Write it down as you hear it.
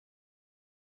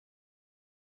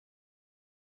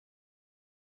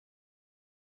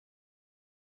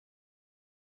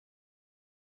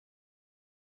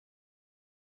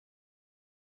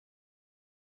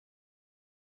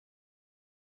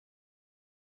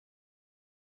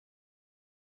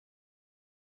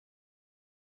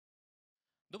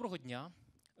Доброго дня.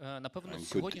 Напевно, Good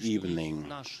сьогоднішній evening.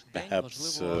 наш день Perhaps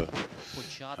важливо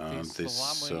почати this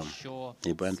словами, що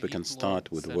event we can світло start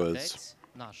with words. сердець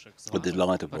наших з With the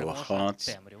вами light of our переможе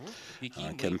hearts темряву, в якій ми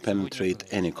can сьогодні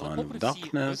penetrate any опинилися. Але kind of попри всі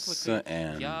darkness виклики,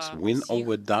 and я win всіх over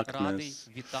радий darkness,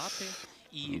 вітати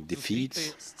і defeat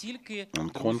зустріти стільки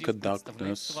and друзів conquer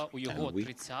представництва у darkness, його and we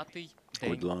 30-й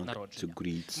would день like to народження.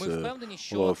 greet Ми впевнені, all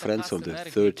що our така friends on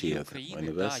the синергія дій 30th України та її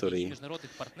anniversary,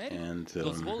 міжнародних партнерів and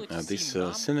дозволить this всім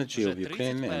нам synergy вже of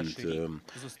Ukraine 31-й and рік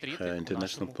зустріти her в international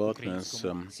нашому partners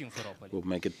українському Сімферополі. will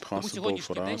make it Тому possible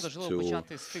сьогоднішній for день us важливо to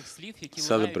почати з тих слів, які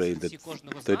celebrate лунають в the житті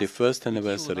кожного з нас, 31st які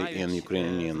anniversary in лунають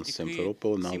Ukrainian завдяки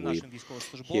Simferopol. Now всім we нашим hear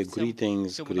військовослужбовцям, greetings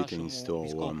всьому нашому to our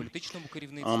військово-політичному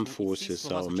керівництву. armed І ці forces,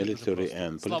 слова our звучать дуже military просто.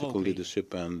 and Слава political Україні! leadership,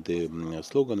 and the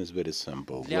slogan is very simple.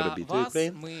 Glory Для be to вас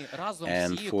Ukraine. ми разом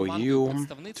And всією for командою you,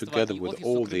 представництва together і with Офісу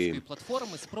all Кримської the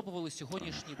платформи спробували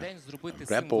сьогоднішній день зробити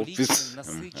rep символічним, office,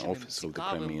 насиченим, office of the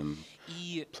цікавим. Crimean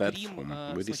І крім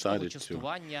platform, we смачного decided to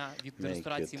частування від make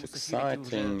ресторації it Мусафір, які ви exciting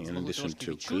вже in змогли addition трошки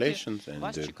to відчути, collations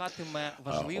вас and чекатиме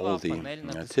важлива all the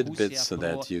панельна tidbits дискусія про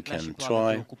that you наші can плани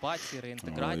try. деокупації,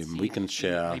 реінтеграції We can і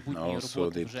share майбутньої also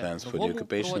роботи the вже plans в for the новому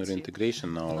occupation and році. reintegration,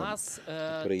 У our нас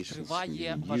operations in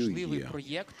триває the new важливий year.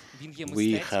 проєкт. Він є We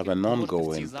мистецьким. have an Ви можете в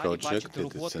цій ongoing залі project бачити that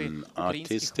is роботи an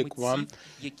українських artistic one. митців,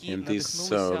 які In this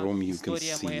надихнулися room you can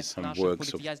історіями see some наших works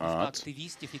of політв'язнів та art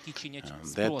активістів, які чинять that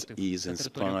спротив is на території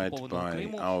inspired окупованого by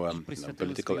Криму, our і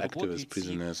присвятили political свою роботу activists,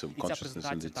 prisoners of і ця consciousness in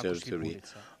презентація the також territory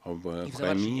відбудеться. of І в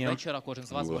завершенні Crimea. вечора кожен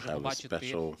з вас We'll може have a побачити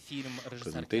special фільм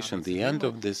режисерки presentation. Анни At the end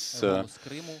Цивільної of this «Голос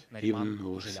Криму» Наріман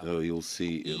even Джеляв. you'll see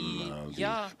І the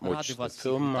я watch радий the вас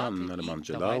всіх film вітати, Nariman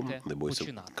і Jalal, давайте The Voice of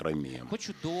починати. Crimea.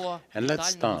 Хочу до And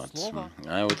let's вітального start. слова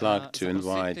I would like to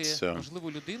invite запросити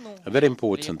важливу людину, a very для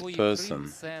important якої person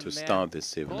Крим – це to не start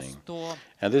this evening. просто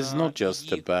And this is not just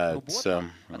її about робота,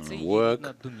 а це її work,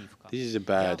 рідна домівка. this is Я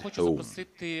about хочу home.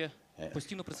 запросити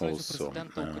постійну представницю Also,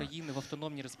 президента України в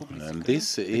Автономній Республіці And Крим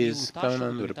this Тамілу is Ташеву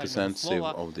permanent до вітального representative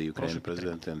слова. of the Прошу Ukrainian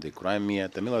підтримати. president in the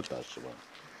Crimea, Tamila Tasheva.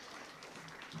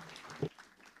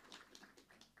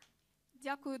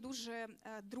 Дякую дуже,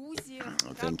 друзі.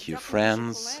 Thank you,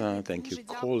 friends. Thank you,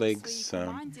 colleagues.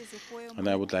 And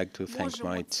I would like to thank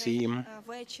my team.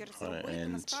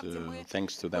 And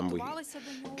thanks to them, we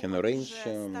can arrange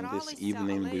this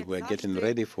evening. We were getting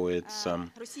ready for it.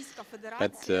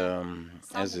 But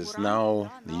as is now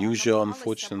the usual,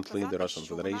 unfortunately, the Russian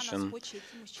Federation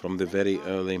from the very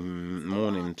early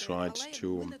morning tried to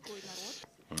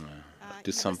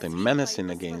do something menacing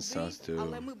against us.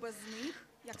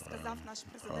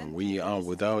 We are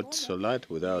without light,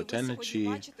 without energy,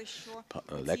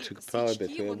 electric power, but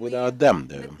we are without them,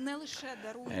 though.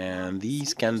 And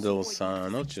these candles are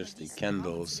not just the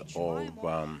candles of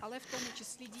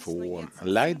for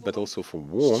light, but also for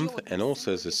warmth, and also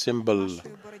as a symbol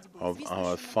of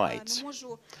our fight.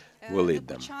 We lit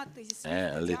them,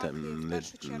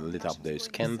 lit up those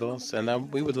candles, and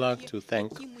we would like to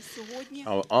thank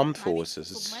our armed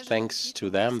forces. Thanks to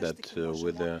them that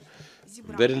with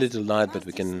very little light, but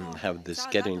we can have this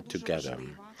getting together.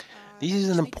 This is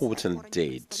an important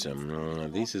date.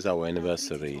 This is our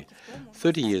anniversary.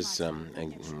 30 years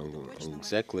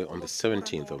exactly on the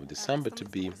 17th of December, to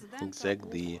be exact.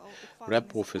 The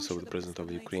rep office of the President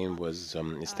of Ukraine was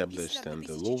established and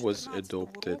the law was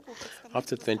adopted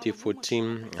after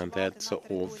 2014, and that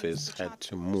office had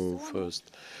to move first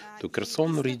to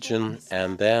Kherson region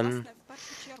and then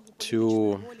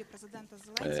to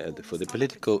for the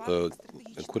political,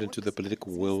 according to the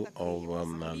political will of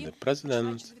the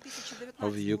President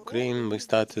of Ukraine, we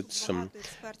started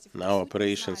our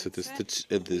operations at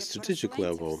the strategic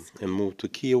level and moved to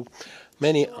Kyiv.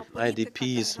 Many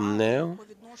IDPs know,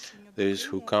 those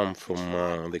who come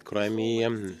from the Crimea,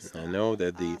 know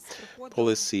that the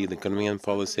policy, the Crimean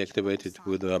policy activated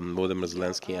with Volodymyr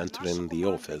Zelensky entering the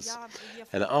office.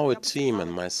 And our team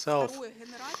and myself,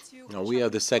 we are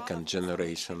the second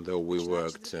generation, though we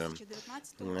worked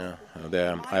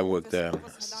there. I worked there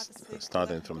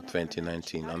starting from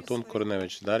 2019. Anton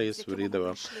Kornevich, Daria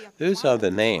Sviridova, those are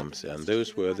the names, and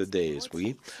those were the days.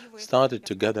 We started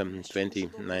together in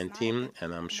 2019,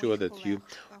 and I'm sure that you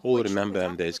all remember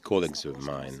them as colleagues of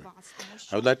mine.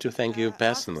 I would like to thank you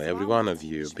personally, every one of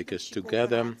you, because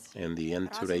together in the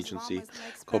interagency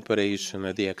cooperation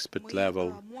at the expert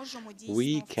level,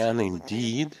 we can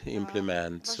indeed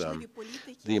implement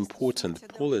the important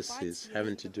policies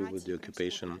having to do with the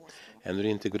occupation and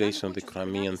reintegration of the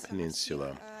Crimean Peninsula.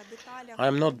 Peninsula. I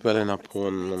am not dwelling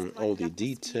upon all the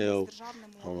detail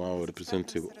of our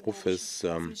representative office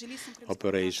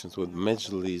operations with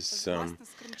Mejlis,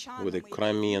 with the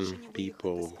Crimean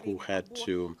people who had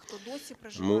to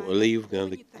leave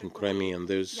the Crimea and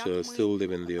those still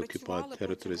live in the occupied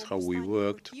territories, how we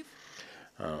worked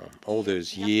all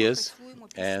those years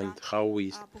and how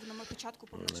we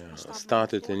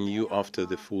started anew after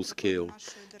the full-scale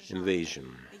invasion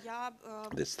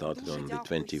that started on the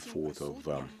 24th of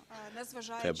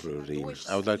February.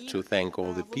 I would like to thank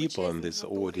all the people in this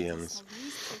audience,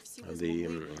 the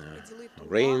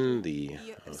rain, the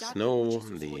snow,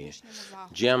 the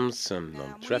jams and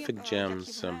traffic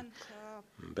jams,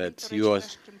 but you are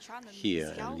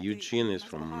here, and Eugene is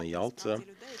from Yalta,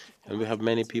 and we have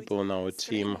many people on our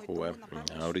team who are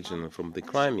originally from the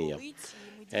Crimea,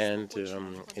 and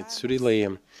it's really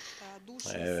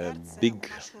a big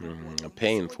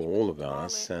pain for all of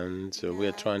us, and we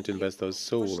are trying to invest our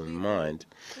soul and mind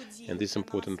in this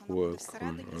important work.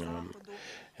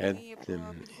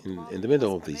 In the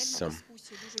middle of this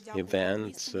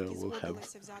event, we'll have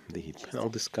the panel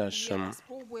discussion,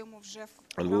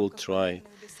 and we'll try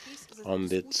on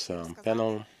that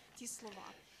panel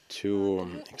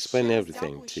to explain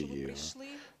everything to you.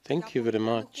 Thank you very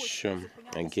much.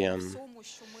 Again,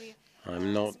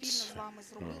 I'm not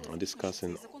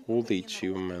discussing all the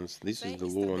achievements. This is the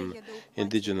law on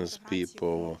indigenous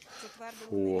people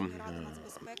for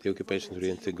the occupation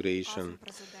reintegration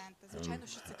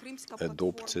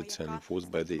adopted and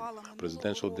enforced by the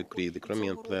presidential decree, the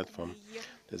Crimean platform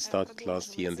that started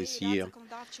last year and this year.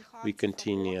 We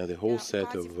continue the whole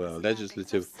set of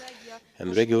legislative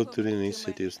and regulatory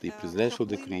initiatives, the presidential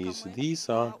decrees. These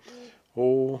are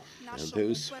all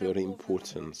those very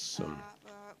important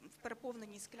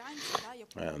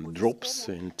drops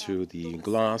into the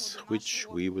glass which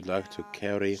we would like to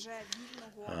carry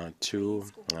to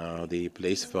the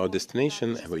place of our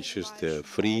destination, which is the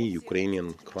free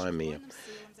Ukrainian Crimea.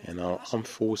 And our armed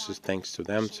forces, thanks to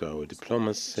them, to our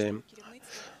diplomacy,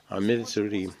 our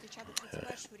military,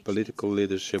 political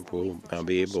leadership will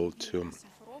be able to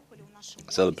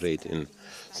celebrate in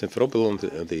Simferopol on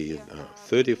the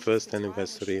 31st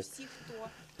anniversary.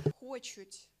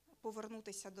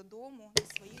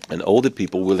 And all the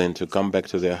people willing to come back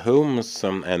to their homes,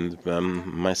 and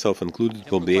myself included,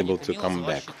 will be able to come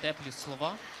back.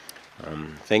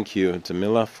 Thank you,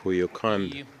 Tamila, for your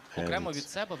kind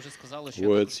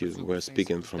words. You were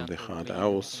speaking from the heart. I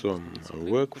also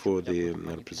work for the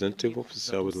representative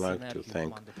office. I would like to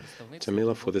thank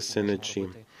Tamila for the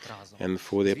synergy and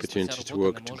for the opportunity to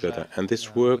work together. And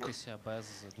this work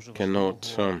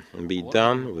cannot be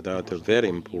done without a very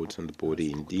important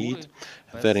body indeed,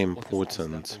 a very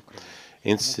important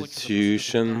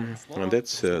institution, and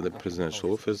that's the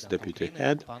presidential office. Deputy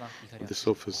head of this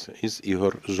office is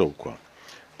Ihor Ponochovny.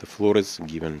 The floor is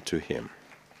given to him.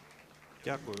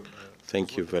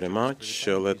 Thank you very much.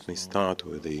 Let me start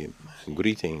with the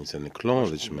greetings and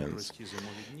acknowledgements.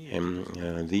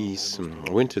 In these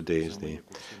winter days, the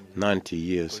 90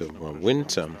 years of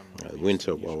winter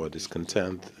of our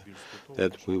discontent,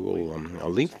 that we will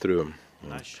live through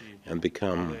and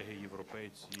become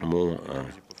more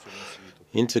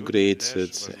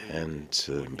integrated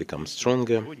and become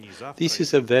stronger. This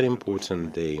is a very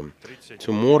important day.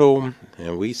 Tomorrow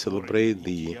we celebrate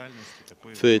the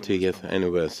 30th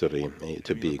anniversary,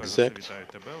 to be exact.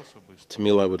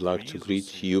 Tamila, I would like to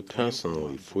greet you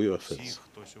personally for your efforts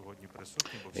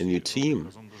and your team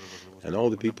and all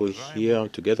the people here.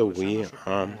 Together we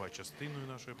are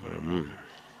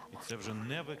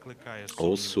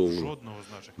also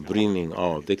bringing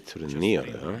our victory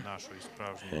nearer,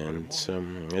 and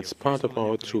it's part of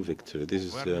our true victory. This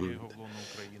is the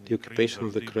occupation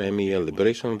of the Crimea,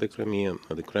 liberation of the Crimea.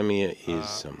 The Crimea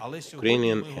is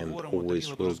Ukrainian and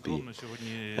always will be.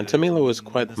 And Tamila was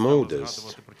quite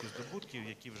modest,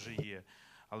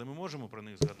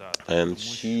 and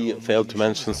she failed to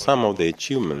mention some of the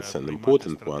achievements and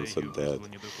important ones at that.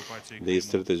 The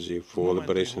strategy for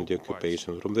liberation of the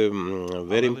occupation, from the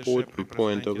very important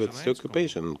point of its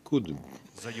occupation, could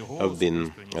have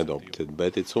been adopted,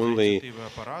 but it's only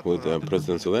with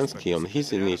President Zelensky on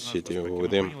his initiative,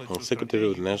 with the Secretary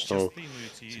of the National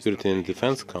Security and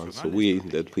Defense Council,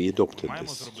 that we adopted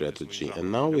this strategy.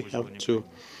 And now we have to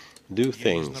do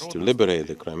things to liberate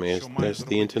the Crimea. That's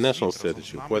the international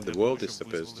strategy, what the world is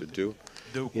supposed to do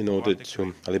in order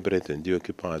to liberate and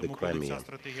deoccupy the Crimea.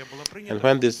 And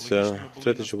when this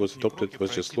strategy was adopted, it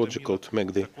was just logical to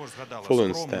make the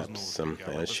following steps.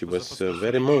 She was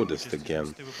very modest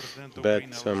again, but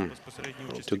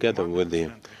together with the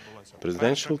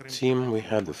presidential team, we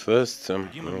had the first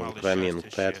Crimean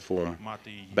platform.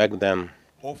 Back then,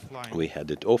 we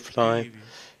had it offline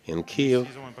in Kiev,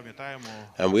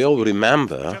 and we all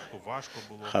remember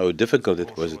how difficult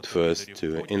it was at first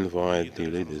to invite the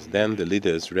leaders. Then the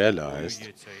leaders realized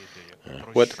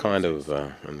what kind of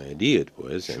an idea it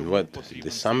was and what the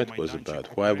summit was about,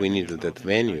 why we needed that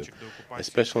venue, a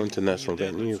special international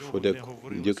venue for the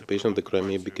occupation of the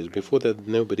Crimea, because before that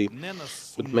nobody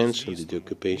would mention the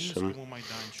occupation,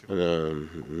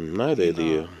 neither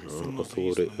the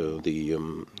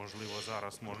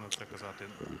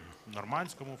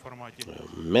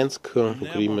Minsk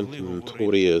agreement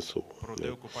notorious or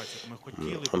the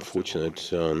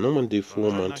unfortunate Normandy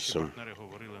format.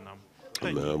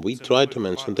 We tried to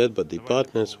mention that, but the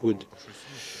partners would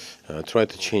try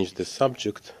to change the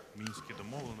subject.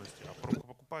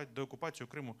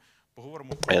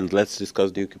 And let's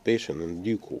discuss the occupation in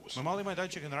due course and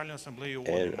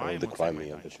the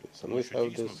Crimea. And we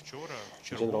have this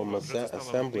General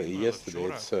Assembly yesterday.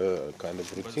 It's kind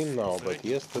of routine now, but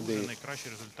yesterday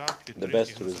the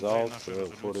best result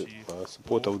for the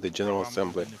support of the General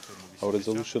Assembly, our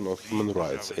resolution of human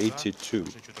rights, 82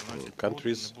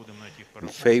 countries in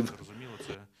favor.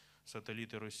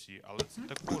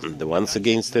 The ones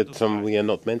against it we are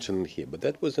not mentioning here, but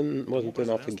that wasn't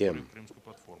enough again.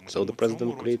 So the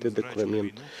president created the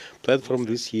Crimean platform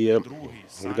this year.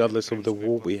 Regardless of the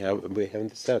war, we're having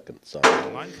the second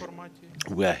summit.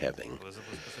 We are having,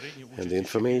 and the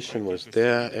information was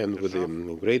there, and with a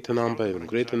greater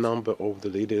number of the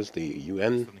leaders, the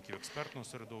UN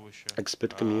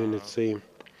expert community.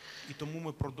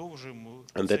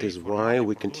 And that is why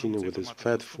we continue with this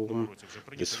platform,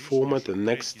 this format, and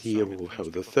next year we'll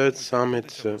have the third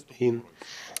summit in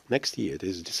next year. It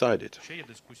is decided.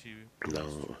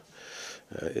 Now,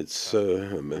 it's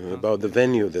about the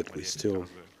venue that we still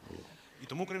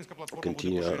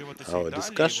continue our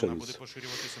discussions,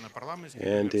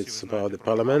 and it's about the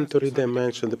parliamentary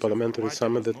dimension, the parliamentary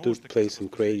summit that took place in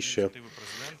Croatia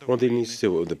on the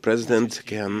initiative of the president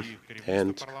again,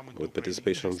 and with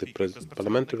participation of the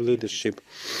parliamentary leadership,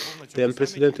 the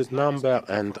unprecedented number,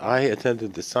 and I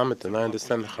attended the summit, and I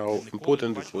understand how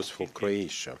important it was for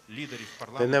Croatia.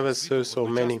 They never saw so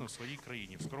many,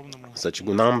 such a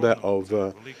good number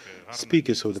of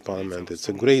speakers of the parliament. It's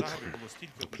a great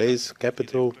place,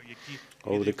 capital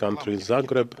of the country,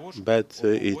 Zagreb, but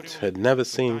it had never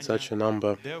seen such a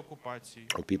number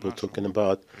of people talking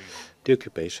about the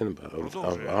occupation of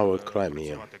our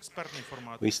Crimea.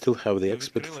 We still have the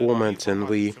expert format, and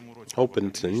we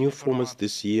opened new formats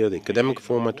this year, the academic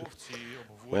format,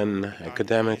 when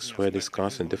academics were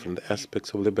discussing different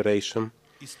aspects of liberation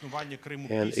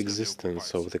and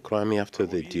existence of the Crimea after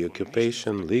the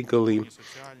deoccupation, legally,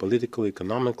 politically,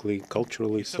 economically,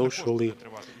 culturally, socially,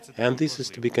 and this is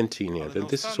to be continued, and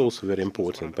this is also very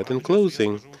important. But in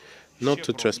closing, not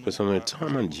to trespass on your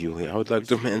time unduly, I would like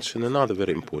to mention another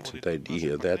very important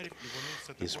idea that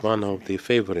is one of the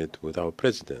favorite with our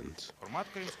president,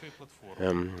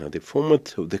 the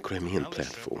format of the Crimean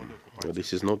platform.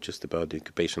 This is not just about the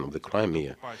occupation of the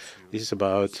Crimea. This is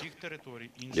about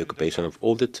the occupation of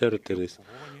all the territories,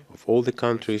 of all the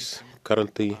countries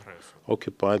currently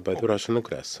occupied by the Russian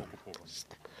aggressor,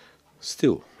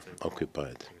 still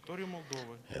occupied.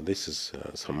 And this is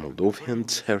some Moldovan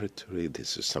territory,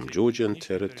 this is some Georgian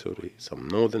territory, some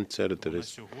northern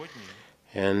territories.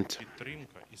 And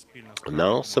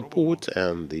now support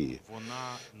and the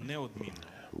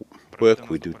work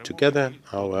we do together,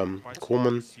 our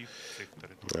common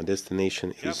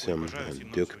destination is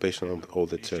the occupation of all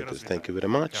the territories. Thank you very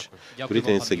much.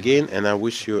 Greetings again, and I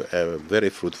wish you a very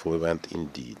fruitful event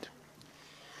indeed.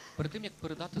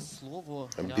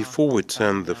 Before we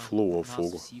turn the floor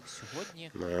for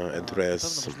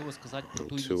address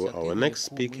to our next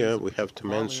speaker, we have to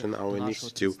mention our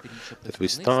initiative that we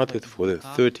started for the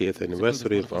 30th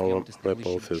anniversary of our rep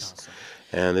office,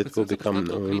 and it will become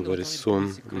known very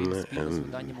soon.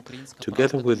 And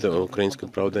together with the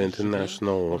Ukrainska Pravda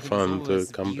International Fund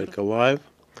Come Back Alive,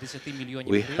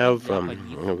 we have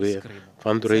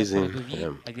fundraising.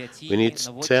 We need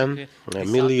 10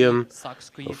 million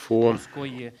for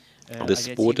the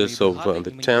supporters of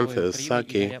the 10th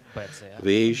Saki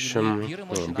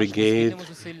Aviation Brigade,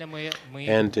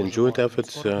 and in joint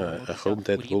efforts, I hope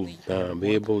that we'll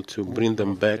be able to bring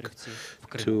them back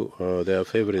to their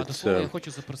favorite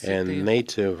and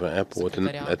native airport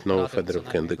at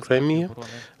Novofedorovka in the Crimea.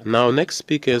 Now, next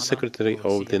speaker is Secretary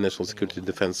of the National Security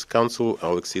Defense Council,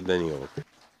 Oleksiy Danilov.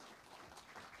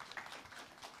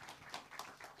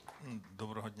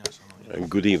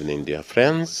 Good evening, dear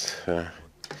friends.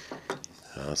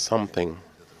 Something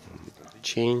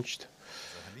changed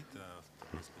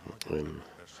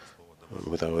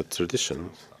with our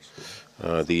traditions.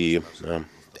 The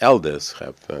elders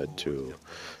have to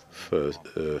first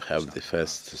have the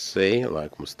first say,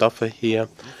 like Mustafa here.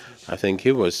 I think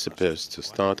he was supposed to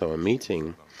start our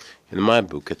meeting, in my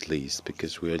book at least,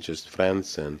 because we are just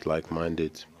friends and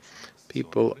like-minded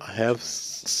people. Have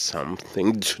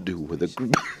something to do with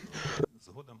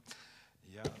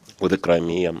the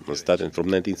Crimea, starting from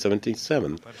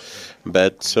 1977.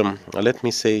 But let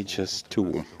me say just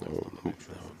two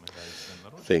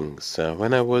things.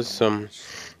 When I was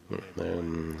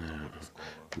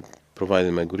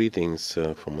providing my greetings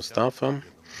for Mustafa,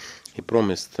 he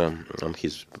promised on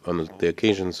the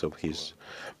occasions of his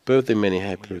birthday, many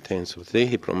happy returns of the day,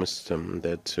 he promised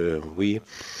that we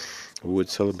would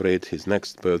celebrate his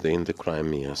next birthday in the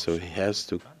Crimea. So he has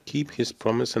to keep his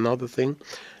promise. Another thing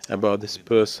about this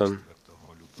person,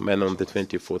 when on the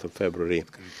 24th of February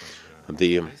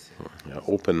the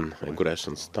open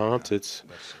aggression started,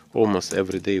 almost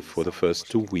every day for the first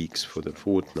 2 weeks, for the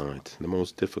fortnight, the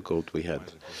most difficult, we had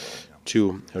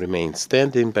to remain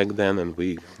standing back then, and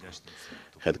we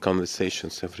had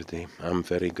conversations every day. I'm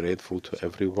very grateful to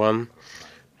everyone,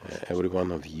 every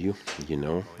one of you. You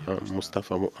know,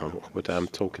 Mustafa, what I'm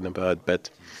talking about, but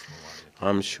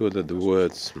I'm sure that the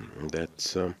words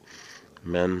that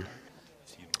men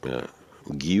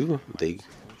give,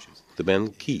 the men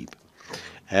keep.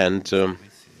 And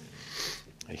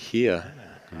here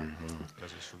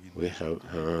we have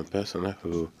a person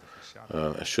who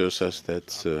assures us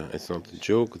that it's not a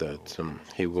joke, that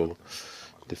he will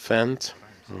defend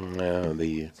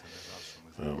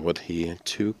what he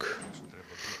took,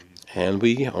 and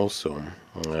we also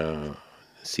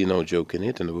see no joke in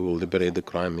it, and we will liberate the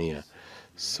Crimea.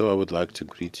 So I would like to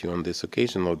greet you on this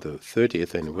occasion of the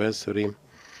 30th anniversary,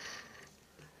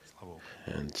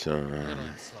 and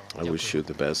I wish you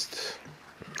the best,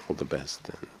 all the best,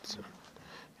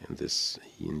 and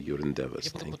in your endeavors.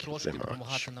 Thank you very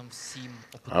much.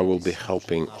 I will be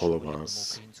helping all of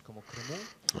us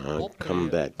come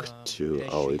back to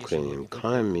our Ukrainian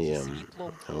Crimea.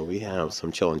 We have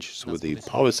some challenges with the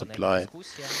power supply,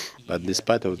 but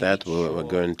despite of that, we're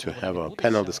going to have a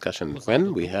panel discussion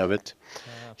when we have it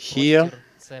here.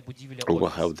 We will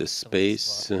have this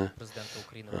space.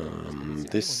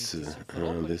 This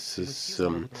is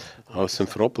our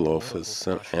Simferopol office,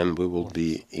 and we will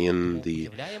be in the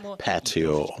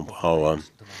patio of our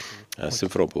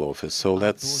Simferopol office. So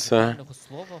let's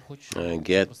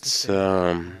get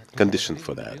conditioned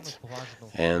for that.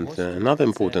 And another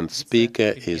important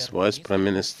speaker is Vice Prime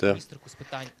Minister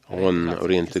on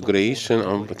Reintegration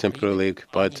of temporarily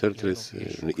occupied territories,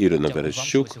 Iryna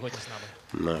Vereshchuk.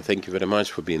 Thank you very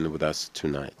much for being with us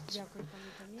tonight.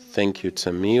 Thank you,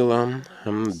 Tamila.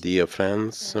 Dear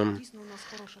friends,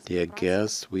 dear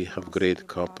guests, we have great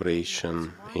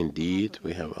cooperation indeed.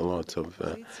 We have a lot of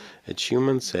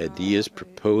achievements, ideas,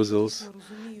 proposals,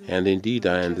 and indeed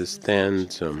I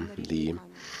understand the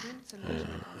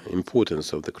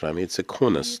importance of the Crimea. It's a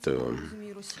cornerstone.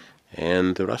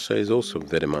 And Russia is also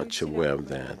very much aware of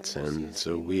that. And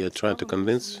so we are trying to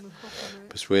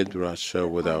persuade Russia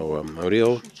with our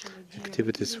real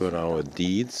activities, with our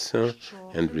deeds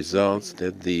and results,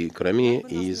 that the Crimea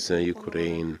is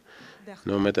Ukraine,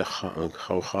 no matter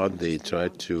how hard they try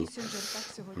to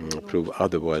prove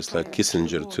otherwise, like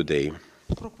Kissinger today.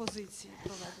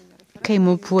 Came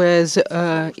up with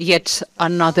yet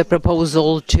another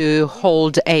proposal to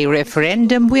hold a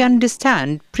referendum. We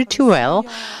understand pretty well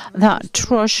that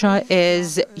Russia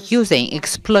is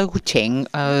exploiting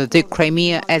the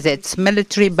Crimea as its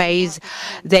military base.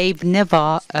 They've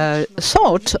never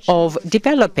thought of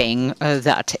developing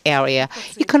that area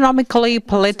economically,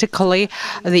 politically.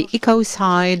 The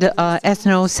eco-side,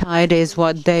 ethno-side is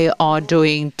what they are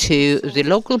doing to the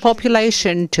local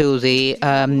population, to the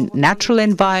natural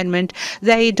environment.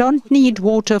 They don't need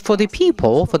water for the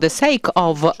people for the sake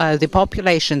of the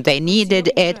population. They needed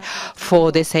it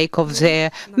for the sake of their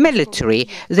military.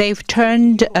 They've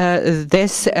turned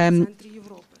this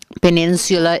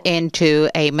peninsula into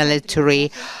a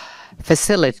military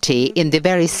facility in the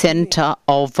very center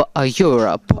of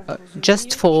Europe,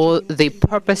 just for the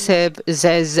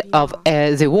purposes of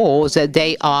the war that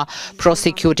they are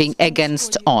prosecuting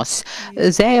against us.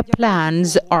 Their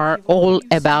plans are all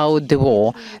about the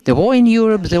war in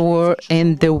Europe, the war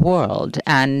in the world.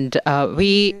 And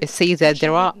we see that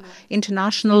there are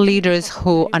international leaders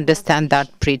who understand that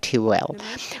pretty well.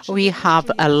 We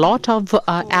have a lot of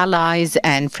allies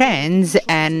and friends,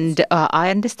 and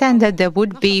I understand that there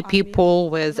would be people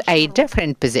with a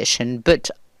different position,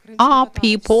 but our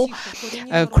people,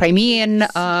 Crimean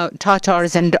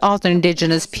Tatars and other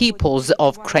indigenous peoples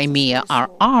of Crimea, our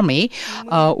army,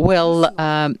 will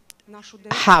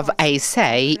have a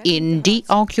say in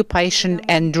deoccupation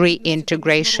and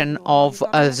reintegration of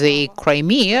the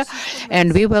Crimea,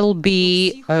 and we will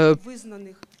be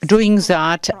doing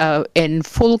that in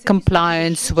full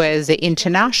compliance with the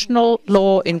international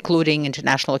law, including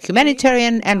international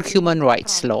humanitarian and human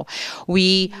rights law.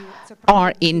 We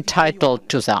are entitled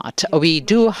to that. We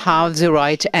do have the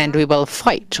right, and we will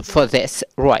fight for this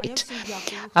right.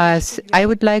 I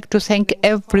would like to thank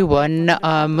everyone,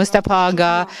 Mustafa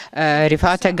Aga,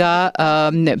 Refat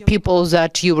Aga, people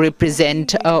that you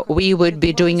represent. We would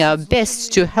be doing our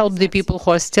best to help the people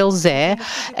who are still there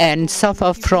and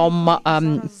suffer from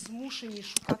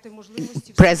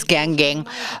press ganging.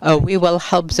 We will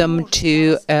help them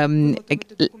to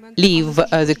leave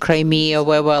the Crimea.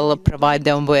 We will provide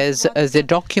them with the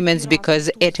documents, because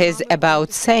it is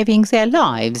about saving their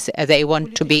lives. They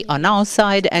want to be on our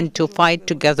side and to fight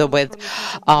together with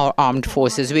our armed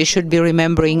forces. We should be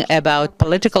remembering about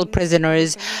political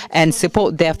prisoners and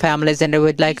support their families. And I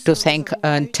would like to thank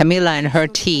Tamila and her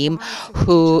team,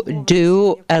 who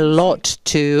do a lot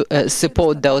to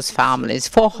support those families.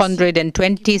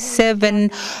 427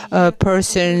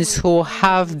 persons who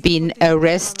have been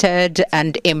arrested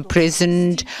and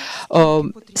imprisoned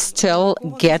still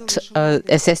get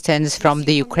assistance from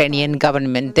the Ukrainian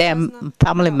government. Their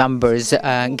family members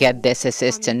get this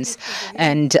assistance.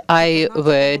 And I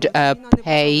would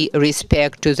pay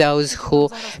respect to those who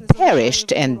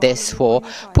perished in this war.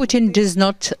 Putin does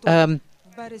not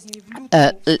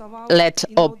let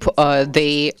up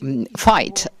the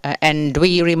fight, and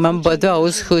we remember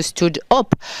those who stood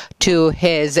up to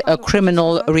his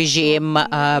criminal regime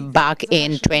back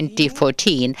in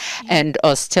 2014 and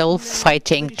are still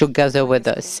fighting together with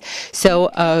us.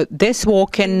 So this war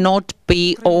cannot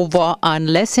be over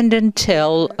unless and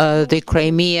until the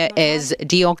Crimea is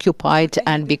deoccupied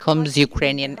and becomes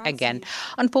Ukrainian again.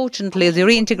 Unfortunately, the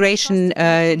reintegration,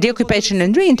 deoccupation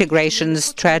and reintegration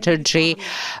strategy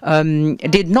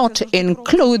did not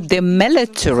include the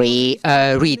military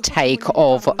retake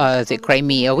of the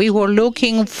Crimea. We were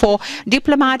looking for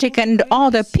diplomatic and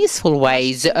other peaceful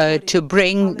ways to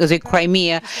bring the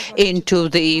Crimea into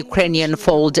the Ukrainian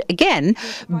fold again,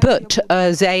 but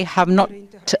they have not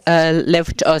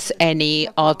left us any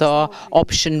other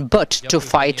option but to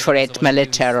fight for it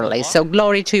militarily. So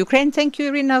glory to Ukraine. Thank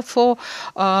you, Iryna, for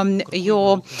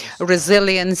your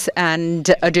resilience and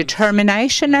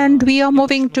determination, and we are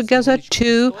moving together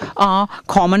to our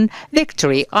common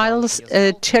victory. I'll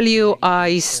tell you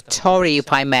a story,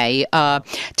 if I may.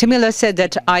 Tamila said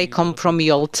that I come from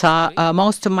Yalta.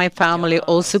 Most of my family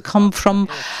also come from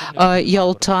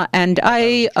Yalta, and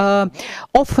I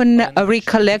often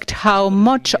recollect how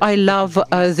much I love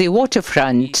the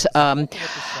waterfront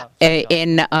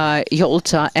in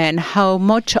Yalta, and how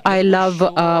much I love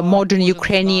modern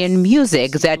Ukrainian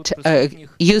music that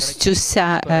used to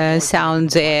sound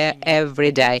there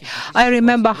every day. I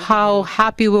remember how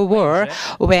happy we were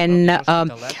when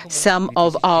some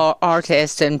of our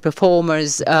artists and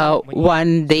performers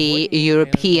won the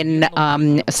European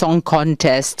Song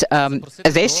Contest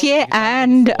this year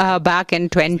and back in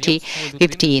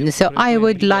 2015. So I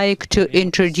would like to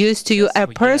introduce to you a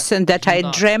person that I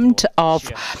dreamt of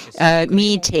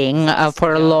meeting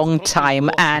for a long time,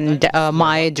 and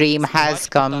my dream has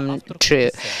come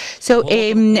true. So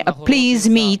please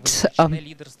meet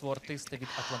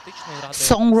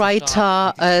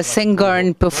songwriter, singer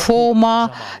and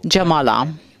performer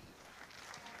Jamala.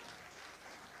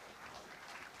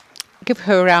 Give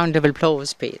her a round of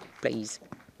applause, please.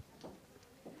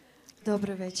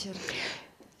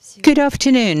 Good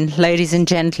afternoon, ladies and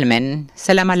gentlemen.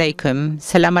 Salam alaikum.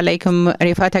 Salam alaikum,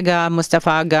 Refat Aga, Mustafa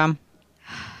Aga.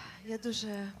 It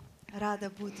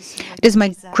is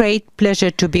my great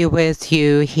pleasure to be with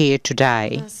you here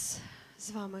today.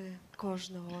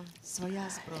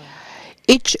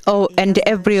 Each and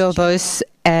every of us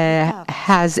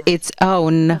has its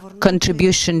own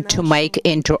contribution to make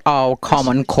into our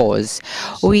common cause.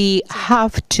 We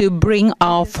have to bring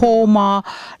our former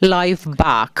life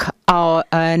back, our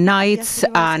nights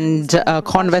and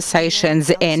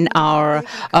conversations in our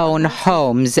own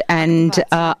homes. And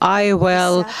I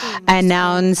will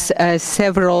announce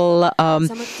several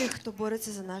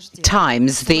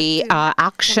times the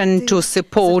action to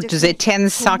support the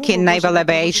 10th Saki Naval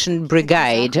Aviation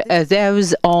Brigade.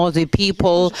 Those are the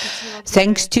people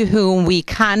thanks to whom we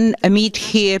can meet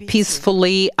here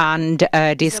peacefully and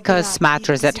discuss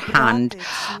matters at hand.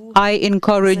 I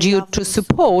encourage you to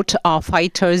support our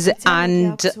fighters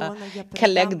and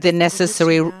collect the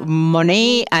necessary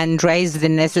money and raise the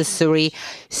necessary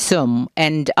sum.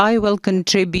 And I will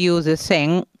contribute the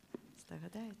thing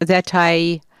that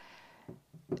I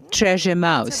treasure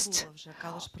most.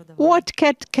 What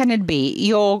can it be?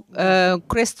 Your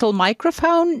crystal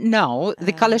microphone? No,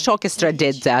 the Kalish Orchestra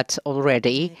did that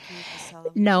already.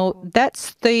 No,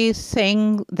 that's the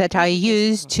thing that I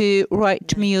used to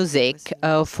write music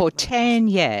for 10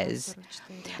 years.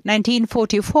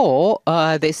 1944,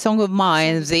 the song of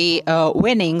mine, the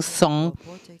winning song,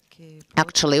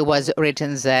 actually was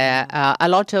written there. A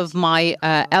lot of my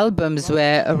albums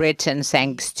were written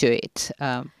thanks to it.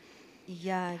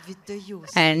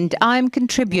 And I'm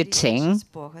contributing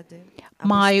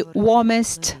my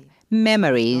warmest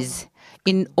memories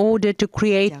in order to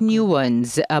create new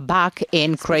ones back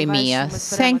in Crimea.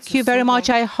 Thank you very much.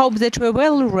 I hope that we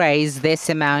will raise this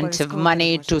amount of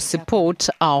money to support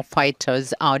our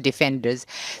fighters, our defenders.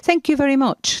 Thank you very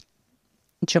much,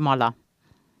 Jamala.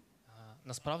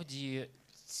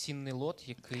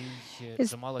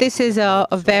 This is a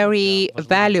very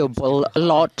valuable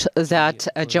lot that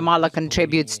Jamala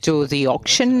contributes to the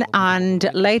auction, and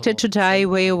later today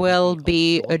we will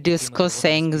be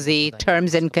discussing the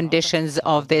terms and conditions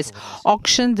of this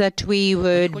auction that we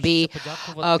would be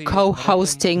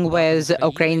co-hosting with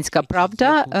Ukrainska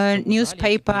Pravda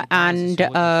newspaper and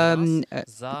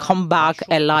Comeback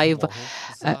Alive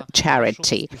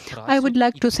charity. I would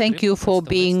like to thank you for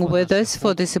being with us,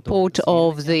 for the support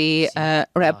of the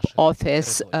rep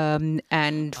office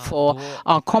and for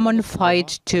our common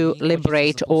fight to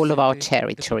liberate all of our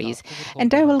territories.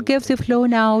 And I will give the floor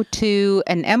now to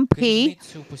an MP,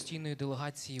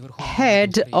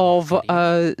 head of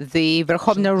the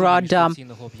Verkhovna Rada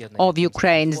of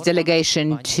Ukraine's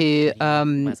delegation to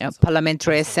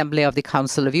Parliamentary Assembly of the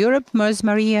Council of Europe, Ms.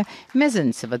 Maria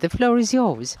Mezhentseva. The floor is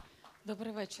yours.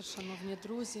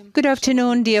 Good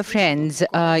afternoon, dear friends,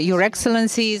 Your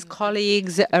Excellencies,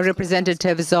 colleagues,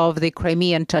 representatives of the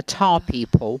Crimean Tatar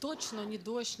people.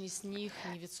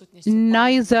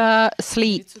 Neither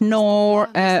sleet nor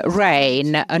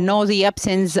rain, nor the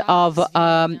absence of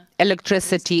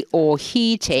electricity or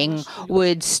heating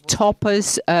would stop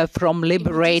us from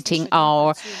liberating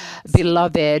our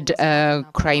beloved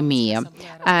Crimea.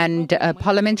 And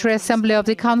Parliamentary Assembly of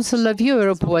the Council of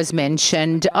Europe was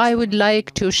mentioned. I would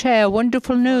like to share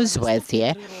wonderful news with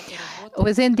you.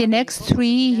 Within the next 3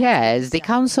 years, the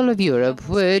Council of Europe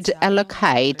would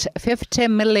allocate 50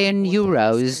 million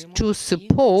euros to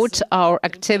support our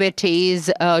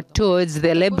activities towards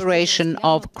the liberation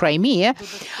of Crimea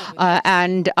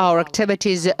and our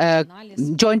activities,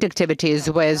 joint activities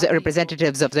with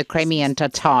representatives of the Crimean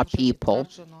Tatar people.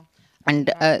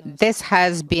 And this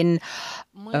has been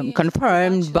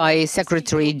confirmed by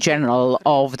Secretary General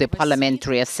of the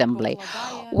Parliamentary Assembly.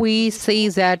 We see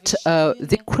that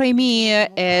the Crimea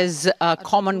is a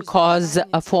common cause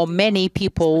for many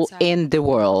people in the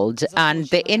world, and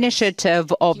the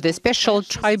initiative of the Special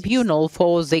Tribunal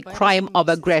for the Crime of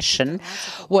Aggression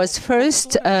was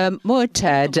first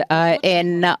mooted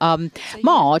in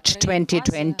March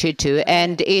 2022,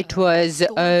 and it was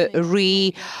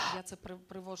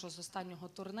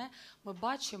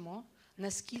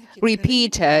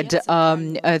repeated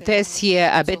this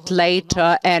year a bit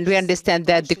later, and we understand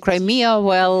that the Crimea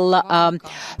will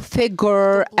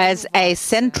figure as a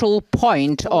central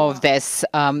point of this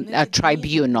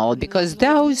tribunal, because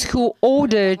those who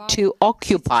ordered to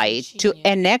occupy, to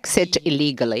annex it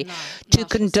illegally, to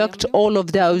conduct all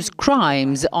of those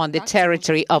crimes on the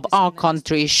territory of our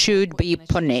country should be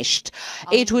punished.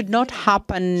 It would not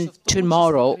happen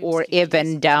tomorrow or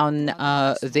even down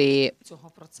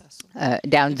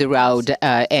the road,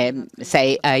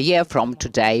 say a year from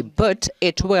today, but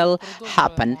it will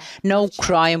happen. No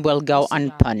crime will go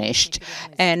unpunished.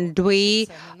 And we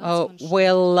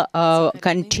will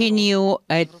continue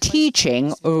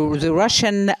teaching the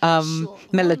Russian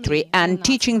military and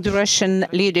teaching the Russian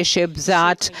leadership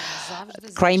that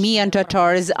Crimean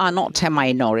Tatars are not a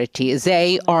minority.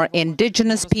 They are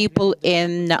indigenous people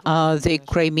in the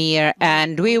Crimea,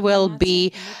 and we will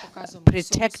be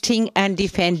protecting and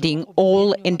defending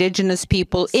all indigenous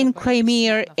people in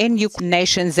Crimea, in Ukraine,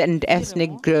 nations and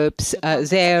ethnic groups,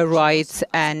 their rights,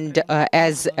 and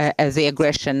as the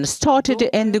aggression started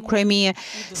in the Crimea,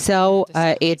 so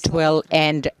it will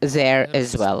end there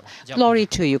as well. Glory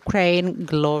to Ukraine,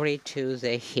 glory to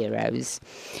the heroes.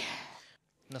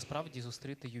 Насправді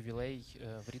зустріти ювілей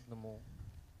в рідному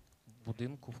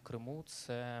будинку в Криму –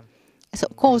 це So,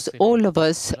 of course, all of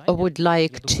us would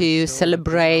like to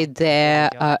celebrate their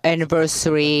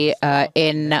anniversary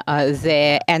in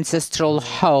their ancestral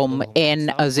home in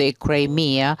the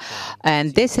Crimea.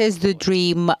 And this is the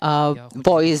dream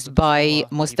voiced by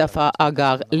Mustafa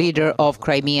Agar, leader of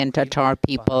Crimean Tatar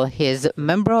people. He is a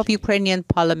member of Ukrainian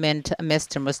parliament,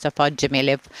 Mr. Mustafa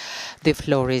Danilov. The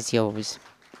floor is yours.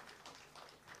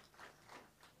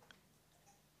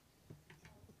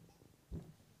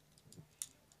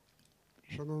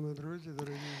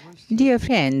 Dear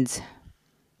friends,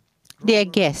 dear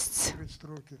guests,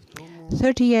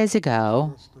 30 years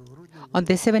ago, on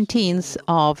the 17th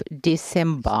of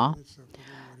December,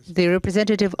 the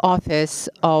representative office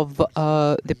of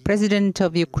the President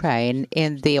of Ukraine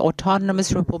in the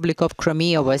Autonomous Republic of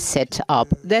Crimea was set up.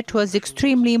 That was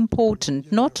extremely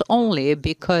important, not only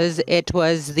because it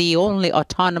was the only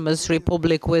autonomous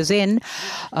republic within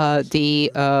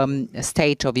the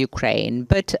state of Ukraine,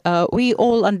 but we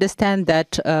all understand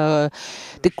that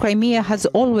the Crimea has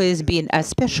always been a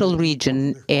special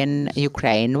region in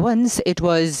Ukraine. Once it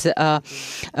was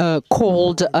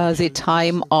called the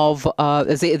time of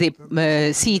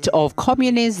the seat of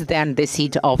communists, then the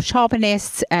seat of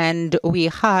chauvinists, and we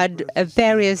had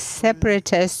various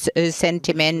separatist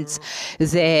sentiments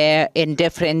there in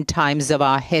different times of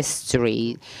our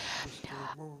history.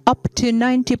 Up to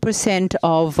 90%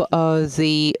 of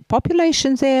the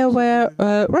population there were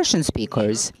Russian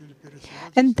speakers.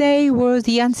 And they were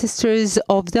the ancestors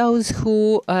of those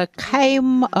who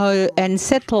came and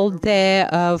settled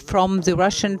there from the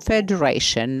Russian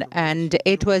Federation. And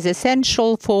it was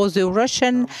essential for the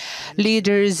Russian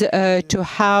leaders to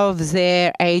have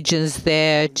their agents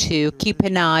there to keep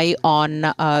an eye on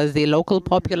the local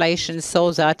population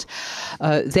so that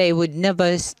they would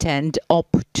never stand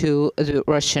up to the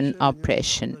Russian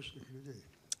oppression.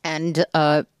 And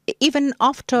even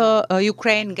after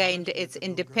Ukraine gained its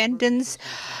independence,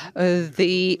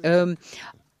 the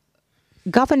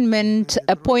government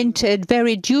appointed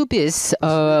very dubious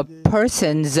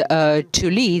persons to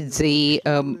lead the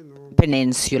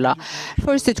peninsula.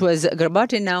 First it was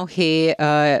Gorbachev, now he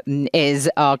is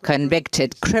a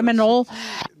convicted criminal.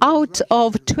 Out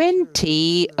of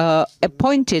 20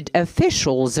 appointed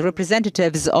officials,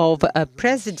 representatives of a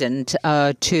president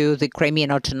to the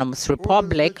Crimean Autonomous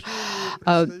Republic,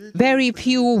 very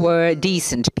few were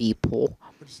decent people.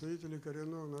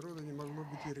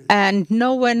 And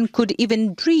no one could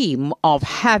even dream of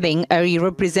having a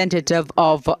representative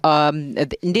of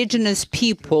the indigenous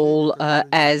people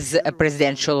as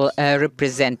presidential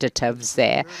representatives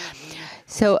there.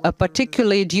 So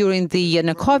particularly during the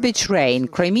Yanukovych reign,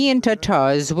 Crimean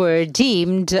Tatars were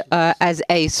deemed as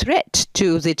a threat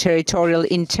to the territorial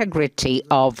integrity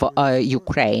of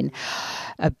Ukraine.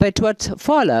 But what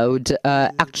followed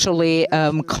actually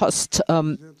cast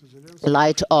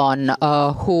light on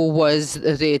who was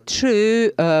the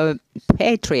true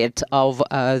patriot of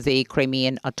the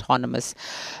Crimean Autonomous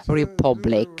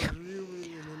Republic.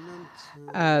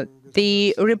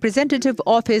 The representative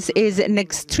office is an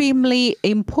extremely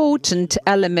important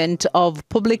element of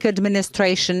public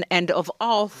administration and of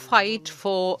our fight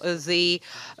for the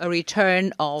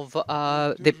return of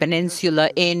the peninsula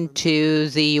into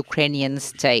the Ukrainian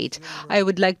state. I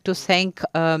would like to thank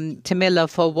Tamila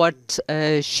for what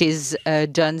she's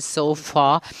done so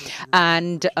far,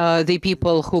 and the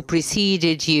people who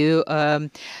preceded you.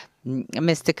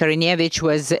 Mr. Karinevich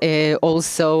was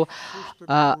also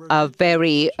a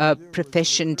very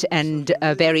proficient and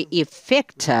very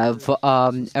effective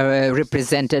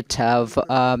representative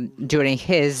during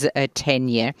his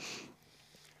tenure.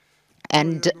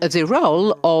 And the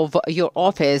role of your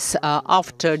office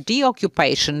after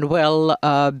deoccupation will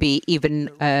be even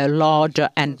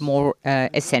larger and more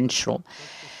essential.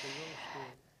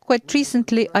 Quite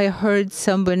recently, I heard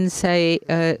someone say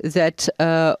that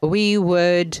we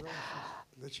would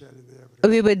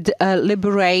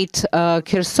liberate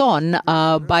Kherson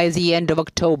by the end of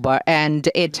October, and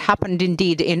it happened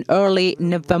indeed in early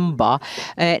November.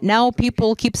 Now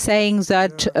people keep saying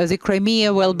that the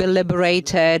Crimea will be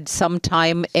liberated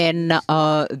sometime in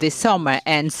the summer,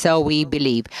 and so we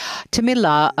believe.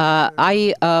 Tamila,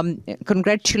 I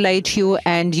congratulate you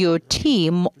and your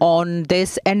team on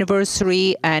this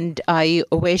anniversary, and I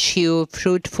wish you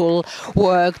fruitful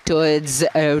work towards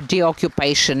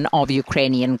deoccupation of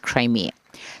Ukrainian Crimea.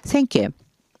 Thank you,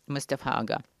 Mr.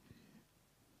 Haga.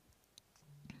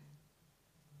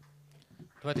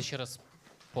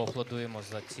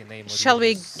 Shall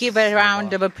we give a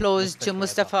round of applause to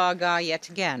Mustafa Aga yet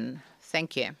again?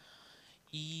 Thank you.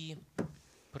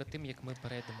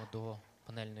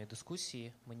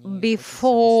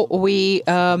 Before we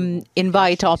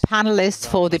invite our panelists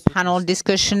for the panel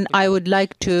discussion, I would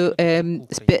like to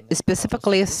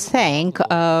specifically thank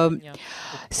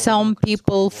some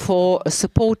people for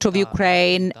support of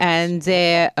Ukraine and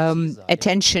their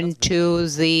attention to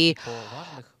the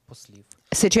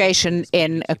situation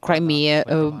in Crimea.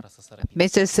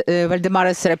 Mrs.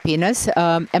 Valdemaras Serapinas,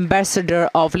 Ambassador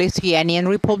of Lithuanian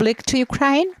Republic to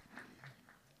Ukraine.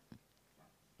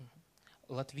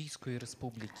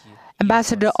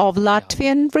 Ambassador of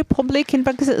Latvian Republic in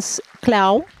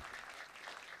Klau.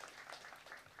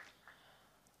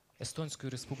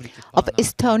 Of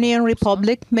Estonian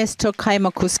Republic, Mr.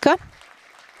 Kaima Kuska.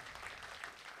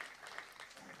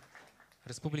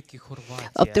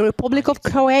 Of the Republic of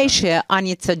Croatia,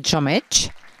 Anica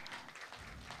Jomic.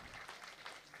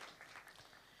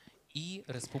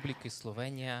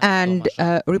 And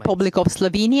Republic of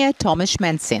Slovenia, Tomasz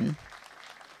Mencin.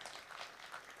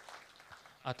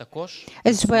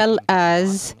 As well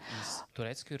as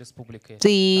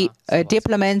the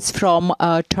diplomats from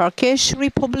Turkish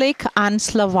Republic and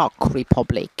Slovak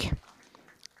Republic.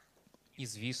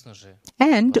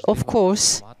 And, of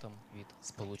course,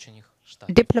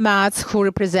 diplomats who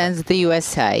represent the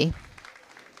USA.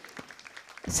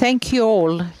 Thank you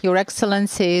all, Your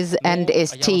Excellencies and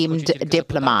esteemed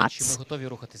diplomats.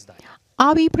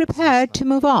 Are we prepared to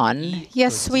move on?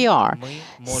 Yes, we are.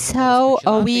 So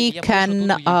we can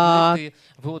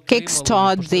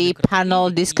kickstart the panel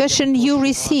discussion. You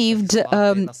received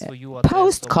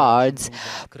postcards.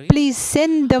 Please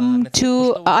send them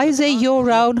to either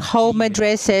your own home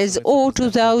addresses or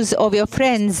to those of your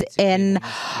friends in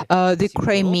the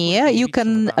Crimea. You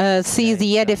can see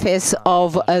the edifice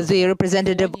of the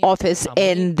representative office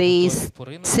in the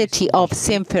city of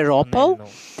Simferopol.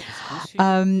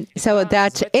 So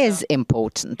that is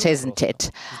important, isn't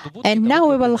it? And now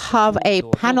we will have a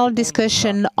panel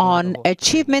discussion on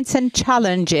achievements and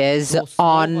challenges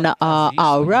on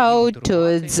our road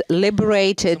towards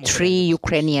liberated free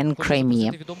Ukrainian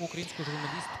Crimea.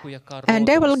 And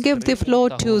I will give the floor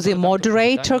to the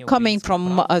moderator coming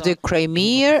from the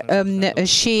Crimea.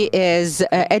 She is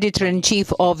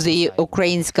editor-in-chief of the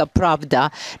Ukrainska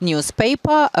Pravda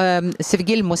newspaper,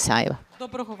 Sergey Musayev.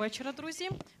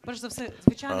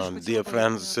 Dear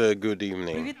friends, good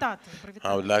evening.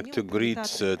 I would like to greet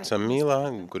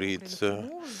Tamila, greet the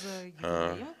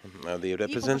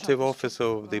representative office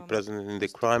of the President in the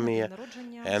Crimea,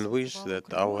 and wish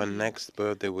that our next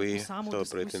birthday we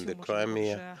celebrate in the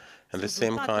Crimea, and the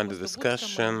same kind of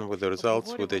discussion with the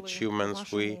results, with the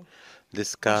achievements we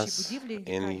discuss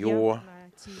in your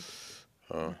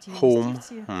home.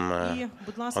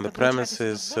 On the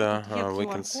premises, we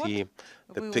can see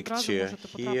the picture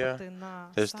here.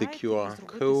 There's the QR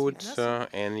code,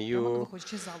 and you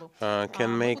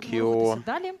can make your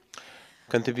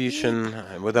contribution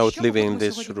without leaving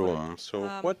this room. So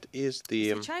what is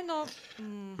the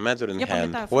matter in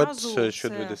hand? What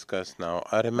should we discuss now?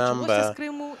 I remember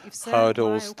how it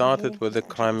all started with the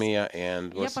Crimea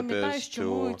and was supposed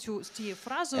to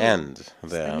end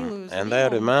there. And I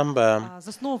remember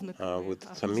with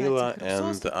Tamila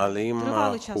and Alim,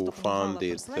 who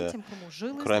founded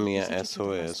Crimea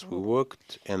SOS. We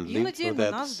worked and lived with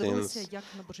that since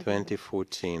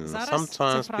 2014.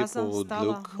 Sometimes people would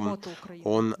look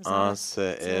on us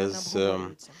as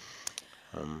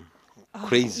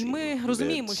crazy,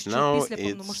 but now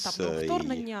it's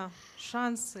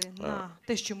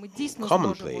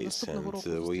commonplace, and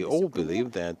we all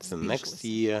believe that next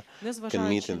year we can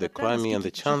meet in the Crimea, and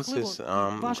the chances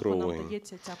are growing,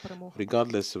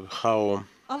 regardless of how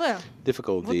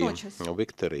difficult the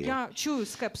victory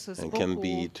can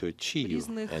be to achieve,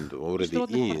 and already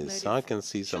is. I can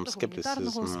see some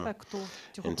skepticism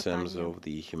in terms of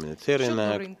the humanitarian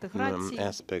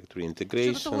aspect,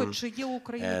 reintegration,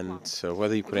 and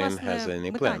whether Ukraine has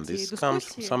any plan. This comes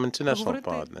from some international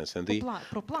partners, and the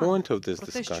point of this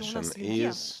discussion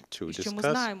is to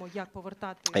discuss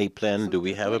a plan. Do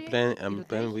we have a plan?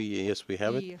 Yes, we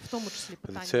have it.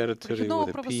 With the territory,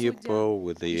 with the people,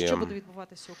 with the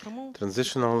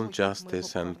transitional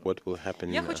justice, and what will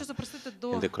happen in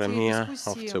the Crimea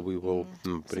after we will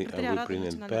bring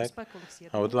it back.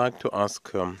 I would like to ask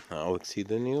Oleksiy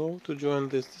Danilov to join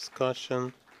this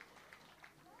discussion.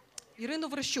 Iryna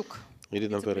Vereshchuk.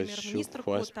 Iryna Vereshchuk,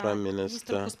 Vice Prime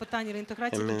Minister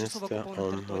and Minister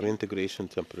on Reintegration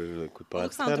Temporarily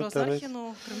Occupied Territories,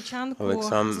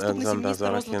 Oleksandra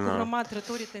Azarkhina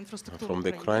from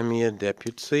the Crimea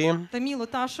Deputy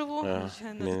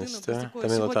Minister,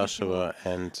 Tamila Tasheva,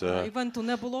 and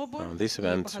this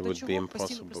event would be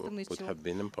impossible, would have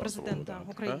been impossible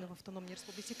without her.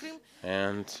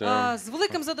 And you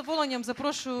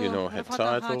know her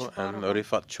title, and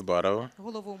Refat Chubarov.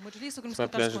 It's my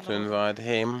pleasure to invite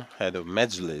him, head of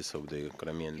Mejlis of the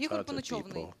Crimean Tatar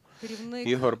People,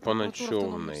 Ihor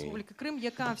Ponochovny,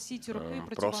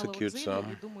 Prosecutor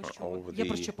of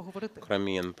the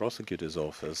Crimean Prosecutor's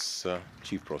Office,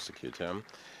 Chief Prosecutor,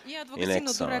 in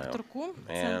exile,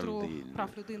 and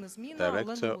the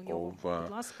Director of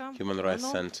Human Rights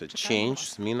Center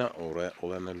ZMINA,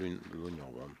 Olena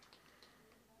Lunyova.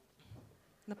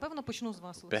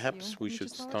 Perhaps we should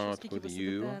start with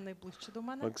you,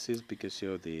 Oleksiy, because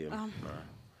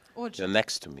you're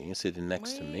next to me, sitting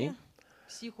next to me,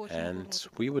 and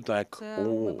we would like,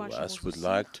 all of us would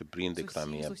like to bring the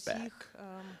Crimea back.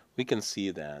 We can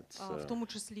see that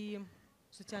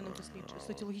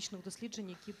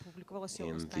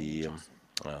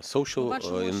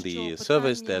in the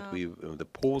surveys that the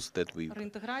polls that we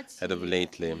had of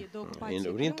lately, in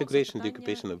reintegration, the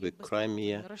occupation of the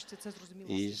Crimea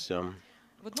is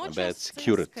about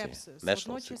security,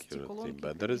 national security,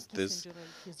 but there is this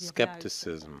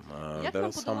skepticism. There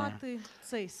are some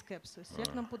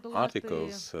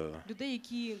articles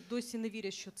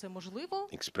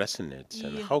expressing it,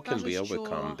 and how can we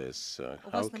overcome this?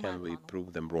 How can we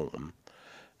prove them wrong?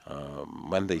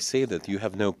 When they say that you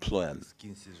have no plan.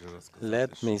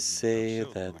 Let me say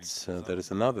that there is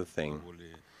another thing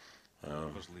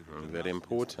very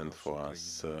important for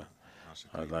us.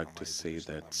 I'd like to say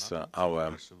that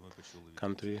our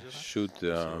country should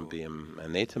be a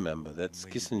NATO member. That's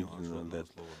Kissinger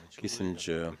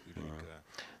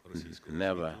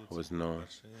never was known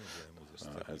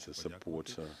as a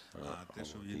supporter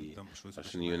of the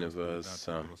Russian universe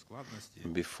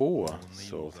before.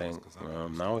 So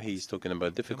now he's talking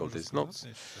about difficulties. Not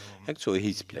actually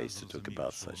his place to talk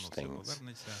about such things.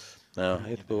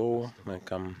 It will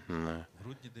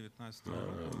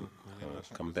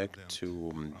come back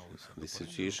to the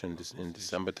situation in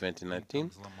December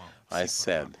 2019. I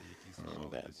said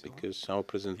that because our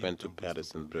president went to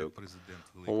Paris and broke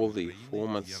all the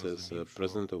formats as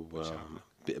president of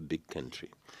a big country.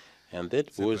 And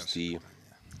that was the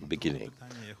beginning.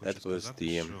 That was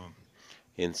the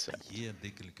incept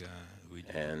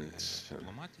and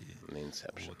the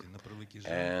inception.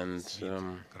 And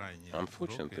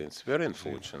unfortunately, it's very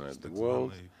unfortunate, the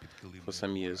world for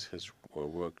some years has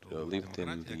lived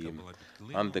in the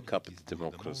undercovered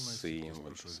democracy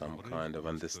with some kind of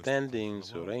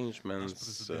understandings,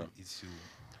 arrangements,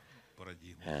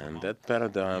 and that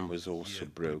paradigm was also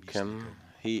broken.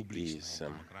 He is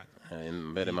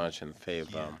very much in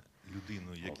favor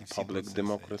of public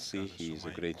democracy. He is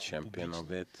a great champion of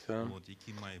it,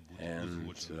 and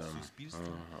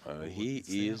he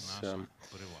is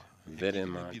very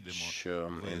much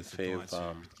in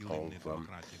favor of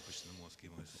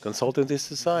consulting the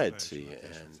society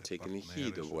and taking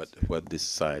heed of what the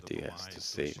society has to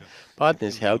say.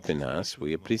 Partners helping us,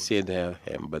 we appreciate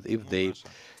him, but if they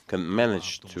can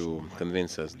manage to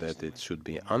convince us that it should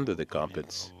be under the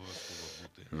carpets,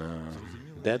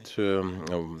 that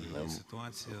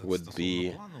would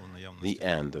be the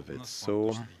end of it.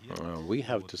 So we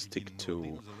have to stick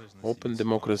to open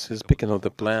democracy. Speaking of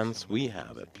the plans, we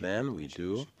have a plan, we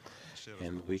do,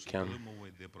 and we can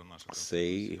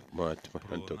say what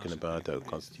when talking about our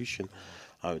constitution,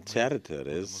 our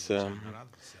territories.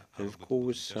 Of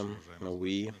course,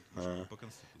 we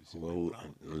will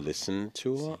listen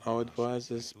to our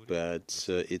advisors, but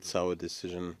it's our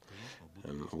decision.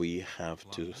 We have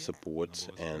to support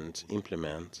and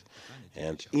implement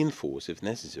and enforce, if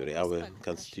necessary, our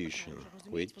constitution,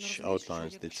 which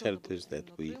outlines the territories that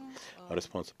we are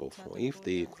responsible for. If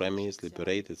the Crimea is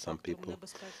liberated, some people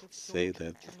say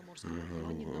that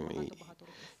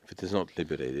if it is not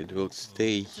liberated, it will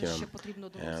stay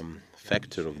a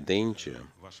factor of danger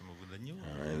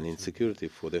and insecurity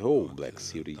for the whole Black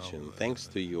Sea region. Thanks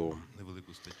to your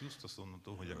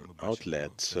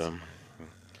outlets,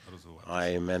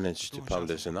 I managed to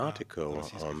publish an article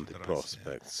on the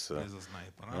prospects.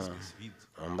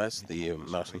 Unless the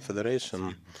Russian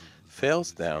Federation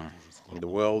fails them, the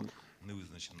world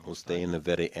will stay in a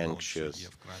very anxious,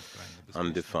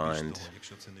 undefined,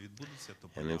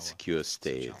 and insecure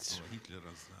state.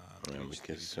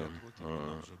 Because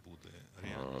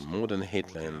more than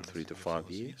Hitler in 3 to 5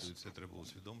 years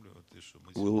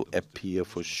will appear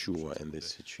for sure in this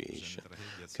situation,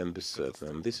 can be certain.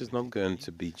 And this is not going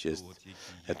to be just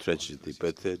a tragedy,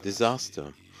 but a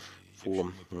disaster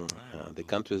for the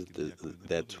countries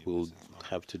that will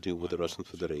have to deal with the Russian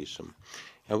Federation.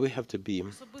 And we have to be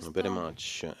very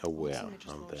much aware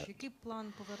of that.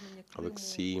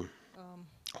 Oleksiy,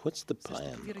 what's the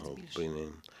plan of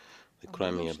bringing the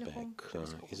Crimea back?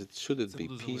 Should it be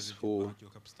peaceful,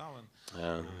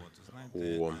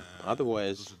 or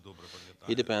otherwise?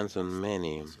 It depends on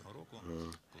many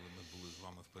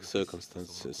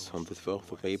circumstances. On the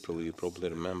 12th of April, you probably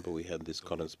remember, we had this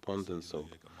correspondence of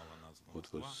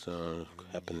what was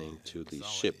happening to the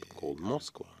ship called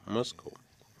Moscow.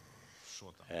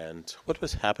 And what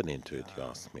was happening to it, you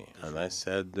asked me. And I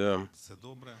said,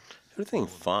 everything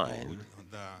fine.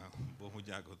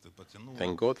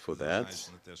 Thank God for that.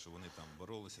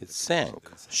 It sank.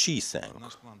 She sank.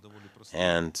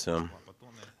 And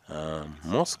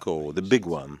Moscow, the big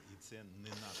one,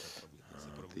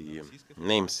 the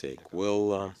namesake,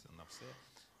 will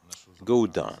go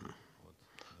down.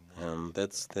 And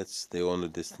that's the only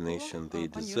destination they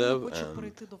deserve,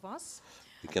 and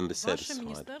we can be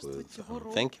satisfied with.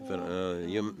 Thank you for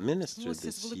your ministry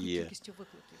this year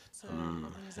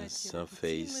has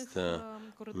faced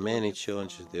many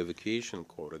challenges, the evacuation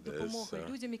corridors,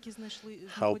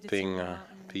 helping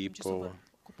people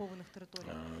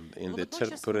in the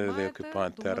temporarily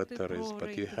occupied territories,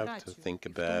 but you have to think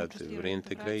about the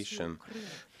reintegration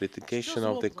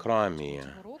of the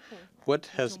Crimea. What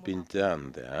has been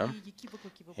done there,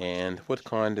 and what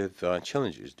kind of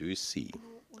challenges do you see?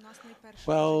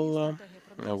 Well,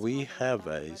 we have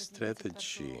a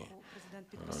strategy,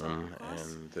 and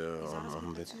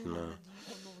on the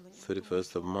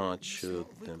 31st of March, the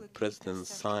President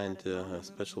signed a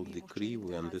special decree.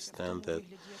 We understand that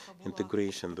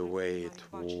integration, the way it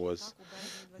was,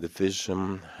 the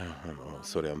vision,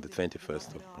 on the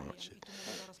 21st of March,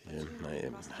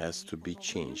 it has to be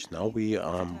changed. Now we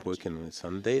are working on its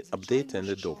update and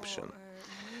adoption.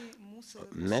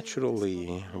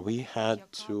 Naturally, we had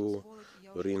to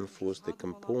reinforce the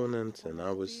component, and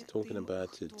I was talking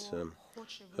about it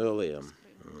earlier,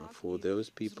 for those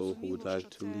people who would like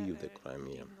to leave the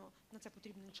Crimea.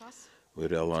 We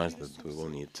realized that we will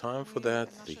need time for that,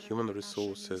 the human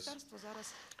resources.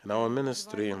 And our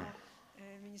ministry,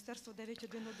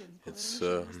 it's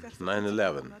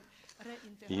 9/11.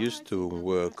 We used to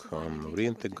work on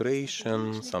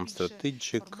reintegration, some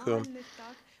strategic,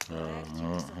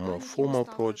 more formal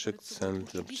projects and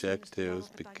objectives,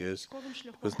 because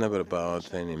it was never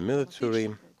about any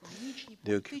military,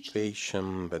 the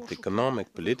occupation, but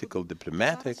economic, political,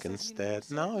 diplomatic instead.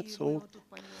 Now it's all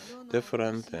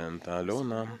different, and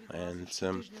Olena and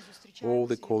all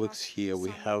the colleagues here, we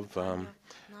have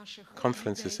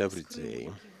conferences every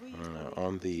day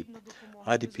on the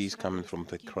IDPs coming from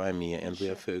the Crimea, and we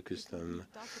are focused on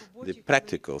the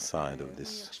practical side of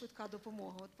this,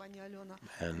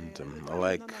 and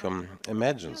like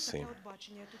emergency.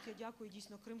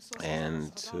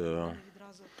 And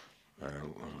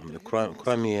the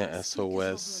Crimea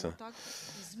SOS,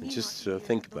 just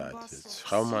think about it,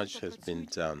 how much has been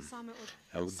done.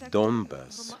 And with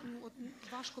Donbass,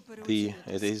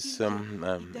 it is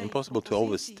impossible to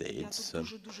overstate.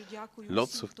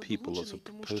 Lots of people, lots of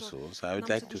proposals. I would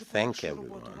like to thank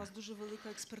everyone.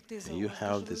 You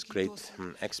have this great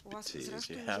expertise,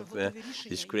 you have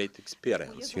this great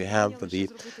experience, you have the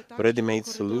ready-made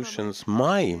solutions.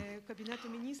 My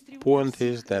point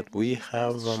is that we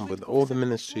have, with all the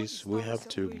ministries, we have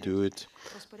to do it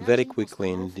very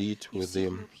quickly indeed, with the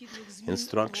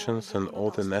instructions and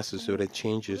all the necessary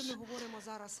changes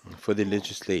for the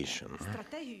legislation.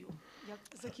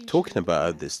 Talking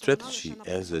about the strategy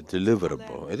as a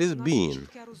deliverable, it is being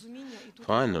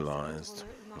finalized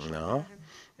now,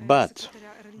 but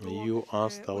you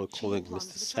asked our colleague,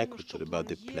 Mr. Secretary, about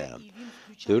the plan.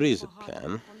 There is a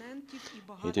plan.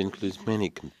 It includes many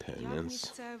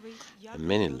components at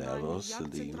many levels,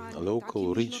 the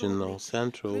local, regional,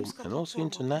 central, and also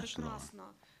international.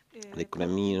 The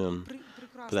Crimean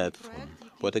platform.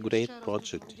 What a great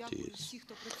project it is.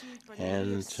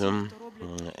 And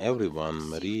everyone,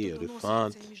 Maria,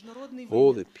 Refat,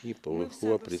 all the people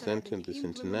who are presenting this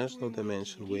international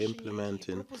dimension, we're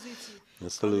implementing the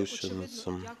solutions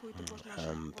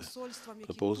and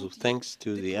proposals. Thanks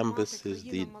to the embassies,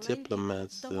 the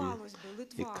diplomats,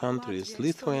 the countries,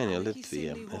 Lithuania,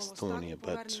 Latvia, Estonia,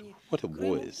 but what a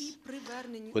voice,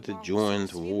 what a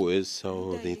joint voice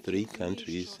of the three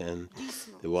countries and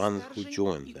the ones who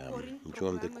joined them,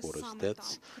 joined the chorus.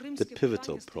 That's the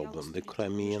pivotal problem, the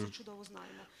Crimean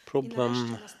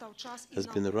problem has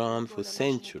been around for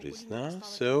centuries now,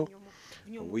 so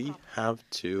we have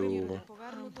to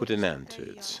put an end to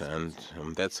it, and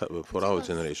that's for our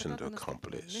generation to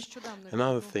accomplish.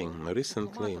 Another thing,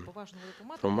 recently,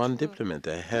 from one diplomat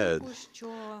I heard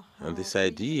this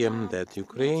idea that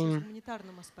Ukraine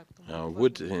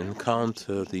would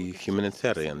encounter the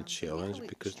humanitarian challenge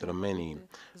because there are many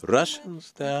Russians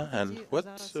there, and what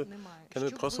can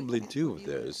we possibly do with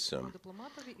those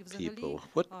people?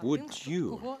 What would you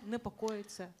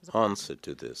answer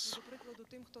to this?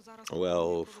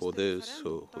 Well, for those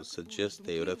who suggest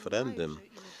a referendum,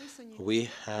 we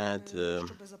had the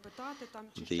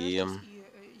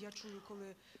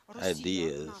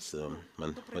ideas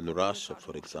when Russia,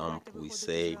 for example, we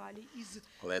say,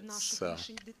 let's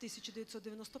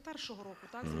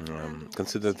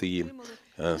consider the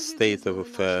state of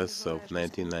affairs of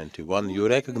 1991. You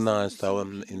recognized our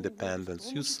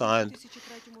independence. You signed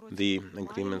the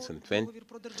agreements in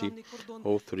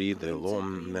 2003, the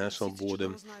long national border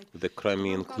with the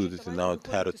Crimea included in our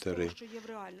territory.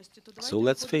 So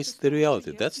let's face the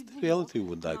reality. That's the reality we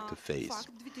would like to face.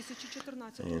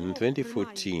 In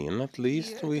 2014, at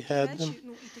least, we had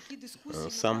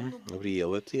some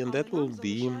reality, and that will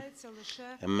be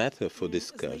a matter for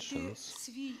discussions.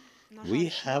 We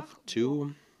have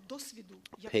to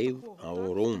pave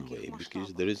our own way,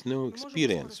 because there is no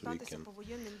experience. We can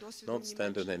not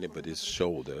stand on anybody's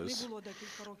shoulders.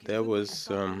 There was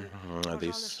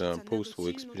this post-war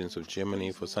experience of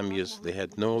Germany. For some years they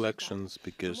had no elections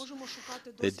because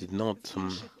they did not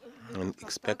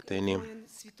expect any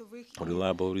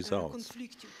reliable results.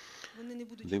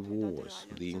 The wars,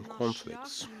 the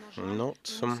conflicts,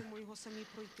 not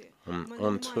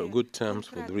on good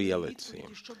terms with reality.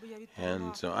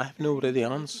 And I have no ready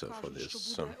answer for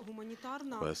this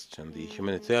question. The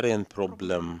humanitarian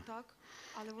problem,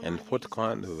 and what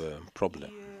kind of a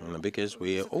problem? Because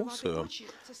we also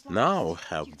now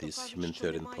have this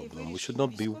humanitarian problem. We should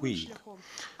not be weak.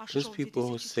 Those people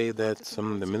who say that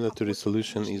the military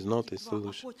solution is not a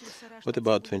solution. What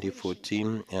about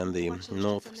 2014 and the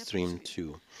Nord Stream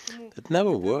 2? That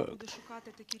never worked.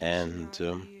 And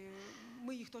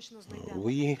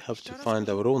we have to find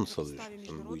our own solutions,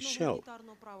 and we shall,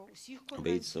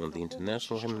 based on the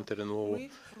international humanitarian law,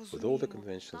 with all the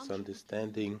conventions,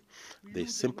 understanding the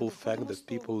simple fact that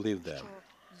people live there.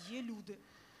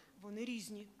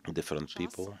 Different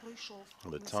people.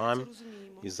 The time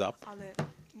is up.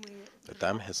 The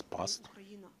time has passed.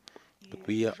 But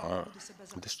we are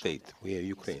the state. We are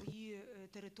Ukraine.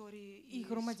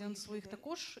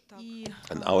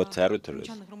 And our territories.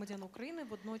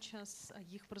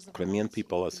 Crimean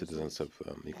people are citizens of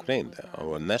Ukraine,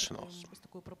 our nationals.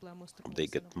 They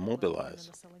get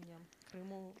mobilized.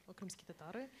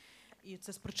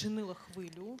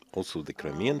 Also the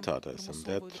Crimean Tatars, and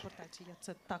that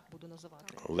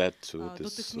led to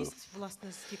this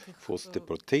forced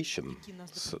deportation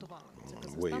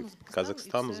wave.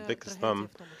 Kazakhstan, Uzbekistan.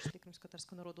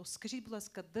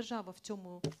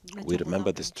 We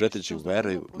remember the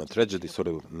tragedy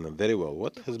very well.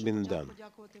 What has been done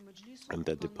in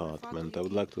that department? I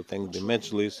would like to thank the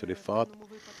Mejlis, Refat,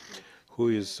 who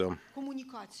is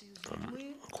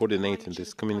coordinating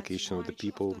this communication with the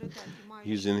people,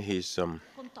 using his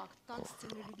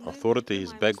authority,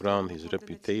 his background, his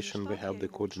reputation. We have the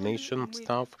coordination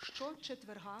staff.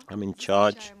 I'm in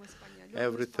charge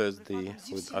every Thursday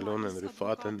with Olena and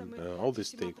Refat and all the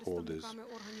stakeholders,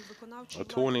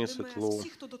 attorneys at law,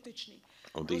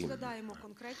 the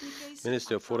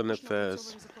Ministry of Foreign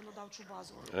Affairs,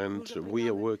 and we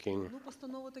are working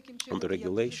on the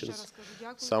regulations.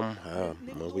 Some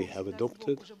we have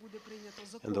adopted,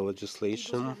 and the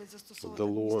legislation, the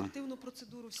law,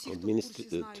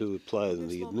 to apply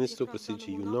the administrative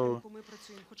procedure, you know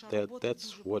that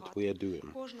that's what we are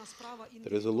doing.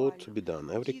 There is a lot to be done.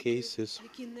 Every case is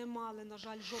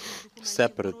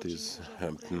separatists,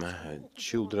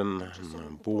 children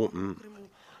born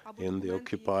in the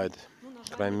occupied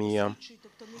Crimea,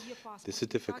 the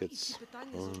certificates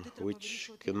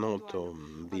which cannot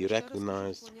be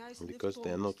recognized because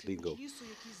they are not legal.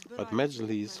 But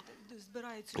Mejlis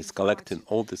is collecting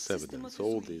all this evidence,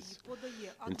 all this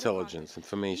intelligence,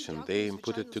 information. They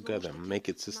put it together, make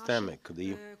it systemic.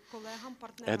 The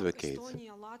advocates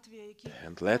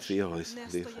and Latvia,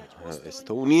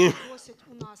 Estonia,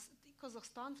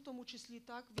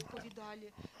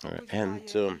 and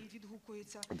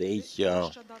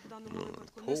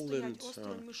Poland.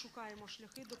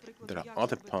 There are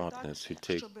other partners who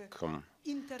take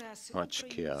much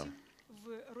care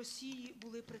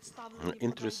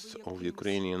interests of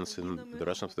Ukrainians in the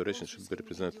Russian Federation should be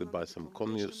represented by some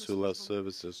consular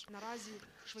services,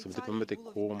 some diplomatic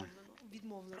corps.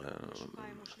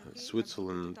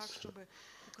 Switzerland,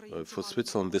 for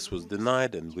Switzerland this was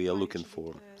denied, and we are looking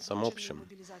for some option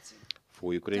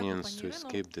for Ukrainians to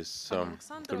escape this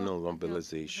criminal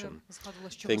mobilization.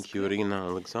 Thank you, Iryna.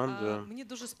 Alexandra,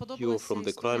 you are from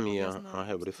the Crimea. I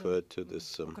have referred to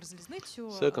this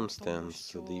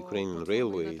circumstance, the Ukrainian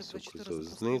railways,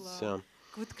 Ukrzaliznytsia,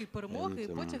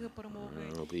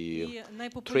 and the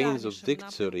trains of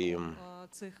victory.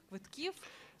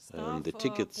 And the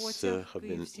tickets have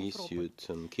been issued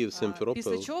in Kyiv,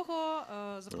 Simferopol,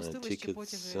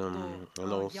 tickets,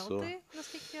 and also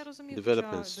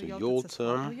developments to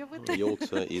Yalta.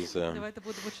 Yalta is a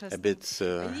bit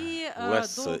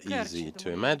less easy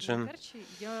to imagine,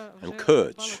 and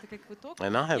Kerch.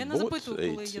 And I have bought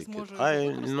a ticket.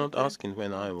 I'm not asking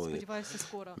when I will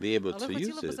be able to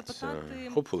use it,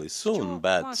 hopefully soon,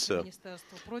 but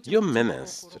your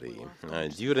ministry,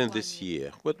 during this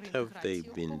year, what have they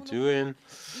been doing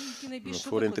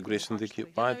for integration of the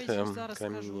occupied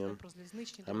Crimea?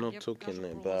 I'm not talking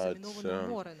about the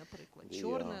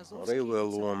railway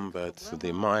alone, but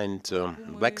the mined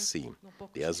Black Sea,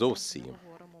 the Azov Sea.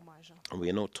 We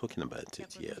are not talking about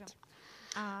it yet.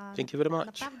 Thank you very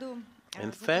much.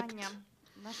 In fact,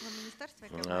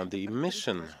 the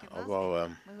mission of our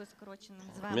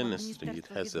ministry, it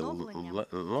has a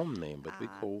long name, but we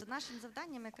call it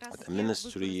the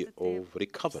Ministry of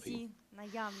Recovery.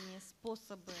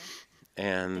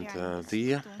 And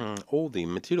all the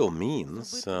material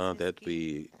means that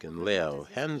we can lay our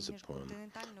hands upon,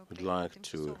 would like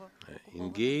to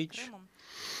engage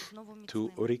to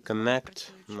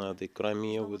reconnect the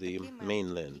Crimea with the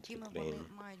mainland Ukraine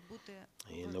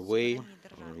in a way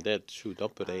that should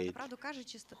operate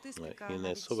in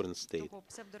a sovereign state.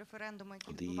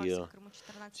 The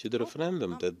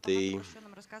pseudo-referendum that they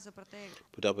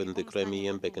put up in the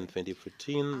Crimea back in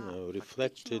 2014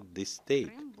 reflected this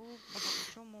state,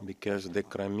 because the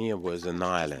Crimea was an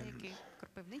island.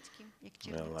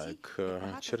 Like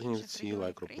Chernivtsi,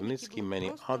 like Kropivnitsky,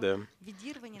 many other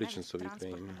regions of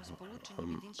Ukraine,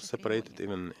 separated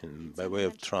even by way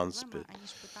of transport,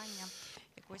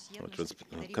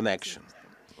 connection,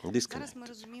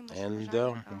 disconnected. And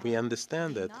we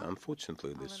understand that,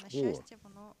 unfortunately, this war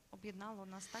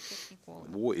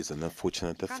is an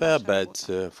unfortunate affair, but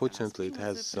fortunately it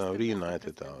has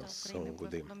reunited us. So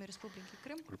with the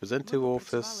representative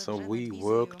office, we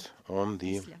worked on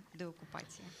the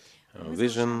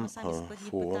vision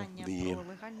for the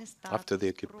after the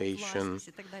occupation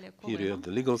period,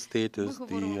 the legal status,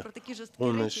 the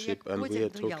ownership, and we are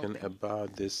talking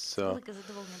about this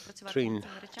train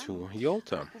to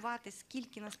Yalta.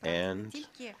 And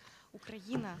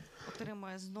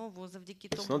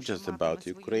it's not just about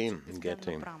Ukraine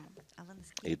getting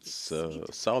its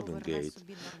southern gate,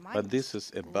 but this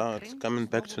is about coming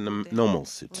back to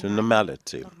normalcy, to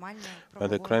normality, where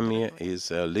the Crimea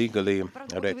is legally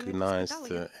recognized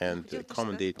and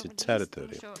accommodated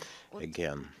territory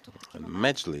again. And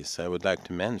Mejlis, I would like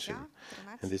to mention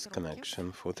in this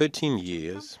connection, for 13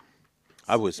 years,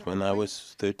 when I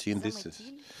was 13, this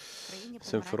is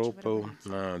Simferopol,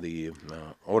 the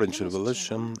Orange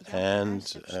Revolution, and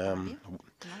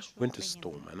Winter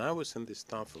Storm. And I was in the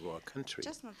staff of our country.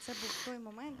 I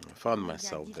found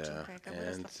myself there,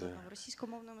 and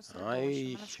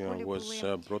I was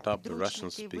brought up a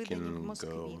Russian-speaking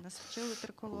girl.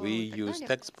 We used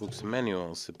textbooks and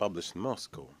manuals published in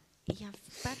Moscow.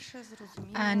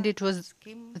 And it was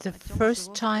the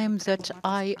first time that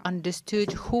I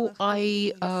understood who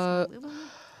I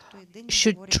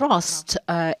should trust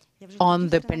on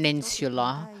the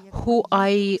peninsula, who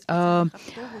I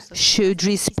should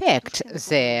respect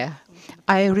there.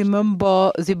 I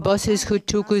remember the bosses who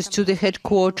took us to the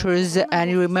headquarters, and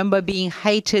I remember being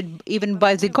hated even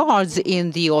by the guards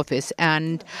in the office.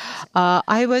 And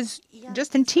I was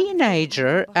just a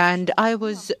teenager, and I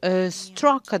was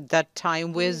struck at that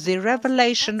time with the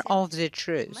revelation of the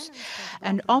truth.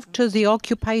 And after the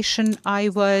occupation, I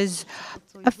was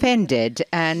offended,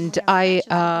 and I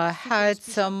had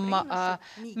some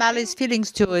malice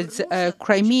feelings towards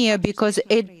Crimea because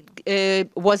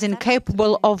it was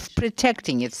incapable of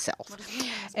protecting itself.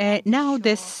 Now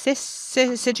this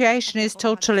situation is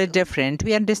totally different.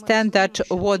 We understand that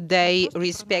what they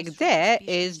respect there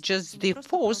is just the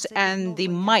force and the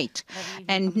might.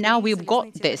 And now we've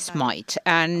got this might.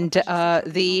 And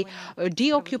the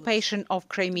deoccupation of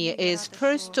Crimea is,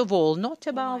 first of all, not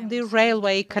about the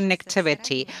railway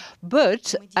connectivity,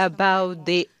 but about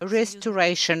the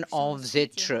restoration of the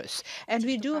truth. And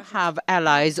we do have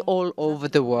allies all over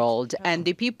the world. And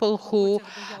the people who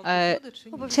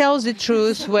tell the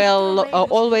truth will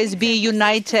always be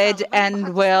united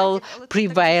and will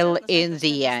prevail in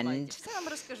the end.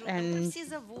 And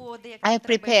I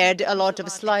prepared a lot of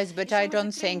slides, but I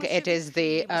don't think it is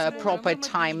the proper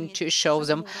time to show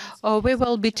them. We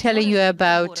will be telling you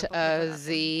about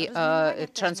the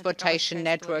transportation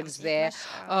networks there.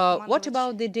 What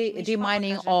about the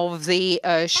demining of the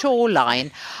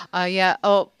shoreline?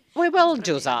 We will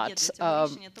do that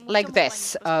like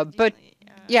this, but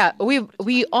yeah,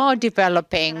 we are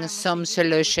developing some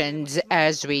solutions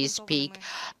as we speak,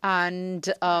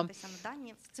 and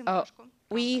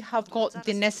we have got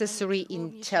the necessary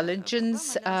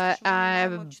intelligence,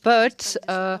 but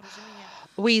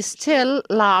we still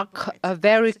lack a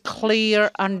very clear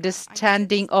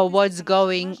understanding of what's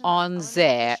going on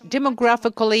there,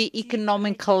 demographically,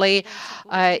 economically,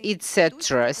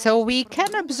 etc. So we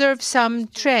can observe some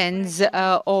trends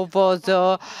over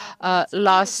the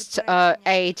last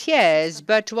 8 years,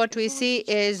 but what we see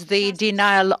is the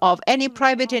denial of any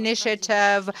private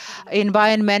initiative,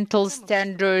 environmental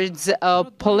standards,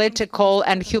 political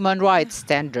and human rights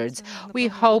standards. We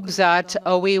hope that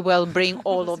we will bring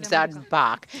all of that back.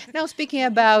 Now, speaking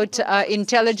about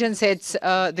intelligence, it's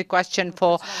the question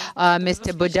for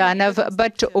Mr. Budanov,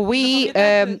 but we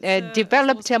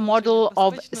developed a model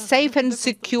of safe and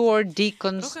secure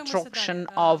deconstruction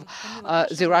of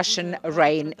the Russian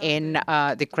reign in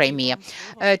the Crimea.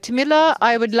 Tamila,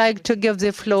 I would like to give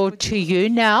the floor to you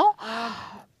now.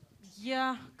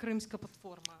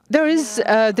 There is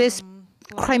this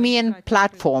Crimean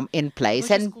platform in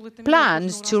place and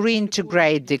plans to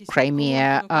reintegrate the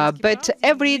Crimea. But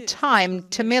every time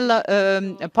Tamila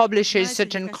publishes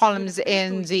certain columns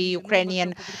in the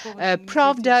Ukrainian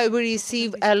Pravda, we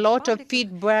receive a lot of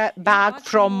feedback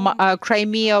from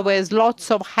Crimea with lots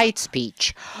of hate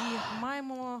speech.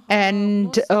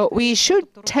 And we should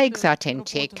take that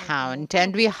into account,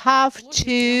 and we have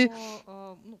to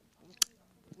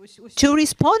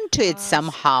respond to it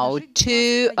somehow,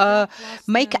 to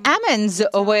make amends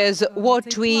with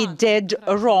what we did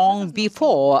wrong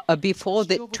before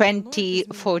the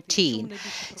 2014.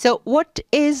 So what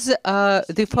is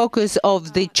the focus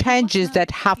of the changes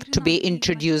that have to be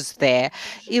introduced there?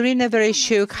 Iryna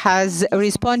Vereshchuk has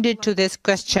responded to this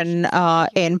question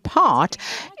in part.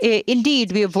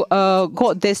 Indeed, we've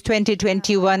got this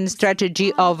 2021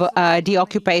 strategy of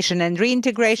deoccupation and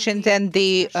reintegration, then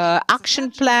the action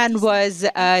plan was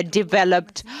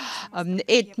developed.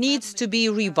 It needs to be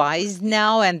revised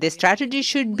now, and the strategy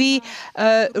should be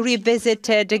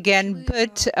revisited again,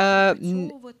 but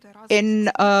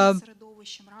in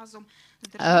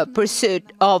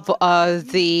pursuit of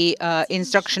the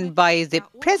instruction by the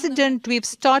president, we've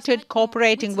started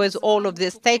cooperating with all of the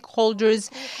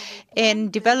stakeholders in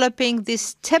developing this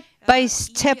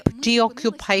step-by-step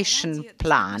deoccupation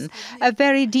plan, a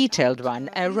very detailed one,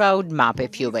 a roadmap,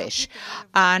 if you wish.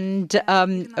 And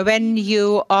when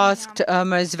you asked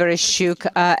Ms. Vereshchuk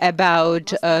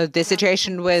about the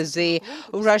situation with the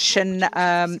Russian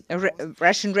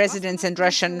residents and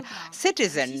Russian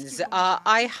citizens,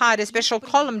 I had a special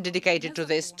column dedicated to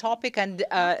this topic, and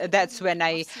that's when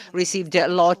I received a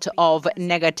lot of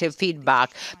negative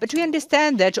feedback. But we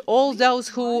understand that all those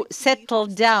who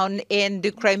settled down in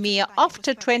the Crimea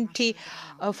after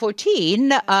 2014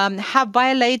 have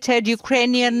violated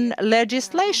Ukrainian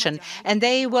legislation, and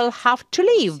they will have to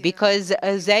leave because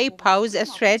they pose a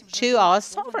threat to our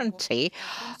sovereignty.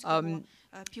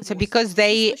 So because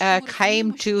they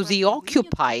came to the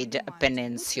occupied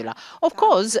peninsula. Of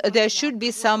course, there should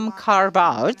be some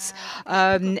carve-outs,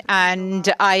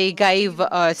 and I gave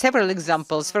several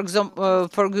examples. For example,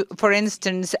 for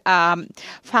instance,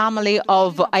 family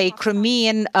of a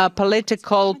Crimean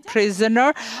political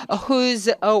prisoner whose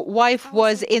wife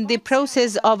was in the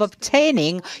process of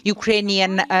obtaining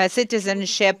Ukrainian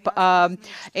citizenship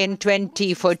in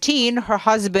 2014. Her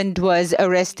husband was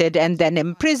arrested and then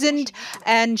imprisoned,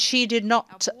 and she did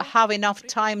not have enough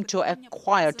time to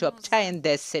obtain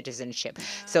this citizenship.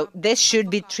 So this should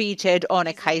be treated on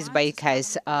a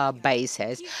case-by-case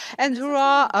basis. And there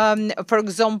are, for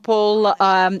example,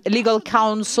 legal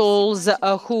counsels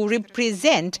who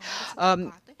represent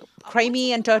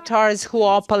Crimean Tatars who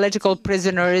are political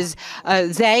prisoners,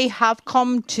 they have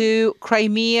come to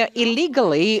Crimea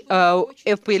illegally,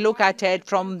 if we look at it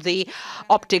from the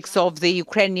optics of the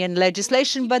Ukrainian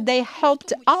legislation, but they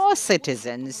helped our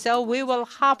citizens. So we will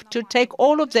have to take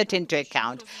all of that into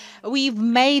account. We've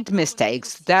made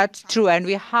mistakes, that's true, and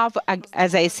we have,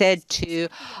 as I said, to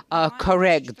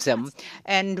correct them.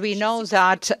 And we know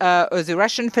that the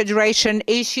Russian Federation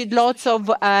issued lots of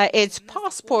its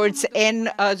passports in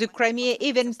the Crimea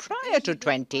even prior to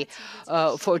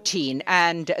 2014,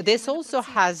 and this also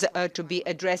has to be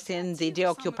addressed in the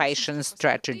deoccupation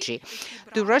strategy.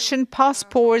 The Russian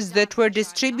passports that were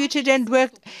distributed and were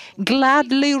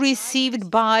gladly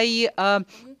received by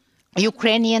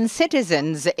Ukrainian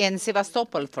citizens in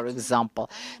Sevastopol, for example.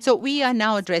 So we are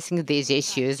now addressing these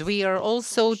issues. We are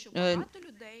also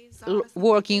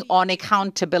working on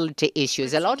accountability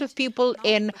issues. A lot of people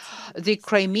in the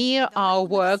Crimea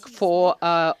work for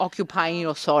occupying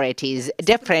authorities,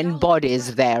 different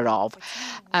bodies thereof.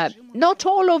 Not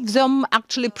all of them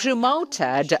actually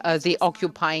promoted the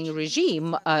occupying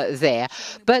regime there,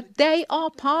 but they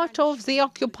are part of the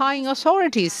occupying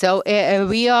authorities. So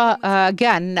we are,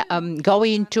 again,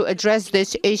 going to address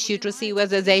this issue to see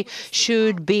whether they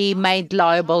should be made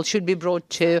liable, should be brought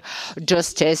to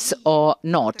justice or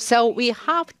not. So we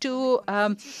have to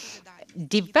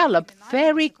develop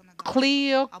very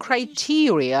clear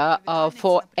criteria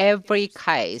for every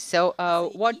case. So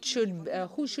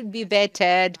who should be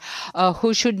vetted,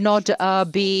 who should not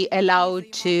be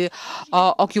allowed to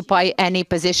occupy any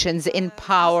positions in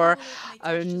power.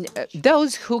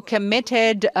 Those who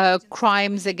committed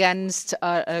crimes against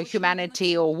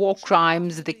humanity or war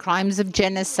crimes, the crimes of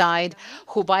genocide,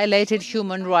 who violated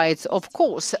human rights, of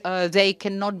course, they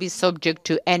cannot be subject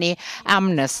to any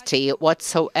amnesty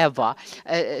whatsoever.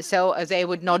 So they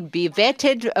would not be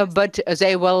vetted, but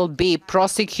they will be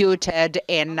prosecuted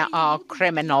in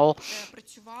criminal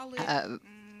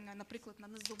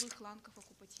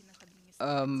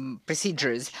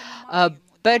procedures.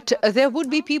 But there would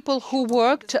be people who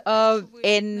worked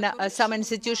in some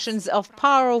institutions of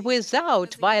power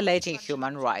without violating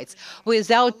human rights,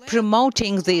 without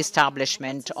promoting the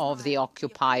establishment of the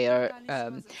occupier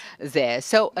there.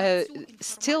 So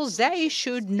still they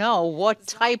should know what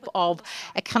type of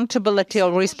accountability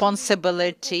or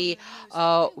responsibility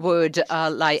would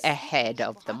lie ahead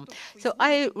of them. So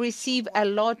I receive a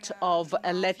lot of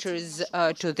letters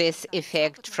to this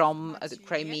effect from the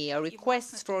Crimea,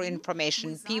 requests for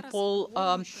information. People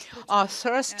are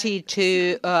thirsty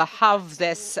to have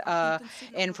this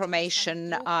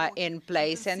information in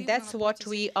place, and that's what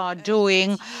we are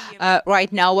doing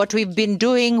right now, what we've been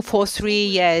doing for 3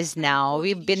 years now.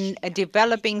 We've been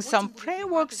developing some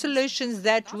framework solutions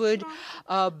that would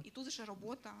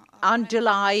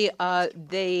underlie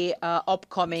the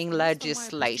upcoming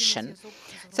legislation.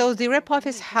 So the Rep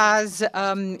Office has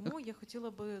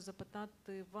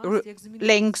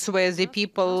links with the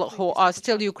people who are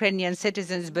still Ukrainian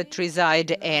citizens but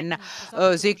reside in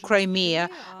the Crimea.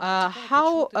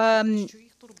 How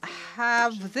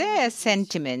have their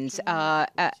sentiments,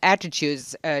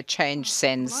 attitudes changed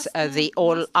since the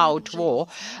all-out war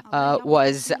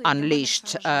was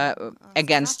unleashed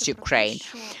against Ukraine?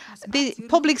 The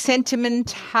public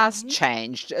sentiment has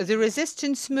changed. The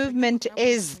resistance movement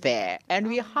is there, and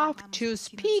we have to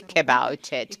speak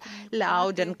about it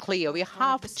loud and clear. We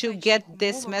have to get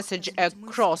this message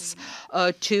across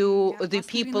to the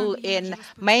people in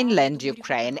mainland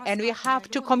Ukraine, and we have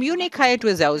to communicate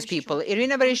with those people.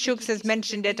 Iryna Vereshchuk has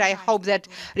mentioned it. I hope that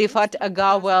Refat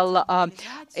will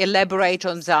elaborate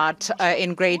on that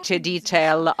in greater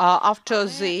detail. After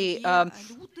the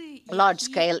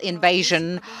large-scale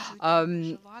invasion,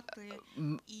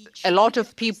 a lot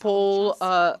of people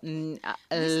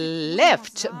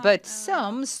left, but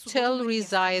some still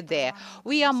reside there.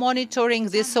 We are monitoring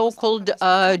the so-called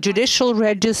judicial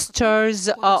registers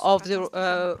of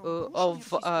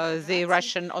the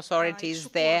Russian authorities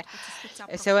there.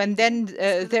 So, and then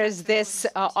there's this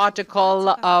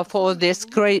article for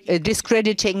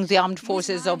discrediting the armed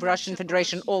forces of Russian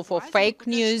Federation, or for fake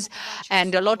news,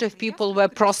 and a lot of people were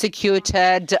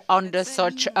prosecuted under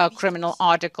such criminal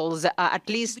articles. At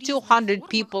least 200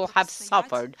 people have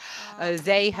suffered.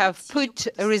 They have put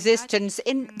resistance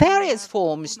in various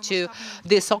forms to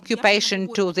this occupation,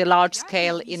 to the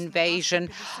large-scale invasion,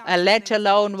 let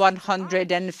alone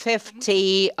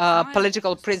 150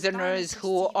 political prisoners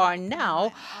who are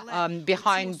now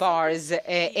behind bars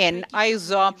in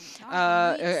either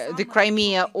the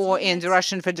Crimea or in the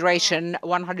Russian Federation,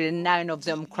 109 of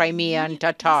them Crimean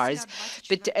Tatars.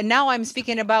 But now I'm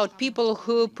speaking about people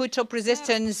who put up resistance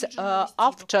resistance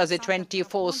after the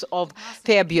 24th of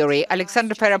February.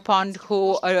 Alexander Ferapont,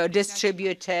 who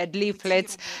distributed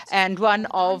leaflets, and one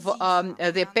of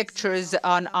the pictures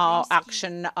on our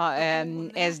action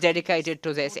is dedicated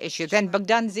to this issue. Then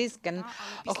Bogdan Ziskin,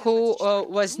 who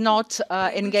was not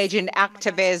engaged in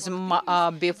activism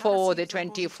before the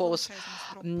 24th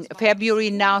February.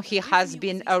 Now he has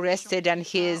been arrested and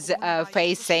he is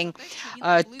facing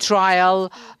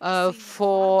trial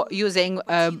for using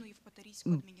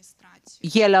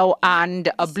yellow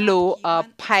and blue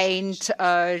paint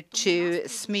to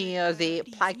smear the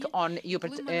plaque on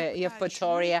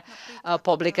Yevpatoria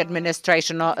public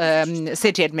administration,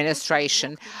 city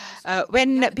administration.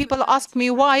 When people ask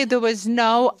me why there was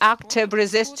no active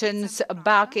resistance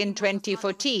back in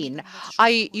 2014,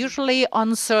 I usually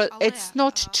answer it's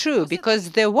not true,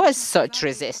 because there was such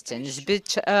resistance.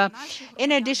 But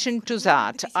in addition to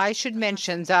that, I should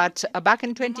mention that back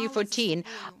in 2014,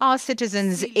 our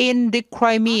citizens in the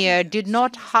Crimea did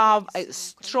not have a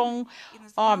strong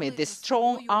army, the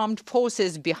strong armed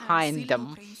forces behind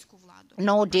them,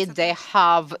 nor did they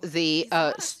have the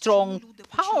strong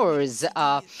powers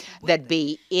that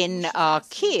be in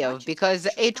Kiev, because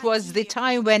it was the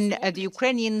time when the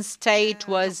Ukrainian state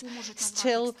was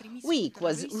still weak,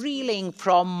 was reeling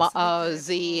from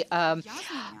the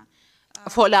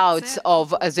fallouts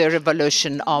of the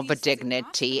revolution of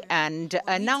dignity. And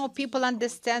now people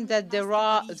understand that there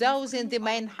are those in the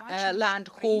mainland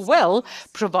who will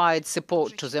provide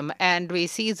support to them. And we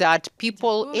see that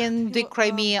people in the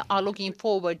Crimea are looking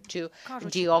forward to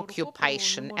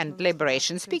deoccupation and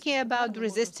liberation. Speaking about the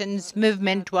resistance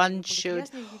movement, one should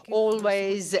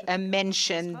always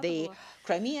mention the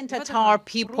Crimean Tatar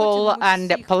people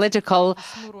and political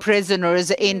prisoners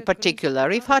in particular.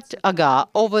 Rifat Aga,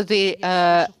 over the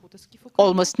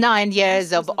almost 9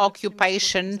 years of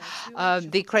occupation,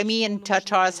 the Crimean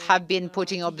Tatars have been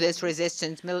putting up this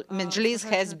resistance. Mejlis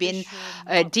has been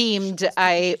deemed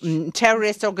a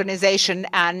terrorist organization,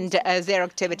 and their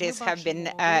activities have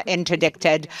been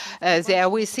interdicted. There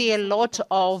we see a lot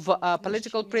of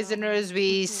political prisoners.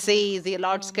 We see the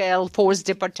large-scale forced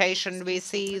deportation. We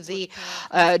see the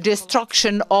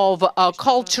destruction of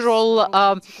cultural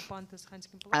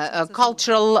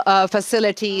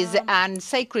facilities and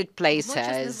sacred places,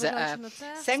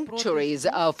 sanctuaries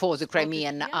for the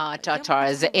Crimean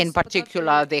Tatars, in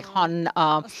particular the Han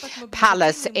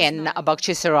Palace in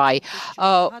Bakhchisarai.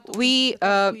 We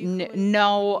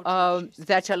know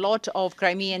that a lot of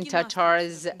Crimean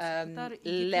Tatars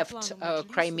left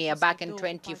Crimea back in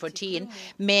 2014.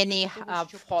 Many have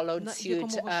followed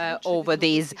suit over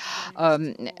these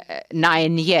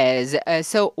 9 years.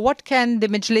 So what can the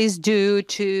Mejlis do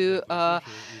to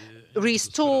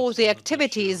restore the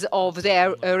activities of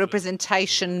their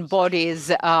representation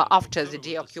bodies after the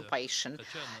deoccupation?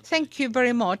 Thank you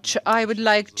very much. I would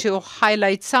like to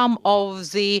highlight some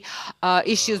of the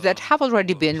issues that have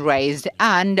already been raised,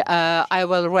 and I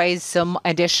will raise some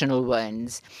additional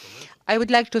ones. I would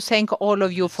like to thank all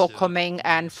of you for coming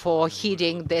and for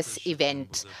heeding this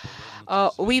event.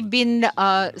 We've been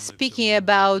speaking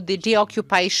about the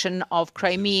deoccupation of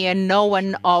Crimea. No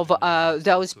one of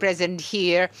those present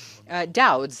here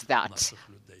doubts that.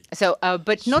 So,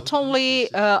 but not only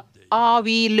are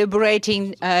we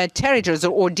liberating territories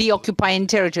or deoccupying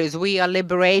territories, we are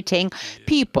liberating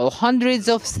people, hundreds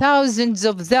of thousands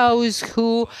of those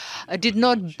who did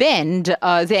not bend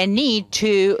their knee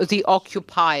to the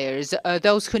occupiers,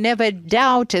 those who never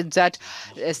doubted that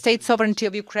state sovereignty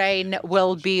of Ukraine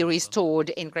will be restored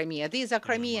in Crimea. These are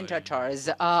Crimean Tatars,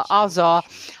 other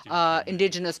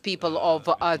indigenous people of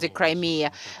the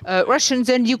Crimea, Russians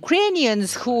and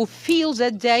Ukrainians who feel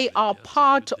that they are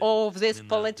part of this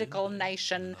political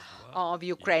nation of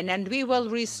Ukraine, and we will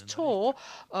restore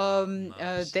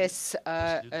this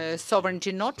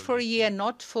sovereignty not for a year,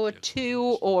 not for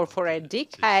 2 or for a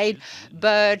decade,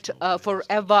 but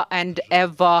forever and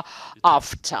ever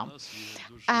after.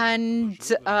 And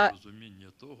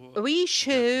we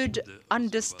should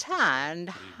understand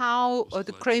how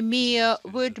the Crimea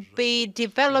would be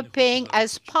developing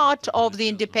as part of the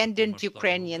independent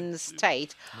Ukrainian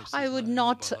state. I would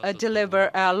not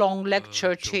deliver a long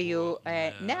lecture to you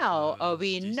now.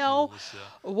 We know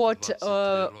what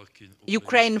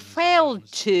Ukraine failed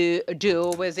to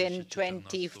do within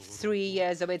 23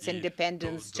 years of its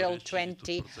independence till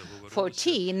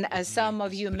 2014, as some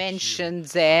of you mentioned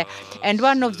there. And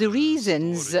one of the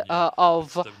reasons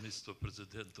of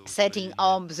setting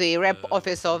up the rep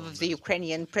office of the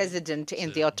Ukrainian president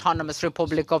in the Autonomous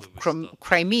Republic of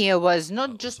Crimea was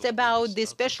not just about the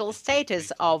special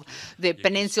status of the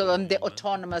peninsula and the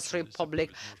Autonomous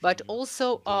Republic, but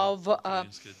also of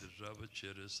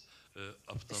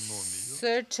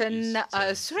certain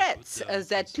threats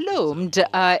that loomed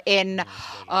in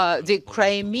the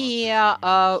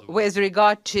Crimea with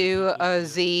regard to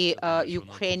the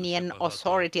Ukrainian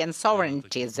authority and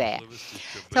sovereignty there.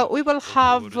 So we will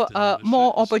have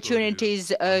more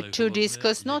opportunities to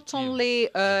discuss not only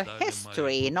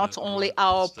history, not only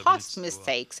our past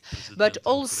mistakes, but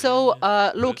also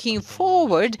looking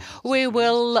forward, we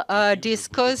will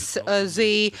discuss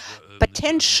the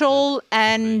potential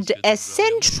and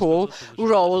essential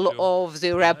role of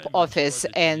the Rep Office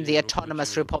in the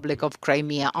Autonomous Republic of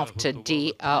Crimea after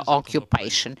the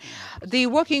occupation. The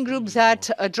working group that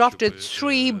drafted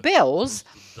 3 bills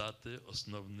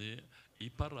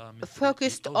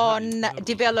focused on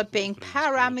developing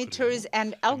parameters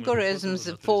and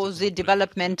algorithms for the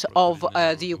development of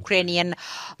the Ukrainian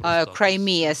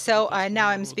Crimea. So now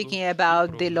I'm speaking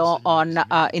about the law on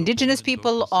indigenous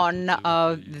people, on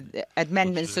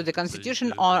amendments to the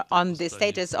constitution, on the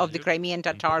status of the Crimean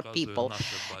Tatar people.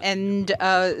 And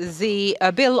the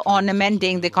bill on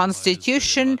amending the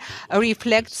constitution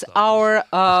reflects our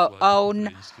own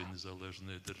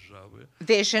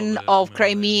vision of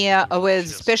Crimea with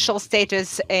special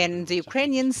status in the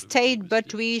Ukrainian state,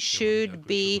 but we should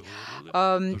be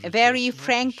very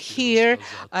frank here,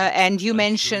 and you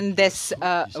mentioned this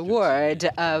word,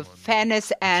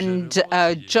 fairness and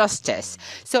justice.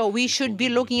 So we should be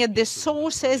looking at the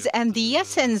sources and the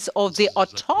essence of the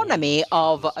autonomy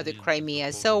of the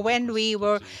Crimea. So when we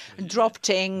were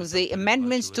drafting the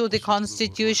amendments to the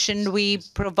constitution, we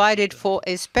provided for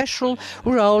a special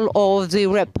role of the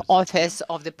Rep Office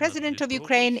of the President of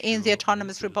Ukraine in the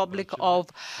Autonomous Republic of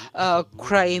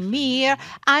Crimea,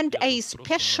 and a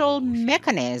special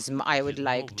mechanism, I would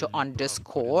like to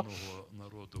underscore,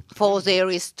 for the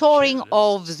restoring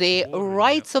of the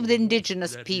rights of the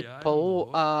indigenous people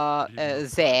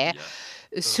there,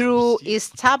 through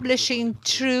establishing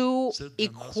true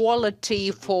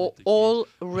equality for all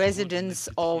residents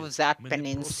of that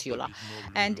peninsula.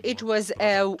 And it was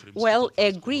a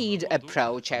well-agreed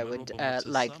approach, I would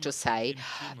like to say.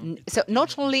 So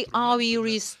not only are we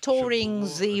restoring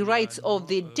the rights of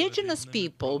the indigenous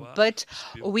people, but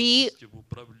we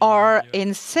are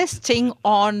insisting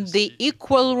on the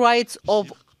equal rights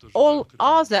of all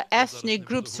other ethnic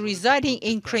groups residing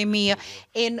in Crimea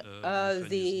in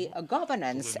the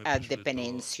governance at the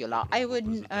peninsula. I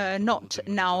would not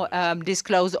now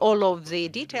disclose all of the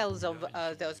details of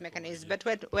those mechanisms,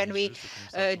 but when we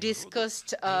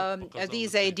discussed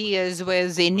these ideas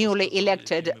with the newly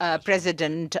elected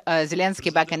President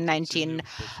Zelensky back in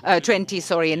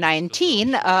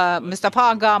 2019, Mustafa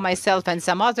Aga, myself, and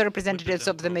some other representatives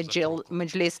of the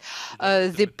Mejlis,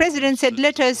 the President said,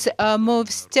 let us move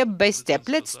step by step.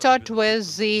 Let's start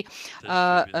with the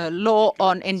law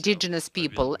on indigenous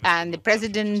people. And the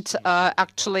President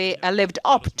actually lived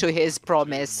up to his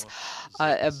promise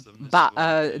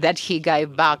that he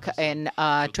gave back in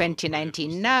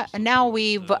 2019. Now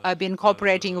we've been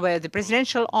cooperating with the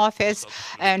presidential office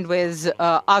and with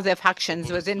other factions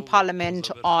within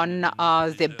parliament on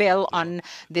the bill on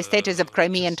the status of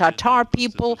Crimean Tatar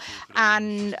people,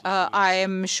 and I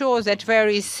am sure that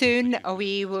very soon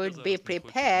we would be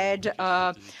prepared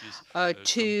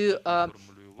to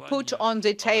put on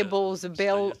the table the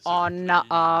bill on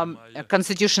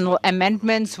constitutional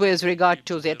amendments with regard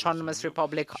to the Autonomous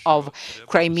Republic of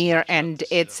Crimea and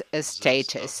its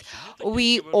status.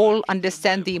 We all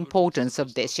understand the importance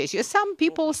of this issue. Some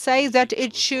people say that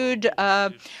it should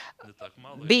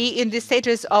be in the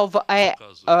status of a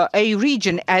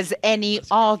region as any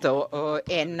other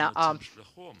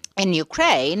in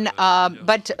Ukraine,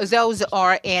 but those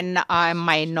are in a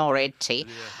minority.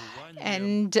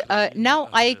 And now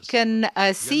I can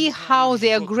see how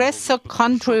the aggressor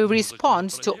country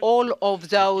responds to all of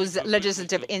those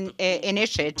legislative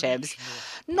initiatives.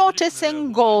 Not a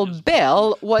single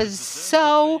bill was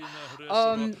so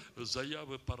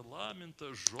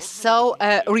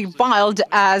reviled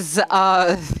as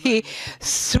the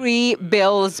 3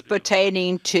 bills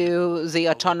pertaining to the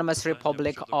Autonomous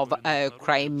Republic of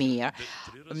Crimea.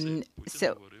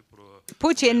 So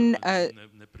Putin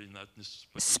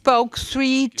spoke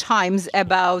 3 times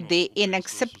about the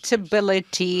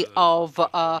inacceptability of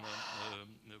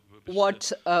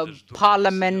what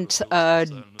Parliament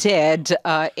did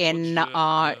in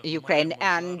Ukraine,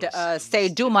 and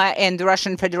State Duma in the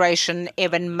Russian Federation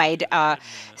even made an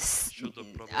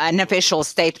official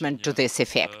statement to this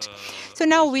effect. So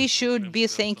now we should be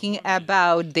thinking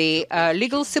about the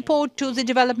legal support to the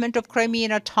development of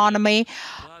Crimean autonomy,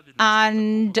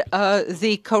 and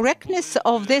the correctness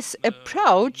of this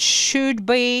approach should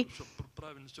be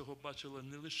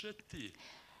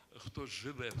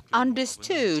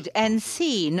understood and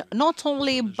seen not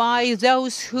only by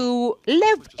those who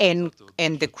live in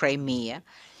the Crimea.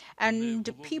 And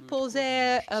people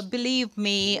there, believe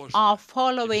me, are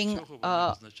following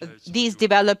these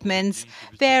developments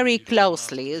very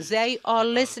closely. They are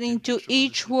listening to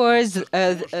each word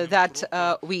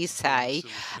that we say,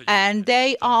 and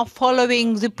they are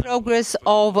following the progress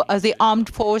of the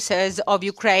armed forces of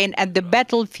Ukraine at the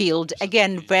battlefield,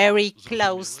 again, very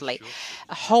closely,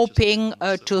 hoping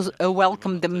to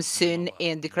welcome them soon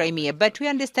in the Crimea. But we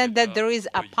understand that there is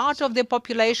a part of the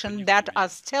population that are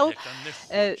still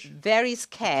very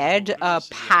scared,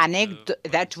 panicked,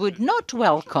 that would not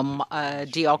welcome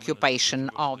the occupation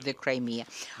of the Crimea.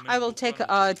 I will take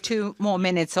 2 more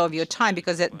minutes of your time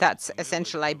because that's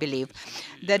essential, I believe,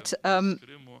 that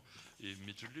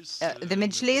the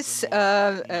Mejlis,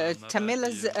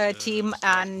 Tamila's team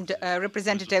and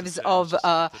representatives of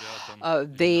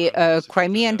the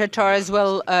Crimean Tatars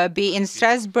will be in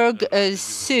Strasbourg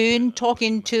soon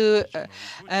talking to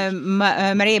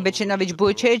Maria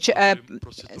Bechinovich-Vucic,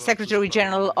 Secretary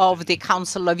General of the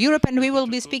Council of Europe, and we will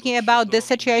be speaking about the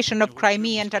situation of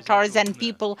Crimean Tatars and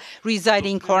people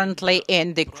residing currently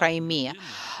in the Crimea.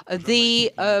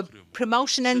 The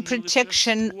promotion and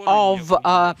protection of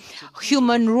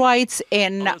human rights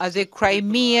in the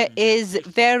Crimea is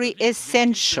very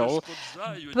essential,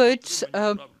 but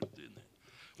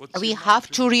we have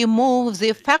to remove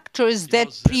the factors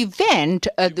that prevent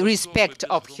the respect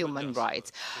of human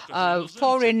rights.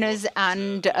 Foreigners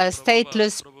and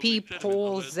stateless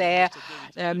people there,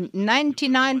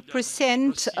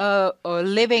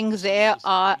 99% living there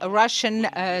are Russian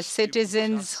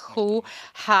citizens who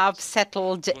have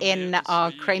settled in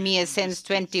Crimea since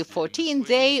 2014.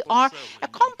 They are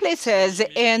accomplices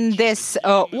in this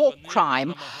war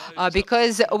crime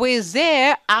because with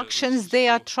their actions they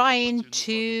are trying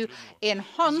to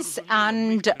enhance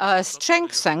and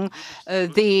strengthen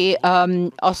the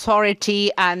authority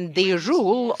and the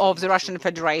rule of the Russian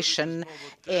Federation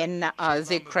in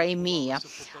the Crimea.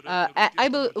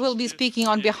 I will be speaking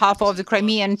on behalf of the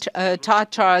Crimean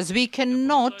Tatars. We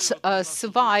cannot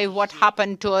survive what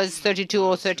happened to us 32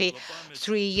 or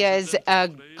 33 years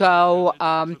ago.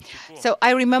 So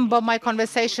I remember my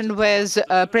conversation with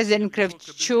President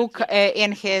Kravchuk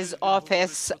in his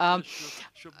office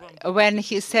when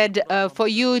he said, for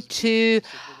you to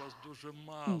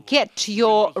get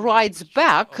your rights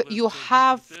back, you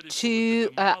have to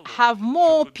have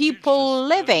more people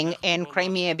living in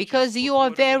Crimea because you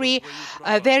are very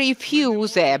few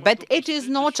there. But it is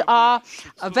not a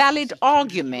valid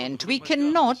argument. We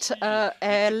cannot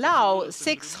allow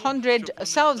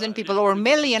 600,000 people or 1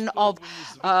 million of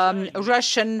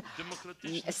Russian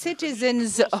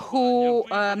citizens who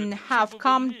have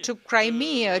come to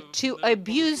Crimea to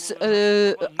abuse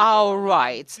our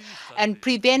rights and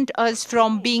prevent us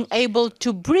from being able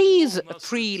to breathe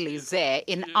freely there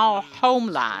in our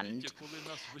homeland.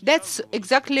 That's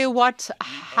exactly what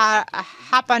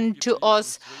happened to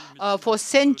us for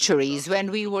centuries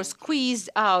when we were squeezed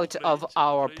out of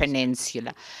our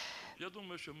peninsula.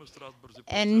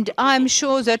 And I'm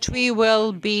sure that we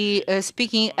will be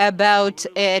speaking about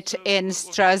it in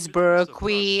Strasbourg.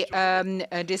 We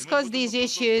discussed these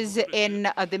issues in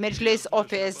the Mejlis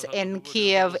office in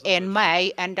Kiev in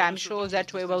May, and I'm sure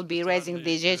that we will be raising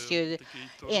these issues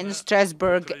in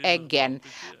Strasbourg again.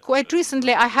 Quite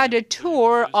recently, I had a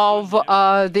tour of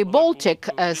the Baltic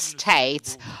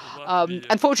states.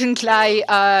 Unfortunately,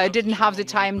 I didn't have the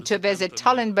time to visit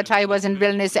Tallinn, but I was in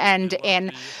Vilnius and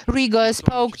in Riga,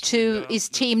 spoke to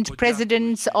esteemed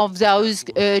presidents of those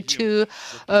 2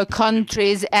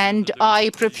 countries, and I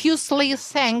profusely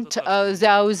thanked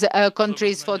those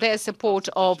countries for their support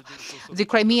of the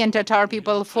Crimean Tatar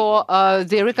people, for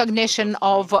the recognition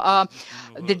of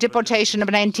the deportation of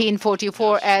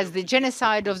 1944 as the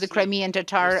genocide of the Crimean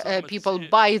Tatar people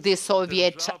by the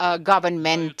Soviet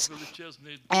government.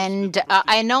 And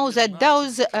I know that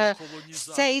those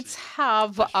states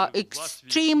have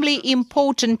extremely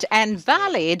important and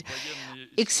valid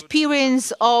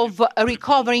experience of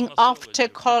recovering after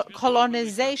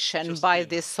colonization by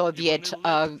the Soviet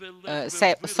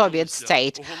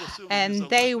state, and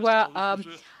they were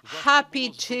happy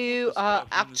to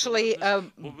actually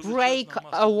break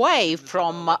away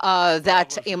from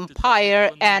that empire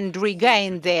and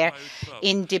regain their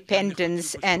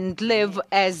independence and live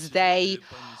as they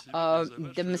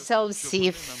themselves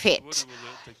see fit.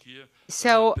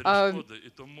 So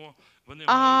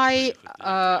I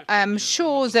am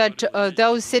sure that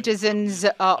those citizens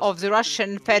of the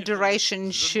Russian Federation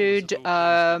should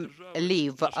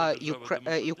leave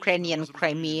Ukrainian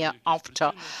Crimea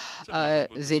after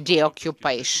the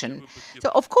deoccupation. So,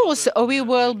 of course, we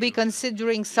will be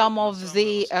considering some of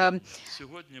the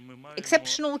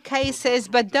exceptional cases,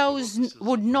 but those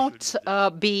would not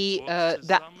be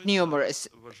that numerous.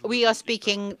 We are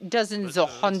speaking dozens or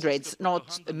hundreds,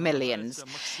 not millions.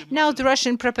 Now, the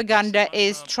Russian propaganda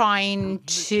is trying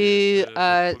to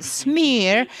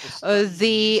smear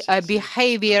the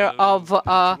behavior of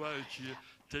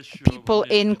people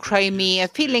in Crimea,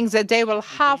 feeling that they will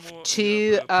have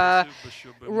to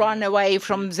run away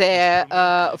from there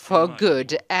for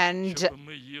good. And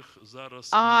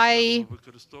I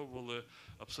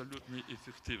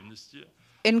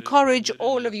encourage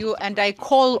all of you, and I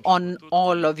call on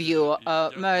all of you,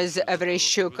 Ms.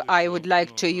 Vereshchuk, I would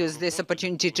like to use this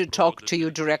opportunity to talk to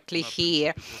you directly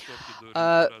here,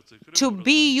 to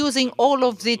be using all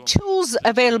of the tools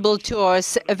available to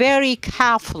us very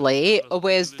carefully,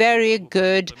 with very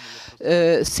good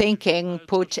thinking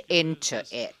put into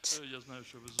it.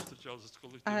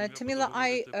 Tamila,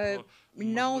 I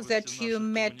know that you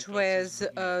met with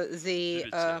the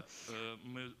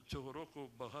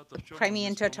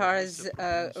Crimean Tatars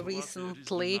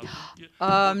recently.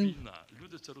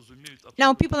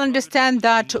 Now, people understand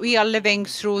that we are living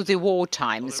through the war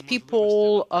times.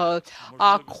 People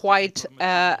are quite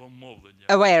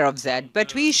aware of that.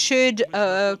 But we should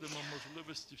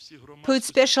put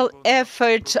special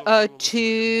effort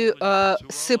to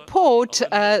support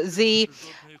the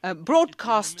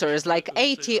broadcasters like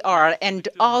ATR and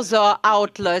other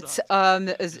outlets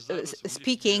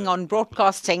speaking on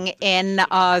broadcasting in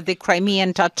the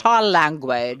Crimean Tatar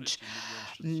language,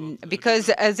 because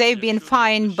they've been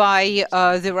fined by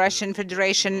the Russian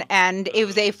Federation, and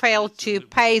if they fail to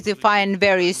pay the fine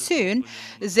very soon,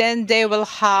 then they will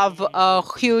have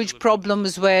huge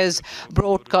problems with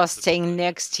broadcasting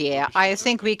next year. I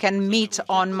think we can meet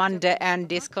on Monday and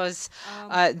discuss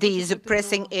these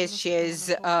pressing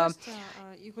issues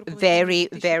very,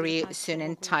 very soon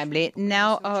and timely.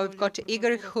 Now we've got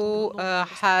Igor, who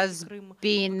has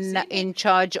been in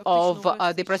charge of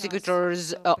the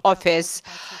prosecutor's office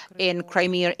in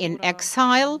Crimea in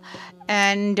exile.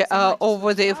 And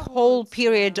over the whole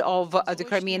period of the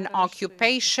Crimean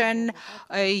occupation,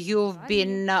 you've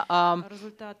been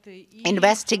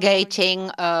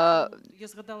investigating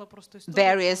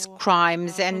various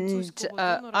crimes. And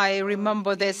I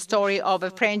remember the story of a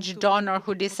French donor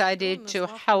who decided to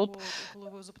help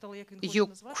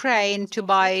Ukraine to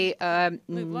buy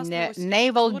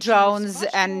naval drones,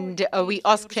 and we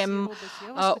asked him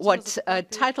what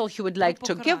title he would like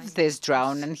to give this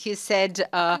drone, and he said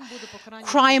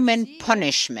crime and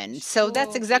punishment. So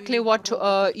that's exactly what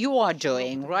you are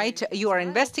doing, right? You are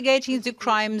investigating the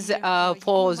crimes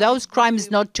for those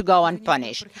crimes not to go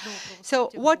unpunished.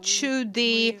 So what should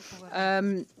the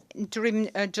interim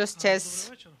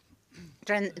justice,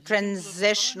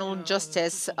 transitional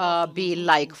justice be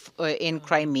like in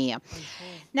Crimea?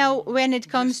 Now, when it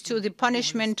comes to the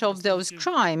punishment of those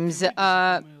crimes,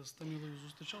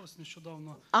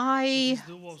 I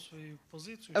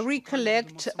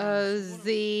recollect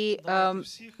the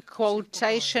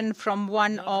quotation from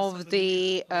one of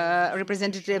the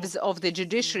representatives of the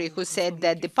judiciary who said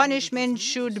that the punishment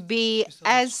should be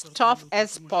as tough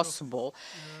as possible.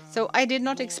 So I did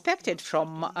not expect it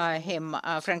from him,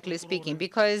 frankly speaking,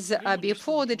 because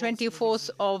before the 24th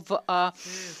of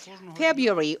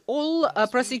February, all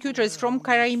prosecutors from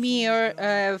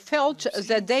Crimea felt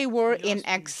that they were in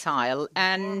exile,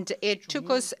 and it took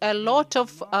us a lot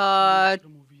of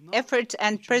effort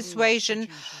and persuasion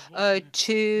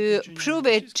to prove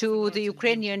it to the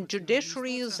Ukrainian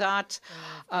judiciary that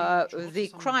the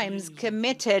crimes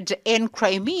committed in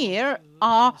Crimea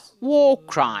are war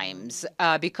crimes,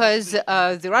 because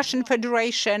the Russian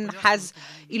Federation has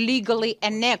illegally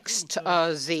annexed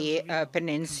the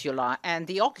peninsula, and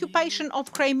the occupation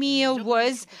of Crimea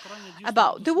was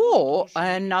about the war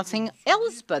and nothing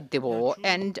else but the war.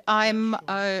 And I'm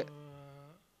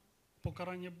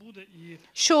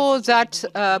sure that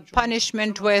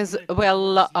punishment will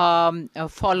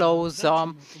follow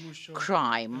the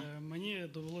crime.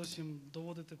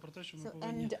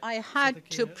 And I had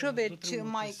to prove it to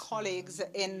my colleagues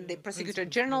in the Prosecutor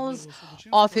General's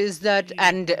office that,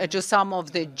 and to some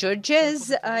of the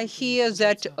judges here,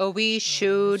 that we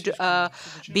should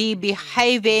be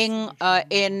behaving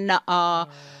in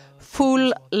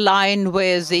full line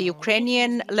with the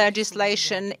Ukrainian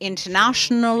legislation,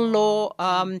 international law,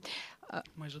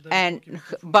 and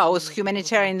both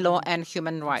humanitarian law and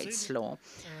human rights law.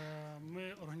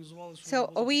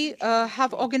 So we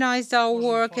have organized our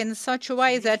work in such a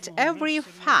way that every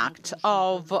fact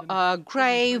of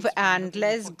grave and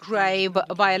less grave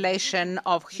violation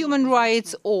of human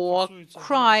rights or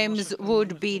crimes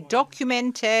would be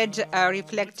documented,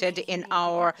 reflected in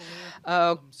our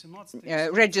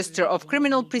register of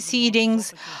criminal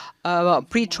proceedings,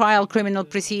 pre-trial criminal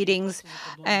proceedings.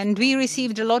 And we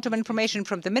received a lot of information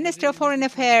from the Ministry of Foreign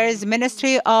Affairs,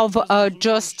 Ministry of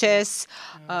Justice,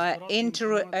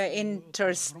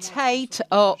 interstate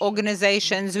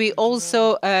organizations. We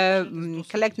also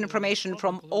collect information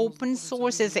from open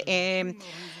sources,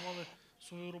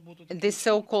 the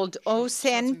so-called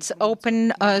OSINT,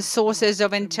 open sources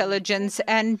of intelligence.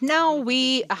 And now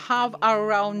we have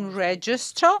our own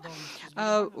register,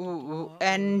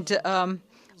 and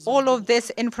all of this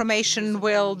information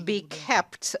will be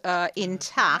kept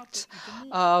intact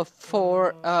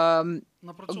for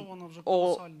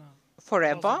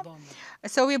forever.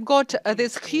 So we've got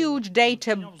this huge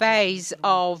database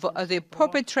of the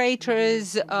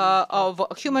perpetrators of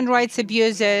human rights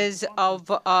abuses, of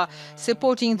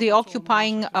supporting the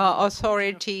occupying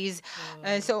authorities.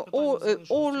 So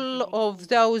all of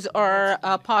those are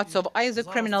parts of either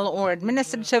criminal or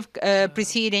administrative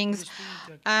proceedings.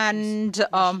 And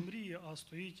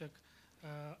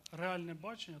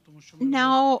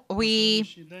now we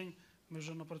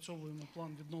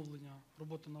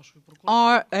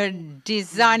are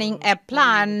designing a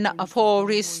plan for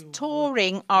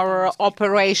restoring our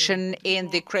operation in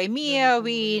the Crimea.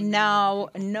 We now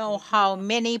know how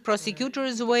many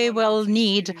prosecutors we will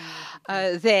need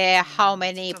there, how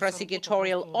many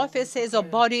prosecutorial offices or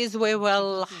bodies we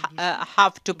will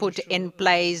have to put in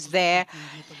place there.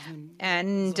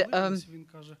 And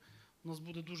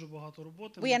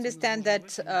we understand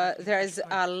that there's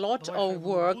a lot of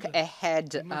work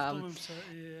ahead,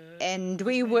 and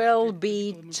we will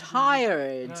be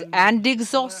tired and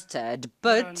exhausted,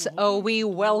 but we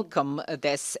welcome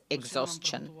this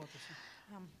exhaustion.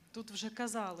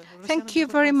 Thank you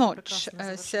very much.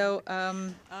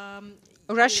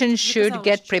 Russians should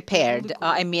get prepared.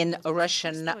 I mean,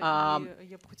 Russian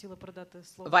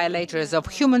violators of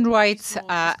human rights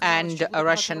and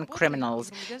Russian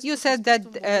criminals. You said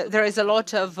that there is a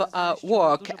lot of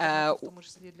work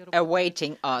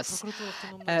awaiting us,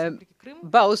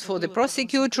 both for the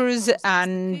prosecutors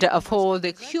and for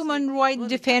the human rights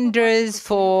defenders,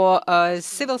 for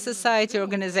civil society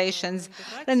organizations.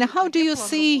 And how do you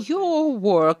see your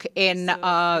work in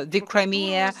the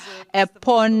Crimea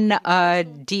upon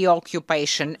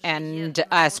deoccupation and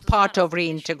as part of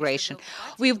reintegration?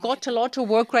 We've got a lot of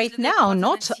work right now,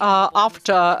 not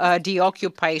after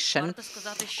deoccupation.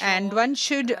 And one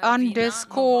should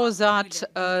underscore that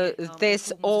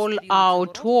this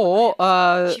all-out war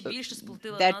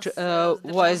that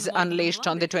was unleashed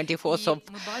on the 24th of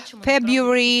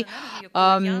February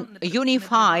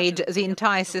unified the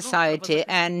entire society.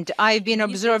 And I've been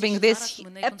observing this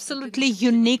absolutely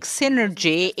unique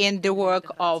synergy in the work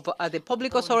of the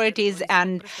public authorities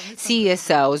and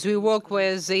CSOs. We work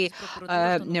with the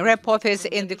rep office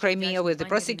in the Crimea, with the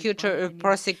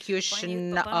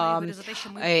prosecution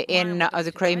in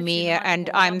the Crimea, and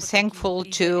I'm thankful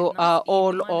to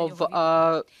all of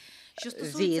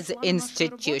these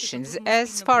institutions.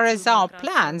 As far as our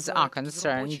plans are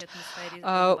concerned,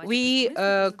 we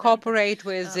cooperate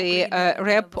with the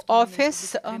rep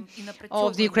office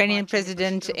of the Ukrainian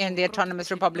president in the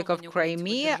Autonomous Republic of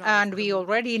Crimea, and we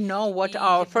already know what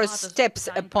our first steps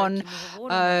upon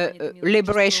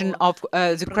liberation of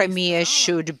the Crimea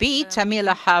should be.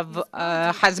 Tamila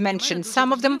has mentioned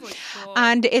some of them,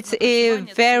 and it's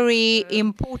very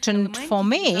important for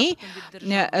me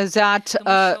that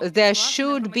there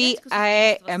should be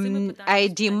a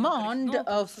demand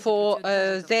for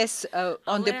this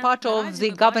on the part of the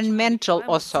governmental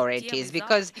authorities,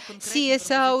 because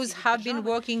CSOs have been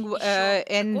working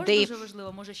in the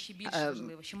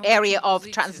area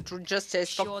of transitional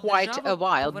justice for quite a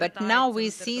while, but now we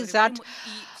see that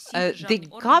the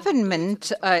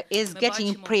government is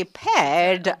getting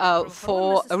prepared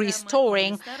for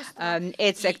restoring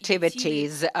its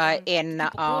activities in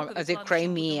the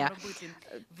Crimea.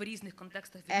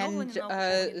 And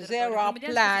there are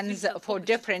plans for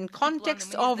different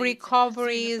contexts of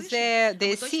recovery there.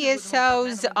 The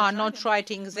CSOs are not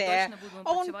writing their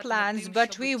own plans,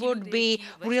 but we would be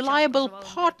reliable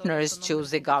partners to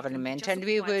the government, and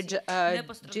we would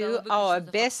do our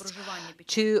best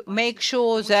to make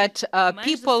sure that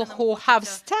people who have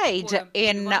stayed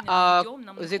in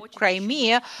the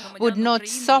Crimea would not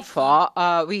suffer.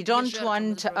 We don't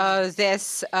want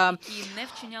this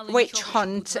witch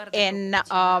hunt lived in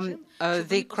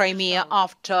the Crimea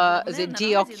after the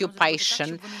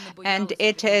deoccupation, and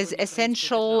it is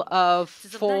essential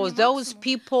for those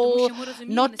people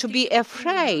not to be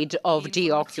afraid of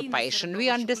deoccupation. We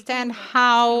understand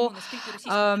how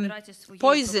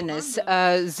poisonous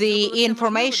the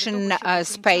information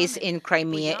space in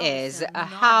Crimea is,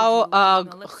 how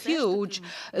huge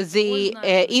the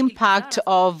impact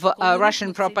of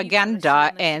Russian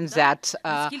propaganda in that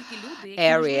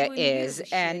area is.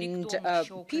 And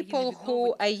people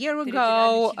who a year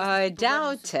ago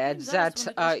doubted that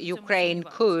Ukraine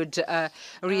could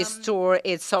restore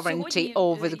its sovereignty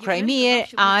over the Crimea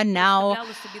are now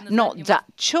not that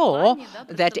sure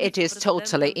that it is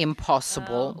totally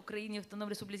impossible.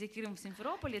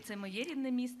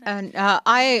 And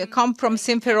I come from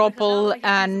Simferopol,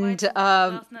 and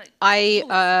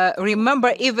I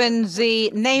remember even the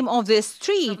name of the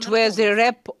street where the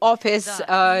rep office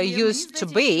used to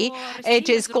be. It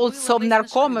is called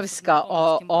Sovnarkomovska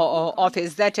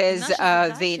office. That is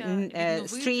the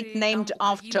street named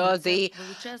after the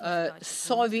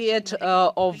Soviet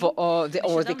or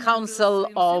the Council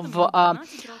of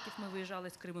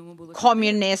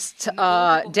Communist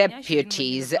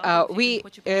deputies. We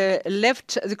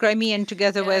left the Crimean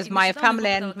together with my family,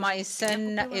 and my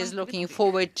son is looking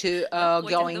forward to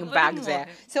going back there.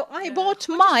 So I bought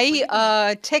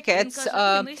my tickets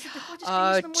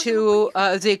to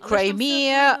the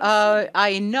Crimea.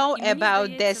 I know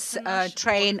about this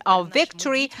train of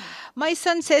victory. My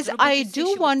son says, I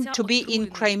do want to be in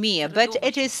Crimea, but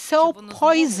it is so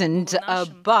poisoned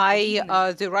by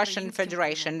the Russian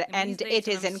Federation, and it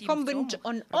is incumbent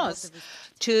on us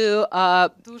to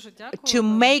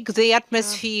make the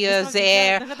atmosphere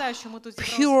there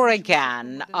pure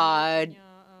again,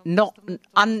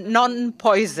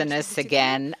 non-poisonous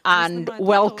again, and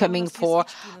welcoming for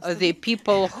the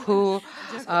people who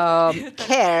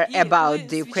care about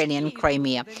the Ukrainian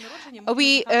Crimea.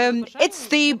 It's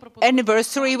the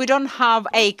anniversary. We don't have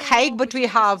a cake, but we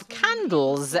have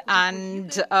candles.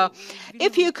 And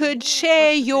if you could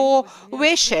share your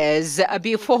wishes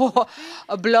before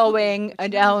blowing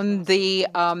down the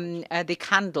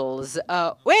candles,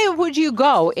 where would you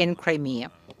go in Crimea?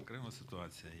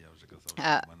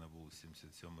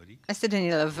 Mr.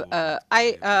 Danilov,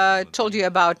 I told you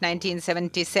about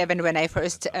 1977 when I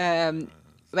first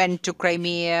went to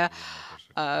Crimea.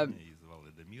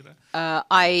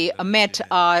 I met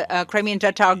a Crimean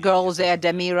Tatar girl there,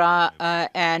 Damira,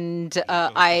 and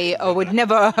I would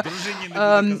never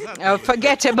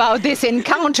forget about this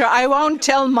encounter. I won't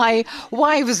tell my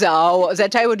wife, though,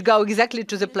 that I would go exactly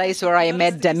to the place where I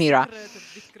met Damira.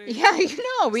 Yeah,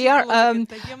 we are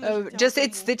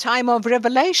it's the time of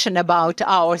revelation about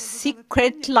our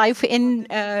secret life in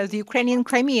the Ukrainian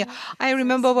Crimea. I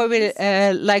remember we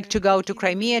like to go to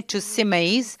Crimea, to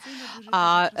Mejlis,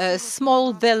 a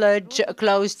small village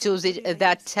close to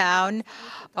that town,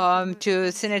 to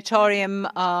a sanatorium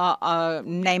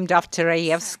named after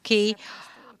Raevsky.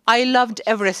 I loved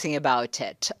everything about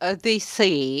it, the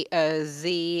sea,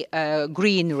 the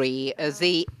greenery,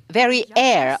 the very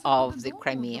air of the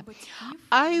Crimea.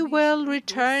 I will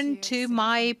return to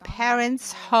my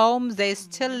parents' home. They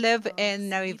still live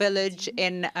in a village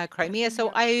in Crimea,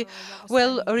 so I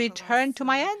will return to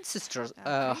my ancestors'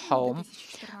 home.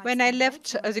 When I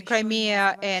left the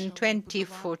Crimea in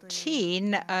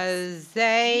 2014,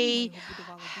 they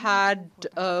had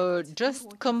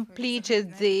just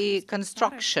completed the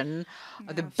construction,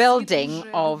 the building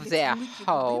of their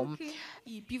home.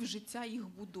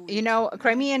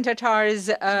 Crimean Tatars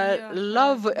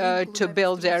love to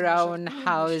build their own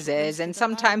houses, and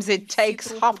sometimes it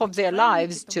takes half of their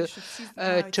lives to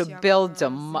build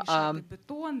them.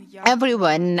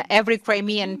 Every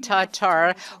Crimean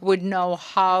Tatar would know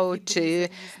how to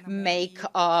make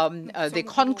the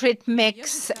concrete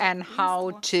mix and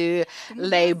how to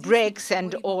lay bricks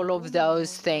and all of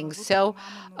those things. So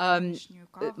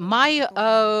my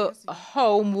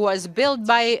home was built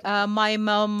by my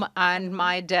mom and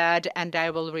my dad, and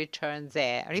I will return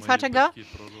there. Rifat,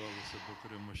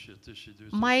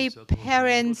 my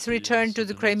parents returned to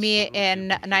the Crimea in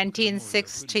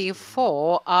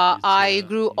 1964. I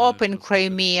grew up in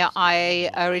Crimea.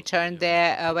 I returned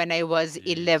there when I was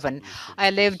 11. I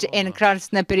lived in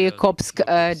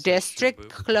Krasnoperekopsk district,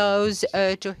 close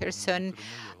to Kherson.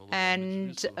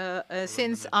 And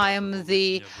since I am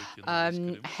the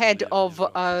head of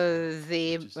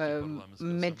the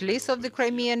Mejlis of the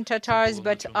Crimean Tatars,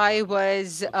 but I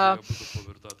was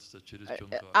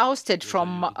ousted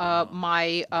from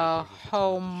my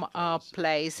home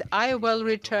place. I will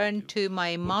return to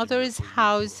my mother's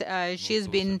house. She's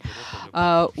been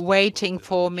waiting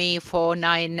for me for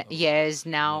 9 years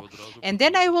now. And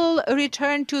then I will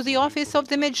return to the office of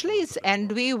the Mejlis,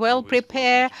 and we will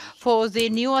prepare for the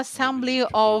new assembly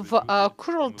of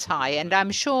Kurultai. And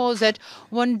I'm sure that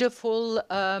wonderful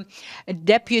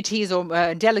deputies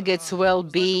or delegates will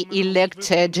be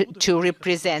elected to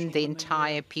represent the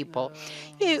entire people.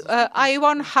 I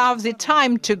won't have the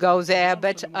time to go there,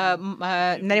 but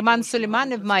Nariman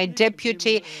Suleimanov, my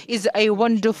deputy, is a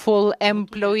wonderful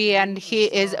employee, and he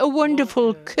is a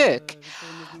wonderful cook.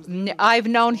 I've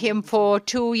known him for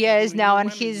 2 years now,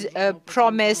 and he's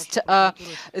promised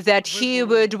that he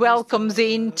would welcome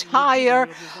the entire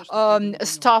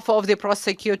staff of the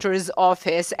prosecutor's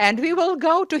office. And we will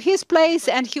go to his place,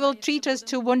 and he will treat us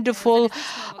to wonderful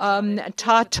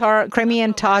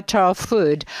Crimean Tatar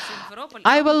food.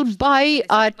 I will buy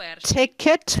a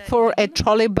ticket for a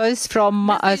trolleybus from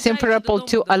Simferopol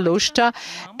to Alushta,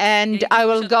 and I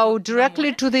will go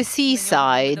directly to the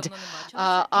seaside.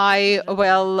 I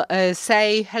will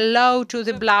say hello to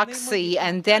the Black Sea,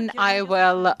 and then I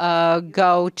will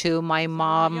go to my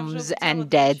mom's and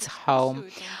dad's home.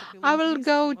 I will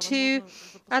go to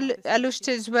Alushta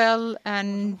as well,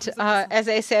 and as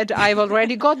I said, I've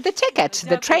already got the ticket,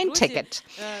 the train ticket.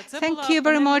 Thank you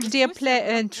very much, dear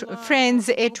friends.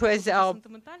 It was a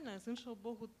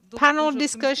panel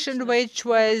discussion which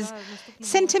was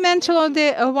sentimental on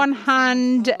the one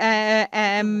hand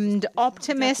and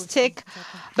optimistic,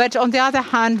 but on the other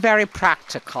hand, very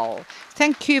practical.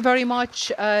 Thank you very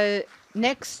much.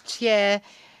 Next year,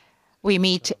 we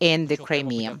meet in the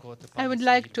Crimea. I would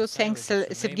like to thank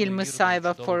Sergei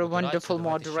Musaeva for a wonderful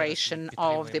moderation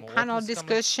of the panel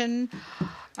discussion.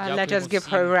 Let us give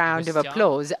her a round of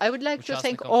applause. I would like to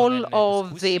thank all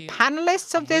of the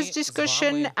panelists of this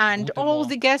discussion and all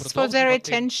the guests for their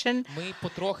attention.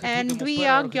 And we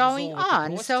are going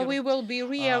on. So we will be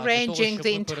rearranging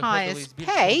the entire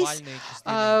space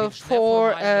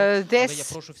for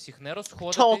this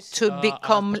talk to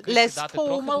become less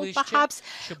formal, perhaps.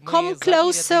 Come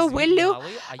closer, will you?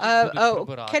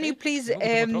 Can you please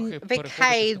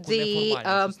vacate the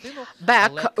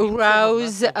back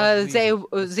rows?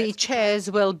 The chairs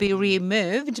will be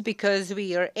removed because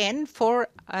we are in for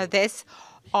this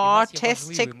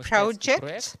artistic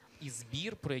project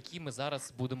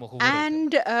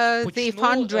and the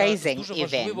fundraising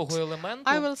event.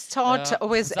 I will start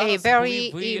with a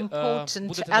very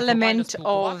important element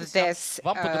of this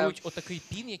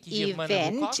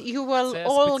event. You will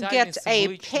all get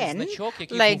a pin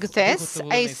like this,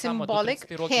 a symbolic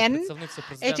pin.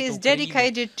 It is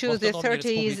dedicated to the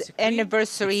 30th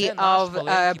anniversary of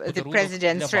the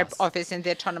President's office in the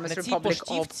Autonomous Republic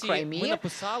of Crimea.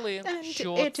 And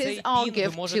it is our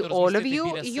gift to all of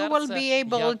you. You will be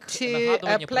able to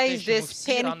place this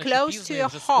pin close to your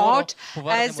heart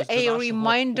as a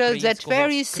reminder that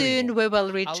very soon we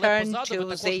will return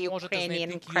to the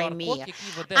Ukrainian Crimea.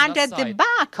 And at the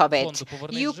back of it,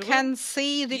 you can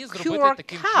see the QR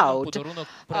code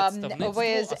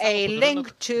with a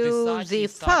link to the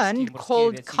fund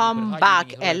called Come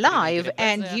Back Alive,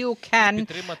 and you can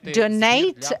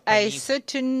donate a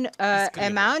certain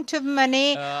amount of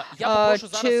money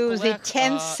to the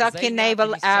 10th Saki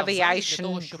Naval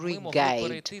Aviation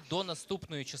Brigade.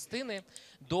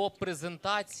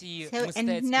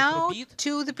 And now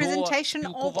to the presentation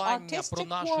of artistic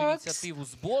works.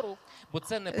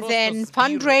 Then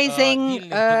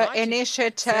fundraising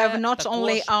initiative, not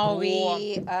only are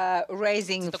we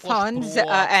raising funds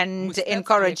and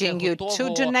encouraging you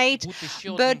to donate,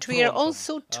 but we are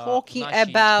also talking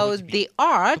about the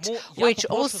art, which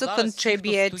also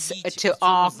contributes to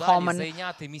our common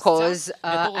cause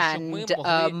and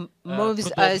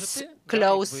moves us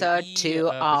closer to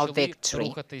our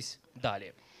victory.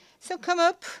 So come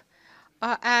up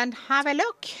and have a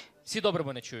look.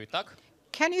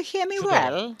 Can you hear me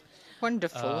well?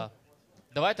 Wonderful.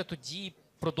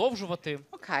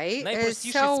 Okay,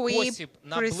 so we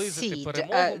proceed.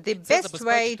 The best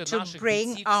way to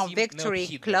bring our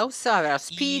victory closer, our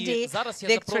speedy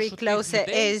victory closer,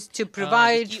 is to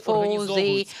provide for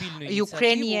the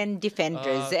Ukrainian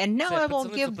defenders. And now I will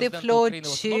give the floor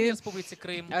to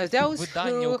those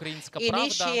who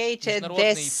initiated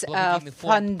this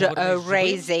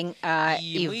fundraising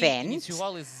event.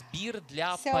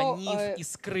 So,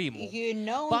 you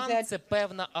know that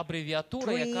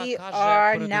we are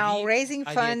are now raising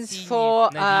funds for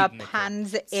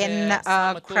PANs in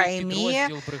Crimea.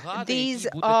 These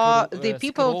are the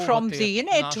people from the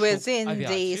unit within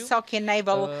the Sochi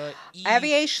Naval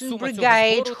Aviation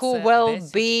Brigade who will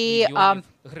be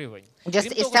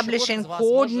just establishing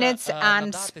coordinates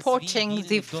and spotting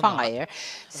the fire.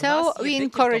 So we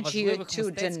encourage you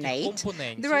to donate.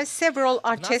 There are several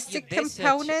artistic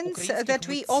components that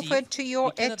we offer to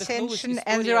your attention,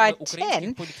 and there are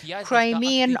 10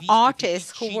 Crimean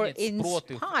artists who were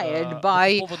inspired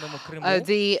by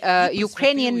the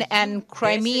Ukrainian and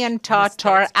Crimean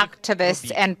Tatar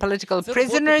activists and political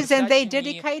prisoners, and they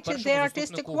dedicated their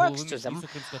artistic works to them.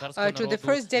 To the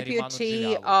first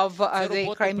deputy of the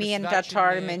Crimean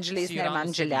Tatar Mejlis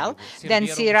Nerman Jalal, then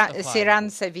Siran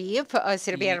Saviev,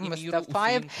 Serbier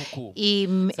Mustafayev,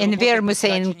 Enver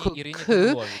Musayenko,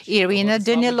 Iryna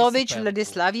Danilovich,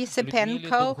 Vladislav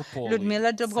Yesipenko,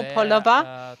 Ludmila Dobropolova,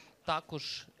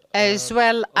 as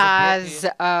well as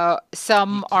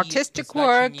some artistic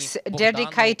works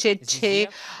dedicated to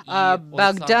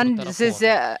Bogdan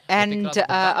Ziza and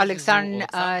Oleksandra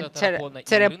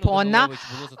Azarkhina.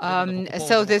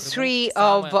 So the three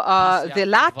of the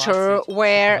latter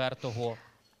were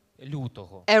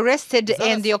arrested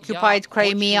in the occupied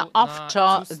Crimea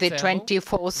after the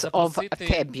 24th of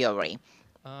February.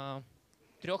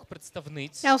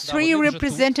 Now, three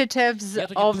representatives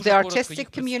of the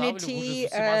artistic community,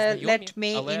 let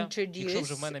me introduce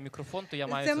them.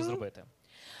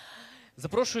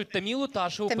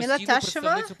 Tamila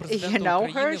Tasheva, you know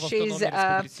her, she's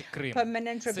a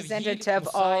permanent representative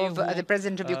of the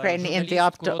President of Ukraine in the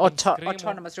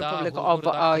Autonomous Republic of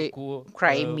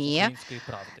Crimea.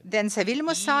 Then Savil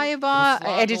Musaeva,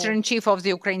 editor-in-chief of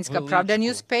the Ukrainska Pravda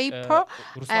newspaper,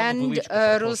 and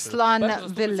Ruslan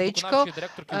Vereshchuk,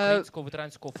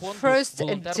 first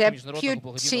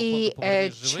deputy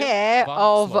chair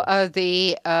of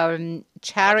the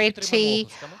charity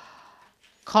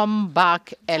Come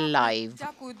Back Alive.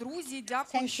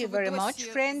 Thank you very much,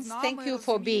 friends. Thank you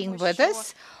for being with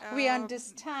us. We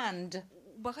understand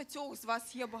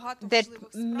that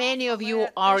many of you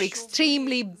are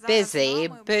extremely busy,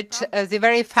 but the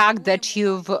very fact that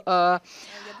you've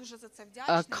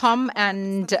come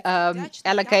and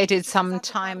allocated some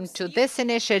time to this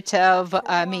initiative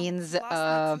means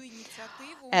a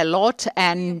lot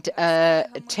and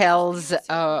tells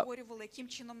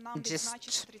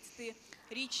just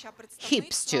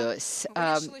heaps to us.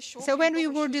 So when we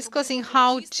were discussing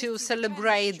how to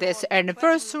celebrate this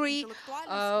anniversary,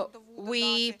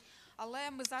 we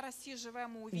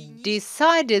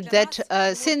decided that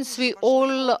since we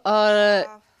all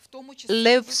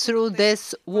live through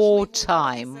this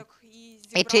wartime,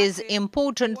 it is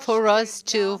important for us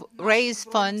to raise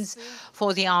funds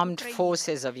for the armed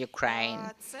forces of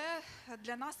Ukraine.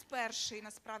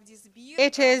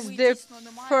 It is the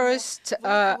first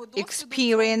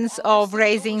experience of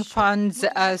raising funds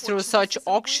through such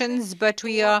auctions, but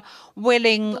we are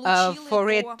willing for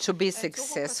it to be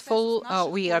successful.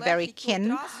 We are very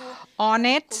keen on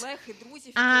it.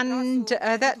 And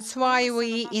that's why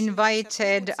we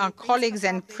invited our colleagues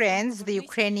and friends, the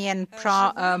Ukrainian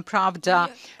Pravda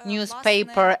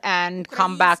newspaper and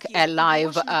Come Back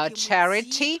Alive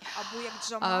charity,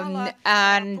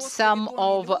 and some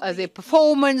of the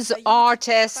performance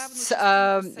artists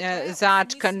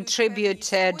that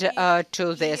contributed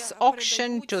to this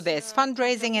auction, to this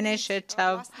fundraising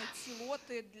initiative.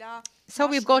 So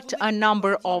we've got a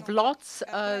number of lots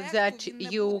that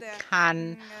you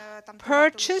can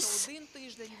purchase.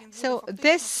 So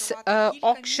this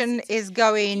auction is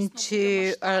going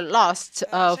to last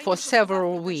for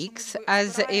several weeks.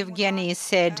 As Evgeny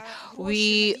said,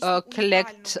 we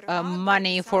collect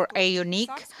money for a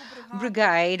unique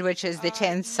brigade, which is the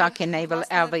 10th Sochi Naval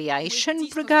Aviation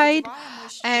Brigade.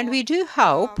 And we do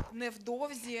hope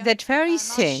that very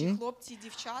soon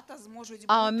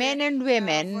our men and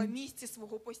women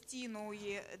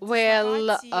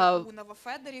will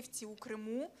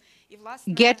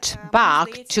get back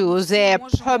to their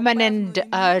permanent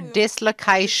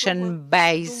dislocation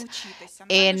base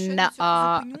in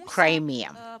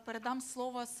Crimea.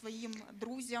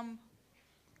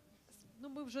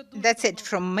 That's it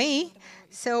from me.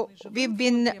 So we've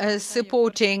been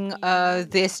supporting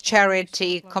this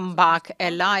charity Come Back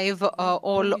Alive.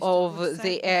 All of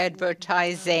the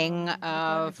advertising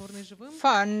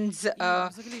funds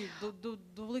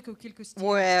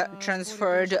were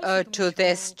transferred to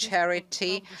this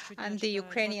charity, and the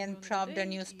Ukrainian Pravda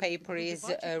newspaper is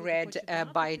read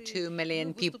by 2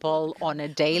 million people on a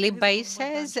daily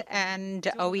basis,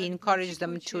 and we encourage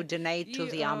them to donate to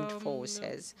the armed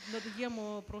forces.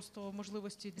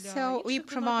 So we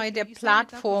provide a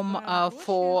platform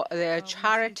for the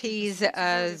charities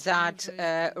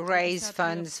that raise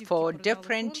funds for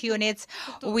different units.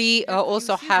 We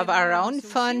also have our own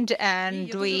fund,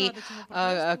 and we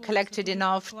collected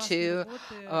enough to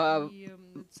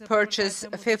purchase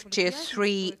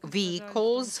 53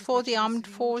 vehicles for the armed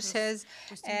forces.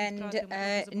 And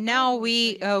now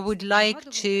we would like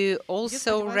to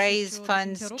also raise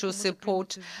funds to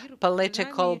support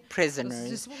political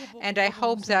prisoners. And I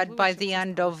hope that by the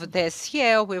end of this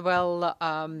year, we will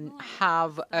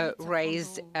have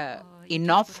raised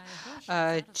enough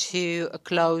to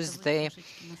close the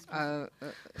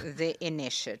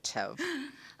initiative.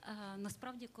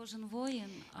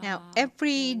 Now,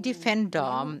 every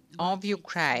defender of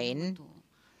Ukraine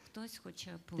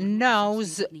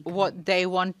knows what they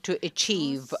want to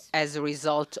achieve as a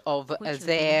result of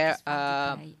their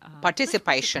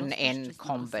participation in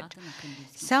combat.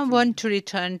 Some want to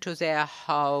return to their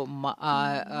home,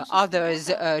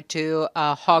 others to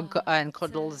hug and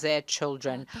cuddle their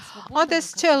children. Others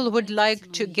still would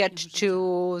like to get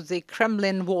to the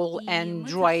Kremlin wall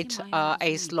and write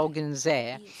a slogan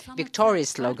there, victory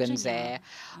slogan there.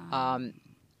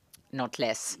 Not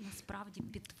less.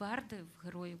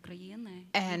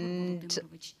 And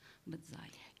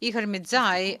Ihor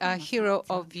Midzai, a hero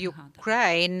of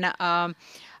Ukraine,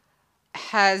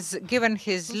 has given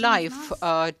his life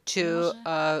to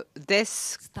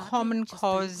this common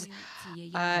cause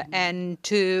and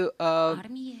to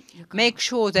make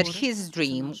sure that his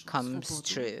dream comes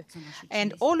true.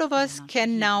 And all of us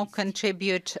can now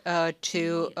contribute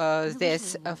to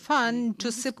this fund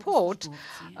to support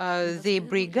the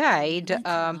brigade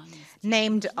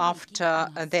named after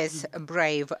this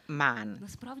brave man.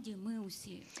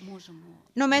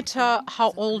 No matter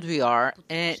how old we are,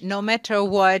 no matter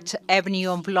what avenue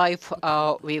of life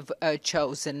we've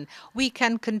chosen, we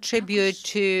can contribute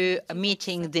to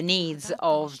meeting the needs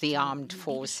of the armed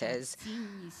forces.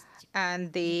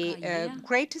 And the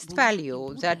greatest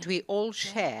value that we all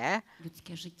share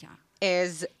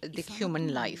is the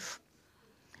human life.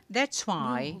 That's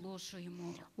why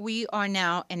we are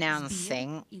now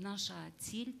announcing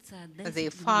the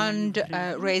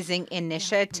fund-raising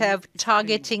initiative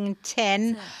targeting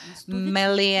 10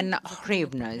 million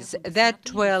hryvnias.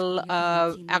 That will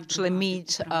actually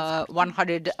meet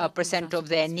 100% of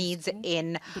their needs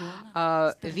in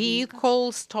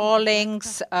vehicles,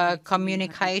 Starlinks,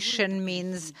 communication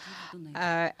means,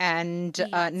 and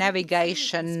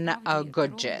navigation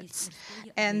gadgets.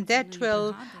 And that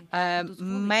will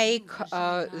make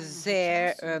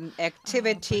their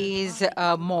activities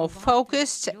more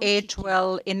focused. It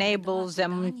will enable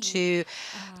them to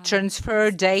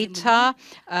transfer data,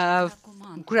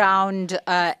 ground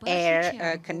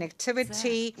air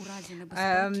connectivity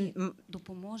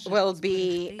will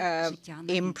be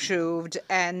improved,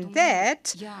 and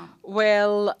that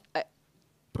will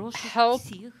help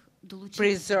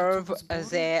preserve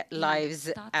their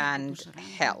lives and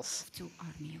health.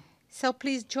 So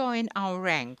please join our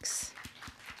ranks.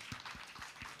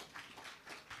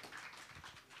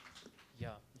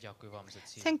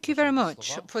 Thank you very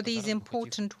much for these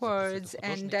important words,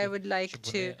 and I would like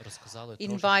to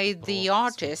invite the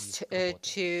artists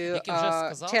to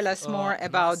tell us more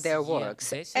about their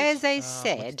works. As I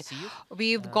said,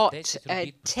 we've got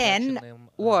 10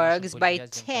 works by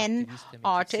 10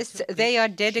 artists. They are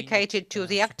dedicated to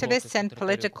the activists and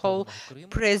political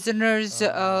prisoners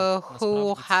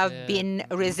who have been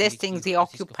resisting the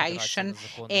occupation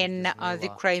in the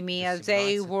Crimea.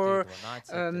 They were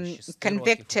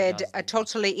convicted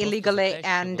totally illegally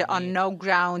and on no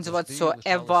grounds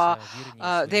whatsoever.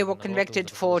 They were convicted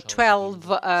for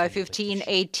 12, 15,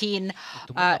 18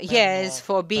 years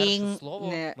for being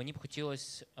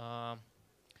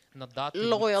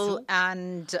loyal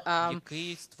and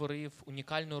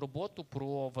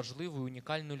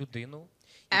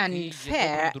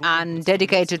fair and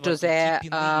dedicated to their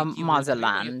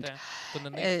motherland.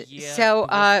 So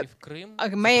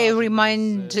may I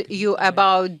remind you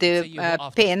about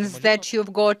the pins that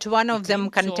you've got. One of them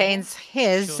contains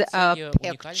his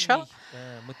picture.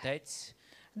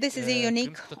 This is a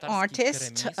unique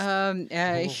artist.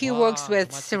 He works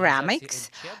with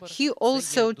ceramics. He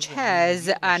also chairs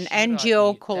an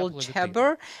NGO called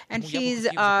Cheber, and he's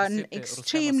an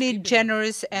extremely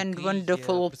generous and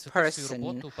wonderful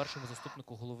person.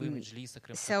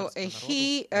 So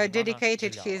he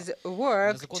dedicated his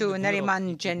work to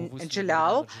Nariman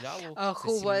Jalal,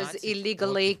 who was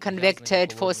illegally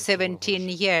convicted for 17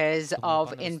 years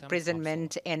of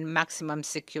imprisonment in maximum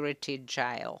security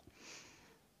jail.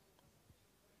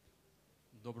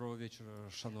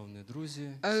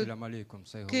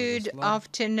 Good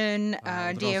afternoon,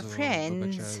 dear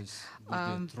friends.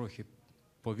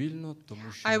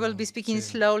 I will be speaking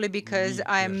slowly because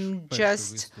I'm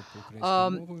just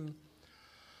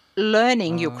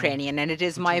learning Ukrainian, and it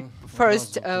is my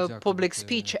first public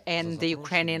speech in the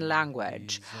Ukrainian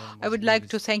language. I would like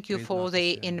to thank you for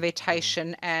the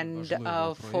invitation and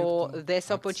for this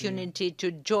opportunity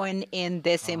to join in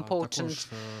this important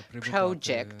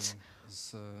project.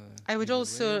 I would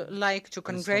also like to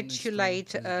congratulate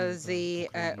the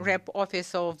Rep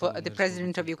Office of the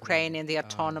President of Ukraine in the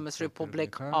Autonomous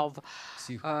Republic of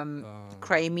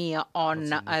Crimea on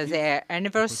their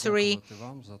anniversary.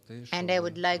 And I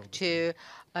would like to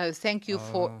thank you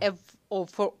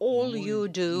for all you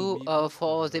do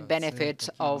for the benefit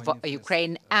of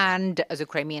Ukraine and the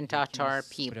Crimean Tatar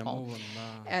people.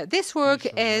 This work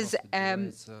is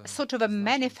sort of a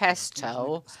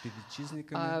manifesto.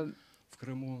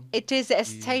 It is a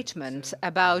statement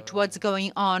about what's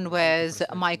going on with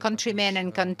my countrymen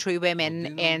and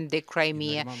countrywomen in the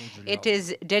Crimea. It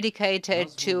is dedicated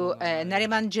to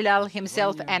Nariman Jalal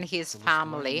himself and his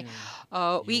family.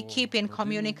 We keep in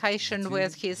communication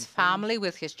with his family,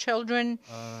 with his children.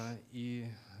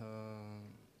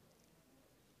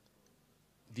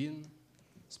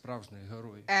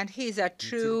 And he's a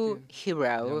true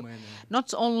hero,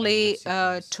 not only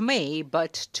to me,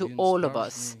 but to all of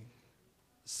us.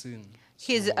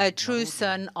 He's a true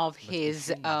son of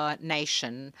his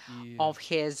nation, of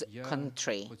his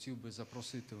country.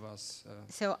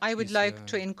 So I would like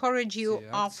to encourage you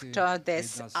after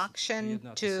this action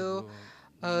to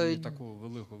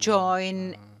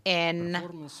join in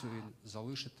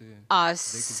a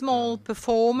small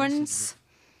performance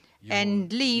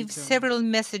and leave several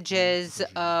messages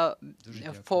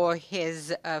for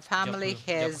his family,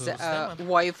 his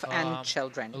wife and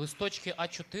children.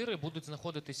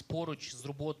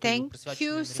 Thank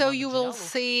you. So you will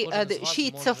see the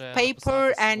sheets of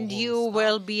paper and you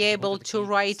will be able to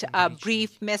write a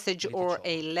brief message or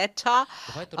a letter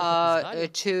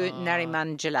to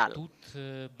Nariman Jalal.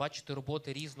 Here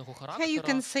you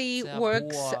can see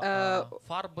works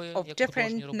of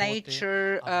different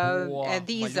nature.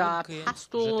 These are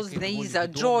pastels, these are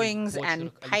drawings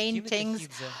and paintings.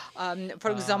 For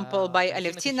example, by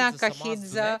Oleksandra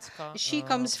Azarkhina. She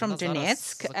comes from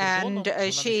Donetsk and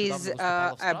she's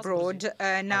abroad.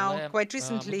 Now, quite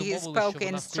recently, he spoke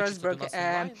in Strasbourg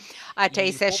at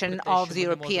a session of the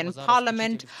European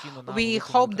Parliament. We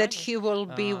hope that he will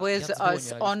be with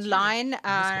us online.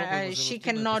 She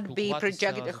cannot be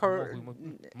projected,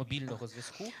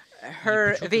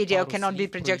 her video cannot be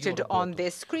projected on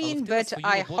this screen, but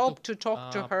I hope to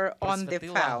talk to her on the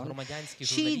phone.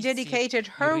 She dedicated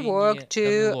her work to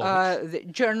the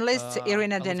journalist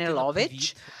Iryna Danilov.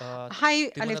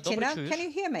 Hi, Alevtina, can you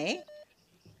hear me?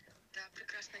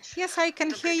 Yes, I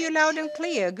can hear you loud and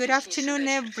clear. Good afternoon,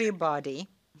 everybody.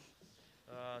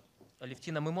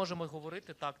 Алевтіна, ми можемо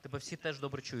говорити, так, тебе всі теж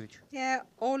добре чують. Yeah,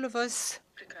 all of us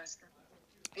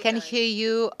can hear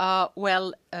you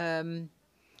well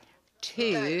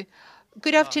too.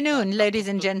 Good afternoon, ladies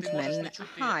and gentlemen.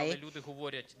 Hi.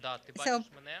 So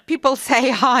people say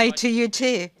hi to you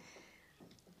too.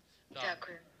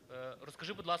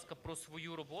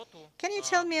 Can you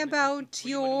tell me about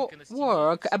your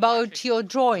work, about your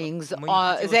drawings?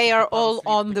 They are all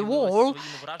on the wall.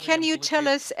 Can you tell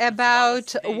us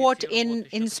about what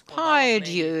inspired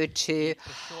you to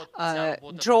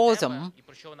draw them?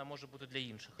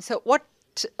 So what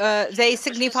they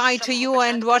signify to you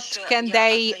and what can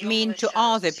they mean to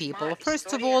other people?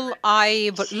 First of all,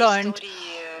 I've learned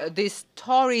the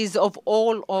stories of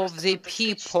all of the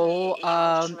people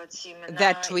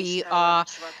that we are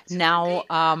now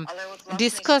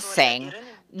discussing.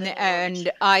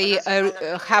 And I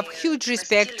have huge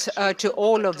respect to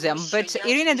all of them. But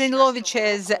Iryna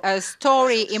Danilov's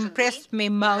story impressed me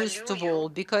most of all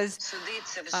because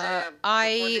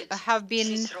I have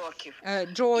been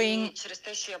drawing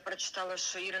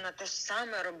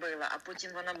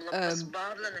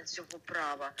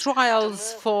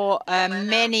trials for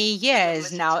many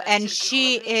years now, and she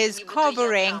is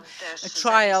covering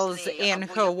trials in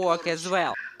her work as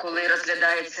well.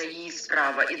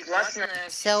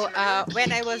 So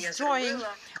when I was drawing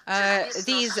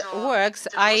these works,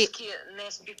 I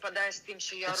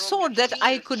thought that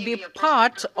I could be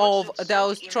part of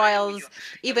those trials,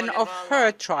 even of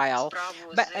her trial.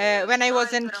 But when I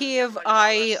was in Kiev,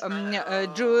 I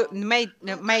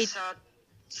made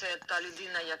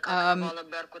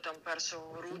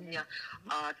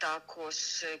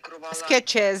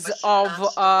sketches of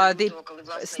the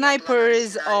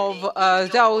snipers,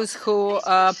 of those who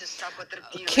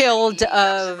killed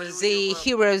the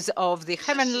heroes of the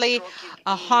Heavenly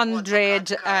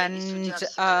 100, and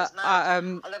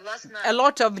a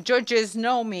lot of judges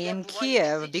know me in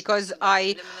Kiev because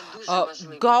I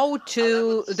go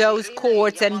to those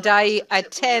courts and I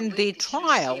attend the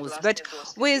trials. But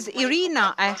with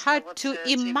Iryna, I had to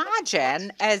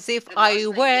imagine as if I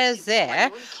were there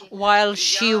while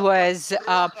she was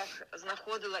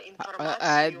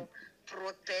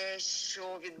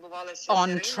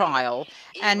on trial,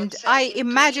 and I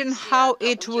imagine how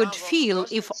it would feel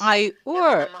if I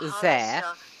were there.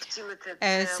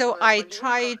 So I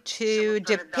try to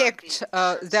depict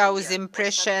those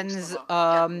impressions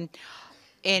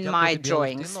in my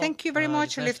drawings. Thank you very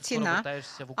much, Alevtina.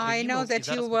 I know that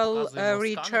you will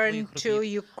return to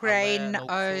Ukraine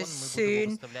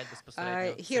soon.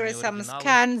 Here are some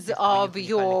scans of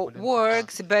your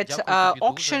works, but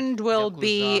auctioned will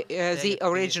be the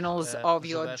originals of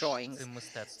your drawings.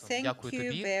 Thank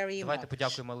you very much.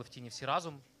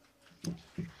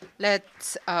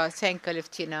 Let's thank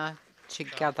Alevtina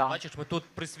together.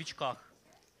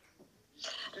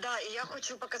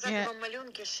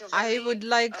 I would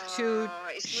like to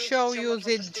show you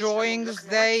the drawings.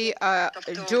 They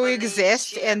do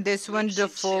exist in this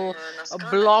wonderful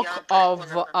block of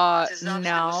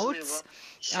notes,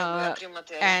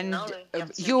 and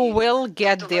you will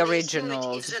get the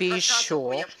originals, be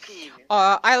sure.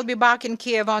 I'll be back in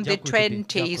Kiev on the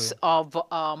 20th of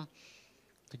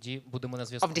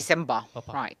December.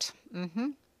 Right.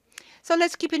 So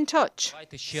let's keep in touch.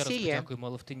 See you. I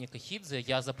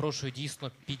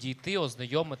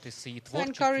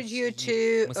encourage you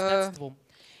to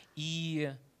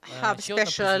have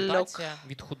special look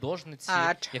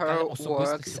at her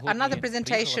works. Another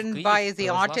presentation by the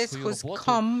artist who's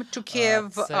come to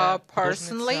Kiev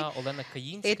personally.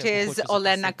 It is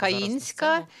Olena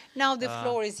Kainska. Now the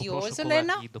floor is yours,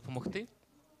 Olena.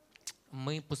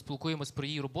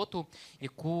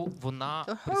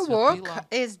 Her work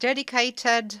is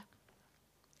dedicated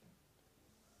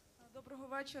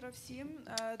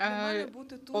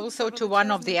also to one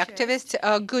of the activists.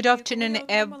 Good afternoon,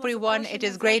 everyone. It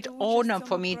is a great honor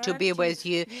for me to be with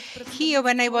you here.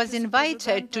 When I was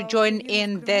invited to join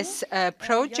in this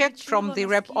project from the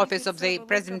Rep Office of the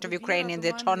President of Ukraine in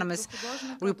the Autonomous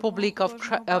Republic of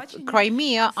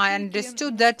Crimea, I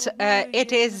understood that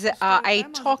it is a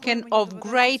token of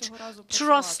great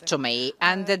trust to me,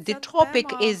 and that the topic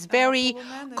is very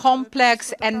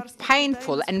complex and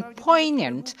painful and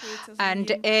poignant, and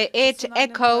it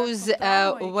echoes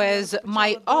with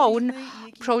my own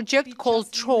project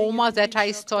called Trauma that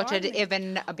I started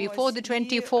even before the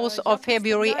 24th of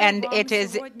February, and it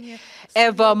is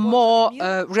ever more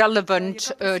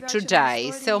relevant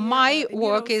today. So my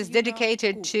work is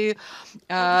dedicated to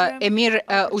Emir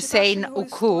Hussein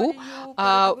Uku.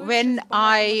 When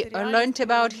I learned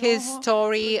about his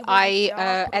story,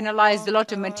 I analyzed a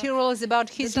lot of materials about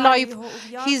his life,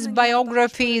 his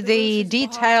biography, the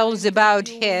details about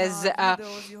his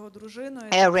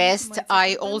arrest.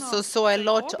 I also saw a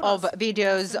lot of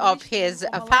videos of his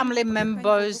family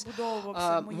members,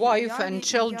 wife and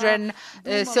children.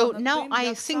 So now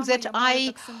I think that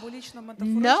I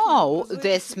know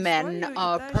this man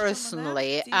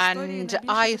personally, and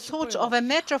I thought of a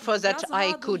metaphor that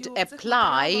I could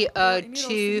apply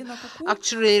to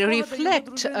actually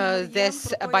reflect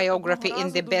this biography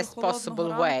in the best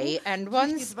possible way. And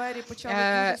once,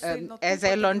 as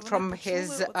I learned from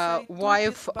his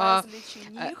wife,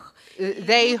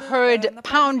 they heard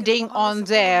pounding on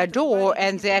their door,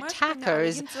 and the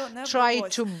attackers tried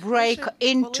to break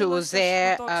into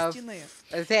their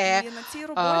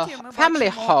family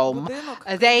home.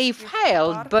 They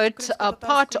failed, but a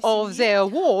part of their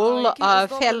wall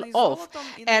fell off,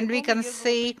 and we can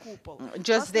see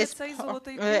just this,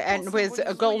 and with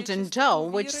a golden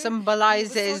dome, which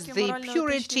symbolizes the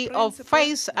purity of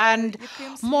faith and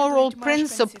moral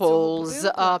principles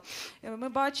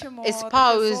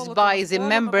espoused by the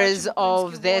members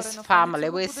of this family.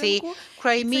 We see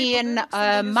Crimean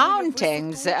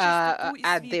mountains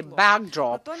at the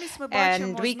backdrop,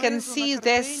 and we can see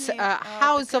this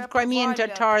house of Crimean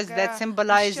Tatars that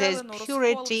symbolizes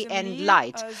purity and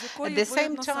light. At the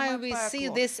same time, we see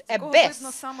this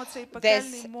abyss,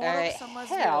 this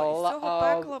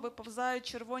hell,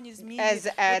 as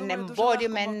an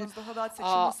embodiment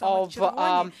of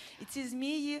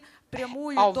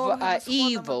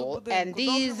evil, and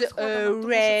these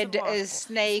red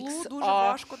snakes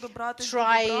are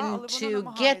trying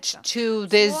to get to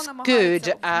this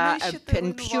good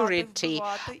and purity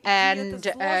and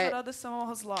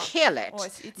kill it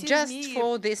just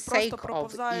for the sake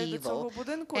of evil.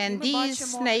 And these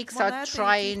snakes are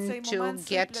trying to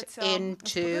get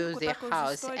into the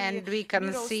house, and we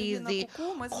can see the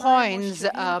coins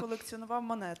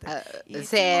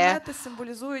there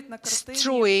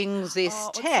strewing the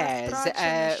stairs.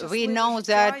 We know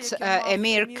that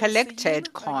Emir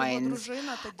collected coins,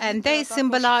 and they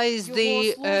symbolize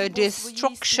the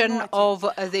destruction of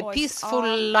the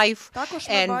peaceful life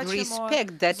and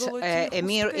respect that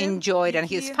Emir enjoyed and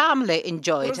his family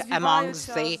enjoyed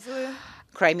amongst the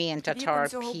Crimean Tatar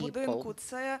people.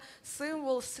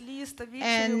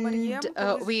 And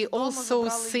we also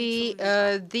see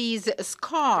these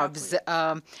scarves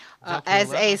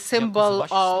as a symbol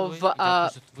of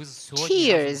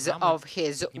tears of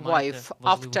his wife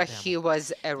after he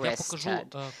was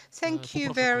arrested. Thank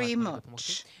you very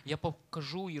much. So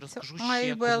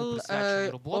I will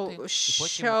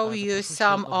show you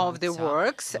some of the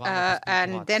works,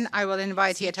 and then I will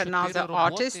invite yet another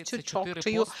artist to talk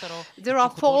to you. There are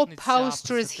 4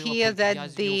 posters here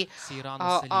that the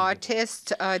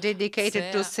artist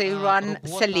dedicated to Seyran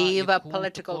Saliyev, a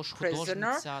political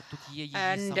prisoner,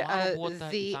 and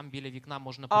the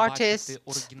artist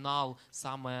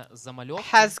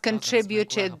has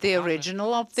contributed the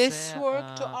original of this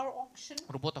work to our auction.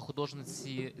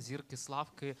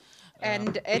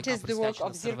 And it is the work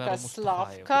of Zirka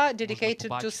Slavka,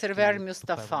 dedicated to Server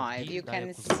Mustafayev. You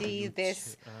can see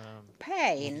this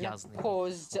pain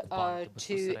caused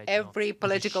to every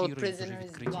political prisoner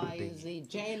by the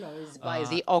jailers, by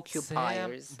the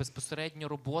occupiers.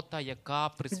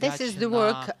 This is the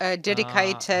work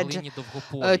dedicated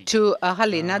to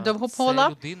Halina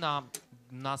Dovgopola.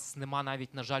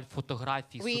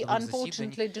 We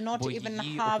unfortunately do not even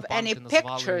have any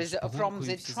pictures from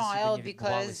the trial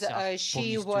because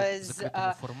she was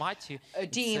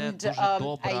deemed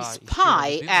a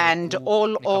spy, and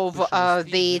all of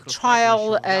the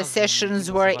trial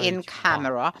sessions were in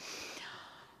camera.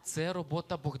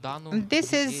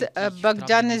 This is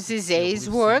Bogdan Zizey's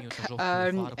work.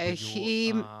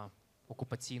 He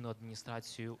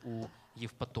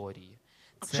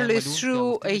actually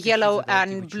threw yellow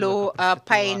and blue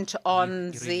paint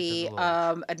on the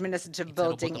administrative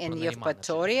building in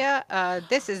Yevpatoria.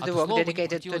 This is the work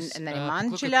dedicated to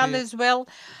Nariman Jalal as well.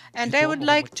 And I would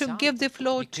like to give the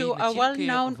floor to a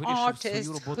well-known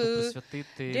artist who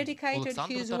dedicated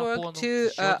his work to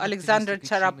Oleksandra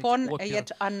Azarkhina,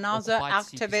 yet another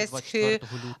activist who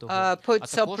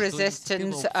puts up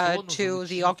resistance to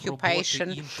the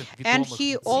occupation. And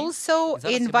he also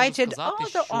invited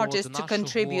other artists to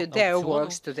contribute their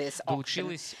works to this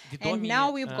auction. And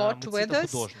now we've got with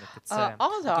us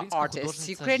other artists,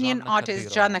 Ukrainian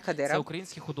artist Jana Kadyrov,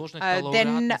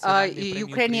 then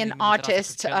Ukrainian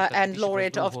artist and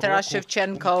laureate of Taras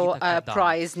Shevchenko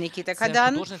Prize Nikita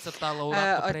Kadan,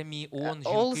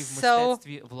 also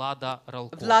Vlada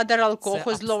Ralko,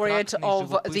 who's laureate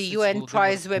of the UN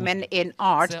Prize Women in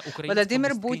Art,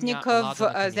 Vladimir Butnikov,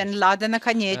 then Lada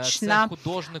Nakoniechna,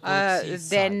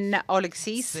 then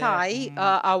Oleksiy Sai,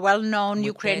 a well-known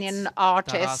Ukrainian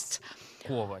artist,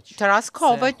 Taras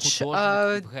Kovach,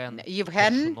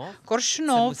 Yevhen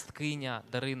Korshunov,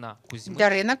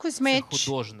 Darina Kuzmich,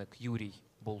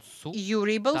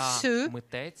 Yuri Bolsu,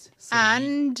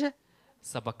 and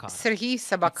Serhiy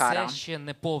Sabakara.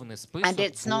 And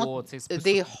it's not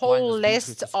the whole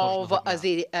list of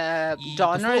the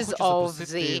donors of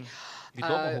the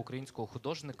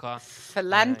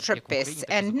philanthropists.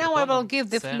 And now I will give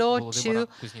the floor to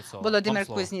Volodymyr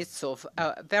Kuznetsov,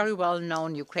 a very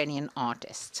well-known Ukrainian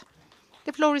artist.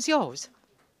 The floor is yours.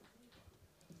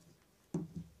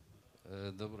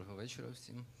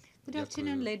 Good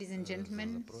afternoon, ladies and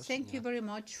gentlemen. Thank you very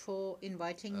much for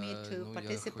inviting me to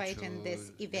participate in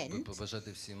this event.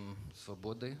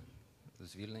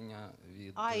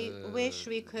 I wish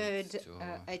we could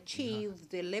achieve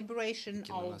the liberation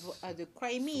of the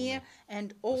Crimea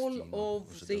and all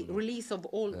of the release of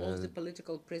all of the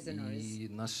political prisoners.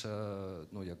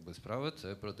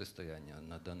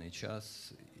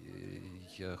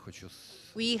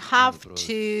 We have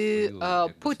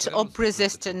to put up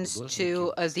resistance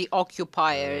to the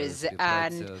occupiers,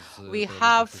 and we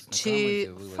have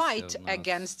to fight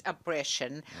against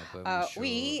oppression.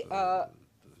 We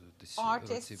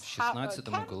artists can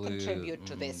contribute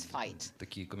to this fight.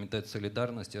 Такий комітет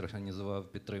солідарності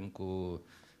організував підтримку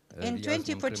In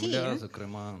 2014,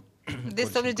 the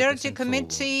Solidarity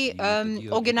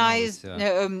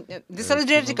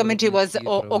Committee was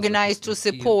organized to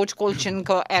support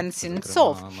Kolchenko and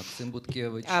Sentsov.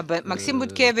 But Maxim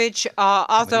Butkevich,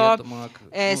 other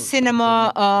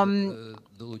cinema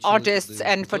artists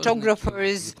and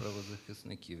photographers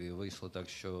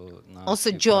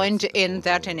also joined in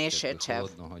that initiative.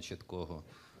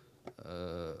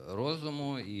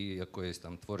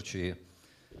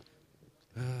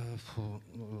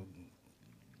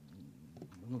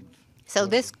 So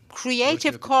this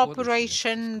creative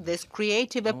cooperation, this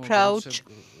creative approach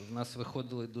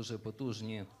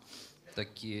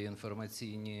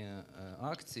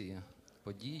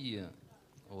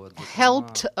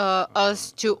helped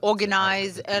us to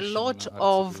organize a lot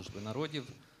of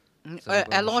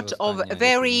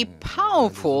very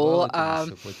powerful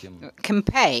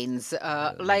campaigns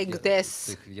like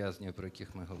this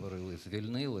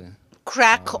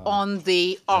crack on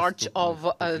the arch of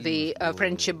the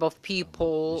friendship of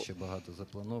people,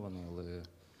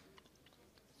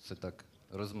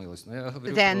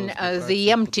 then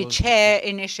the empty chair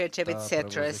initiative,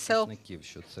 etc. So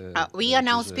we are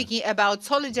now speaking about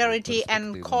solidarity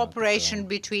and cooperation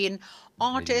between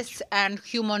artists and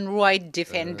human rights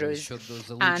defenders,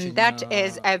 and that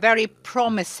is a very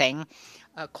promising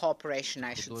cooperation,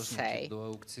 I should say.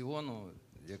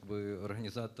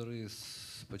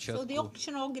 So the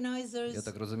auction organizers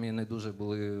at first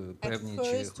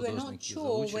were not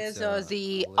sure whether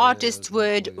the artists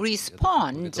would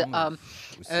respond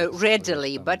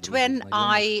readily, but when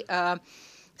I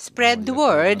spread the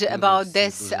word about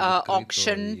this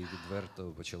auction,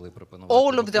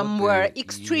 all of them were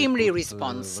extremely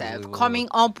responsive, coming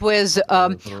up with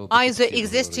either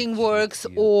existing works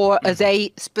or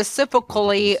they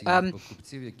specifically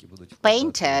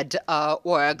painted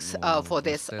works for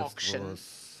this auction.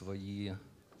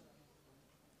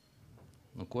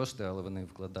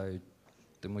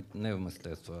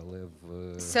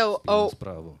 So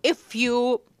if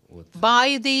you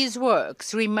buy these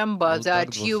works, remember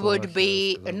that you would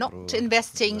be not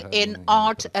investing in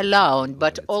art alone,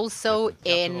 but also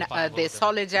in the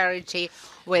solidarity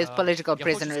with political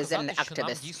prisoners and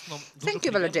activists. Thank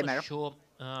you, Volodymyr.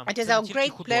 It is our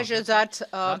great pleasure that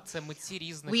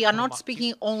we are not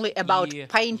speaking only about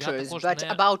painters, but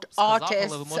about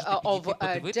artists of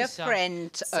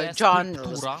different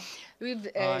genres.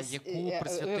 We've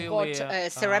got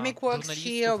ceramic works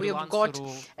here. We've got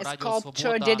a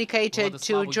sculpture dedicated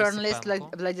to journalist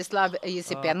Vladislav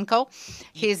Yesipenko.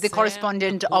 He is the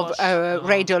correspondent of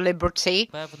Radio Liberty.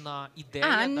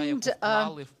 And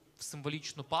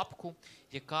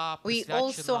we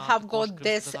also have got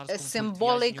this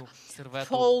symbolic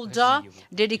folder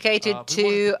dedicated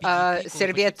to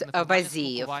Servet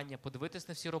Vaziev.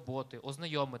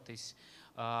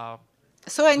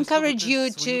 So I encourage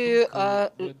you to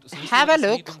have a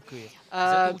look,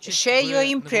 share your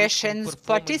impressions,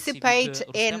 participate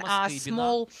in a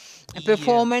small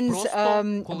performance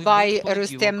by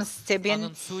Rustem Stebin.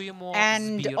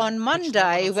 And on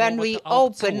Monday, when we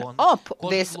open up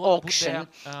this auction,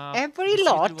 every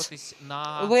lot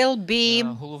will be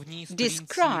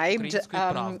described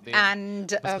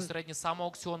and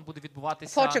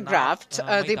photographed.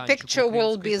 The picture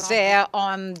will be there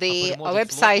on the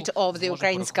website of the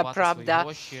Ukrainska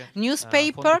Pravda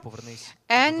newspaper,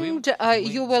 and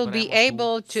you will be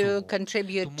able to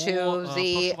contribute to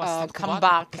the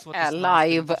Comeback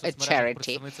Live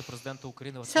charity.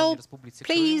 So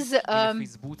please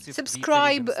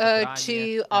subscribe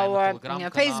to our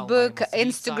Facebook,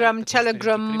 Instagram,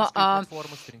 Telegram,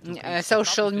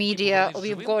 social media.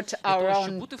 We've got our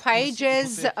own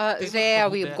pages there.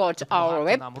 We've got our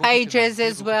web pages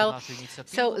as well.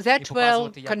 So that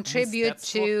will contribute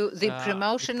to the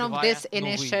promotion of this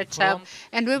initiative,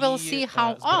 and we will see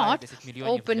how art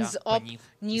opens up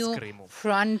new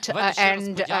front.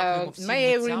 And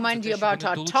may I remind you about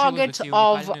our target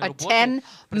of 10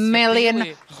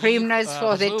 million hryvnias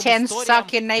for the 10th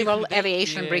Saki Naval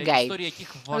Aviation Brigade.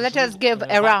 Let us give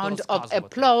a round of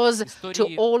applause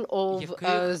to all of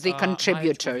the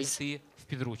contributors,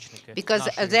 because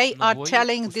they are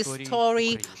telling the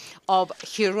story of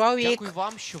heroic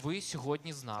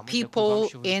people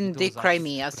in the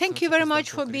Crimea. Thank you very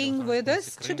much for being with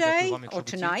us today or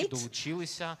tonight.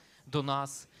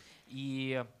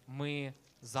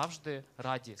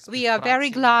 We are very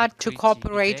glad to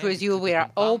cooperate with you. We are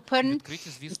open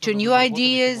to new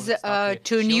ideas,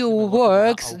 to new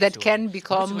works that can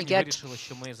become yet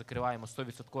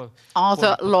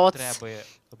other lots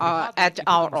at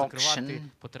our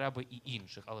auction.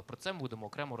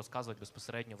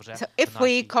 So if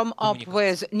we come up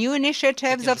with new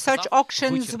initiatives of such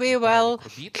auctions, we will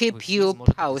keep you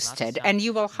posted, and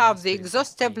you will have the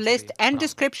exhaustive list and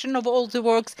description of all the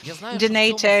works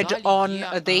donated on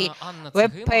the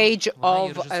webpage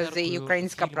of the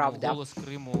Ukrainska Pravda.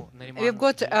 We've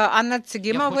got Anna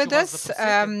Tsegima with us.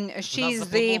 She's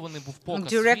the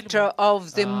director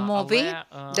of the movie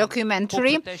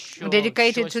documentary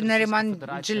dedicated to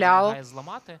Nariman Jalal.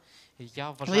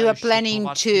 We were planning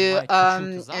to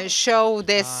show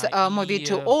this movie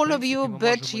to all of you,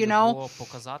 but you know,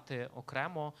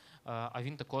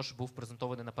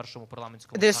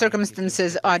 the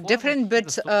circumstances are different,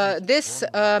 but this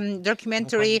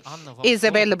documentary is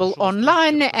available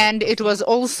online, and it was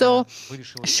also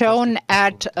shown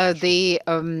at the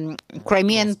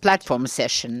Crimean platform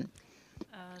session.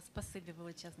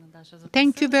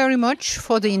 Thank you very much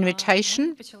for the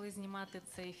invitation.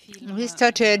 We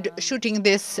started shooting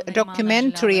this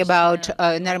documentary about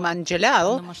Nariman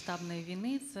Jalal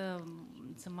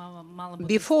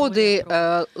before the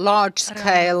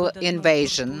large-scale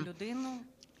invasion.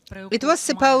 It was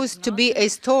supposed to be a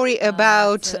story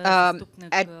about an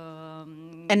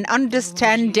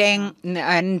understanding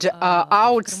and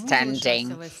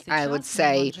outstanding, I would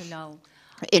say,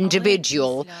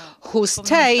 individual who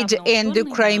stayed in the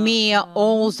Crimea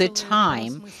all the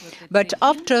time. But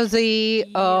after the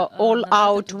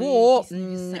all-out war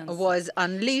was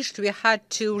unleashed, we had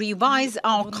to revise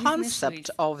our concept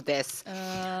of this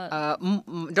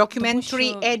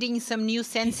documentary, adding some new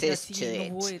senses to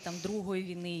it.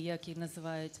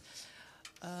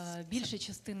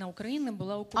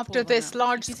 After this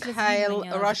large-scale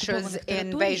Russia's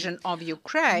invasion of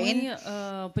Ukraine,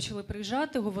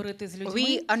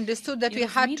 we understood that we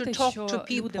had to talk to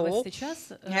people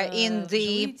in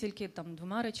the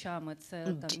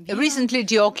recently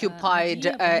deoccupied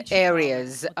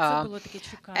areas,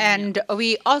 and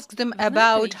we asked them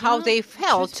about how they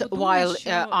felt while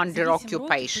under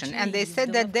occupation, and they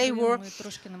said that they were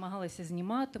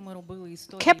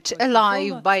kept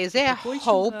alive by their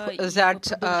hope that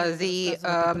the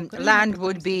land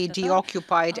would be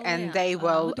deoccupied and they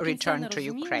will return to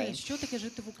Ukraine.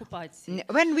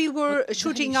 When we were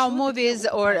shooting our movies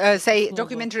or say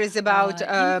documentaries about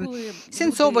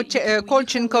Sentsova,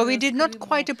 Kolchenko, we did not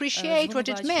quite appreciate what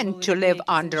it meant to live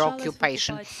under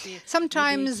occupation.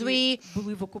 Sometimes we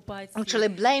actually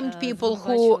blamed people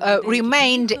who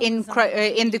remained in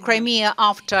the Crimea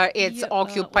after its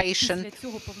occupation,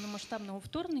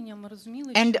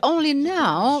 and only now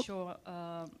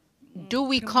do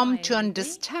we come to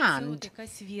understand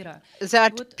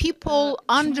that people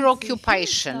under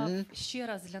occupation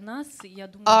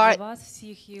are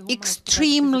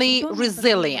extremely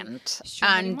resilient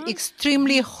and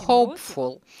extremely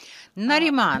hopeful.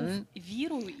 Nariman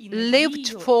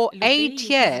lived for 8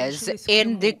 years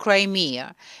in the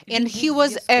Crimea, and he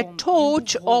was a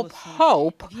torch of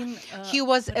hope. He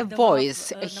was a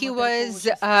voice. He was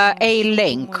a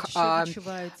link.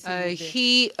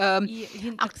 He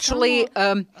actually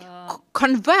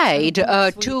conveyed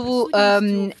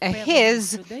to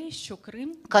his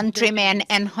countrymen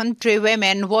and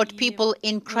countrywomen what people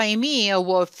in Crimea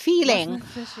were feeling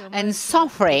and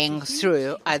suffering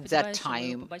through at that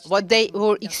time, what they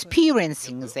were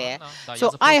experiencing there.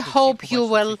 So I hope you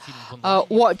will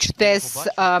watch this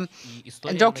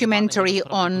documentary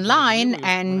online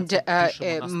and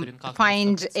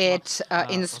find it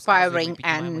inspiring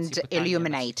and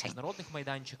illuminating.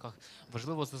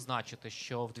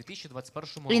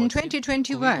 In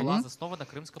 2021,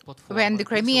 when the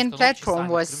Crimean platform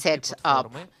was set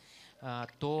up,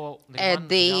 at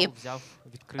the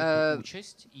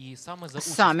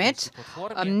summit,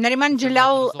 Nariman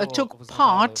Jalal took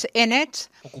part in it,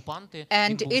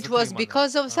 and it was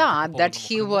because of that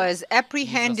he was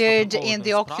apprehended in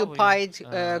the occupied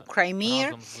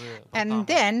Crimea, and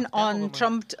then on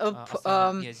trumped up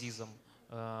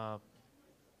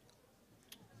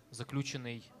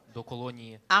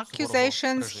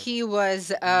accusations, he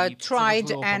was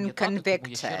tried and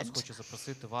convicted.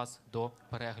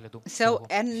 So,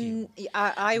 and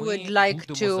I would like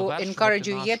to encourage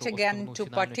you yet again to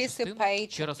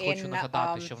participate in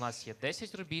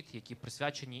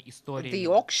the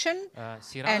auction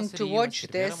and to watch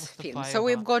this film. So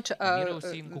we've got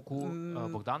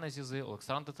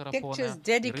pictures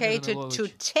dedicated to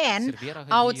 10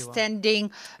 outstanding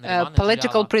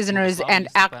political prisoners and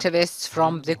activists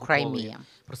from the Crimea.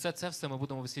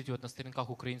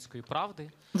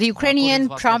 The Ukrainian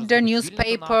Pravda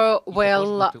newspaper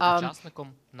will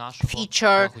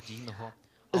feature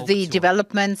the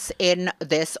developments in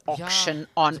this auction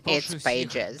on its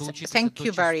pages. Thank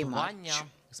you very much.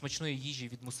 Смачної їжі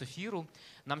від Мусафіру.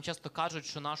 Нам часто кажуть,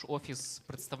 що наш офіс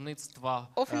представництва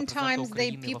президента Oftentimes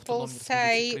України в people Автономній Республіці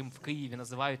say Крим в Києві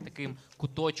називають таким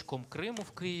куточком Криму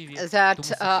в Києві.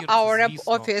 that our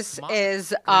office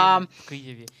is в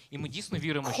Києві. І ми дійсно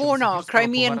віримо, corner,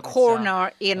 Crimean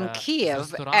corner in Kiev,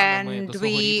 and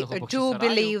we do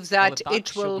believe that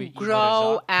it will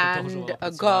grow and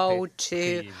go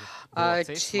to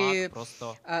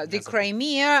the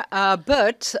Crimea,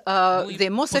 but the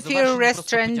Musafir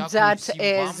restaurant that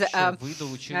is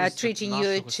treating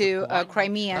you to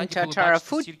Crimean Tatar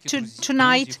food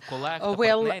tonight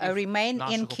will remain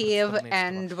in Kiev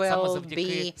and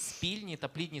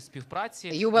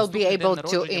you will be able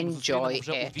to enjoy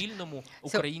it.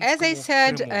 So, as I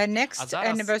said, next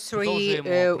anniversary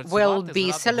will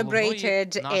be celebrated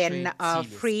in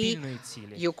free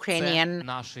Ukrainian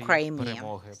Crimea.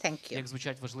 Thank you. Як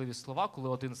звучать важливі слова, коли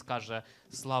один скаже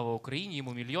 «Слава Україні»,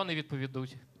 йому мільйони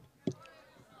відповідуть.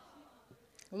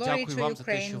 Дякую вам за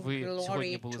те, що ви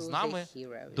сьогодні були з нами.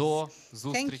 До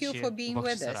зустрічі в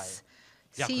Бахчисараї.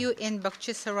 See you in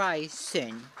Bakhchisarai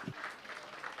soon.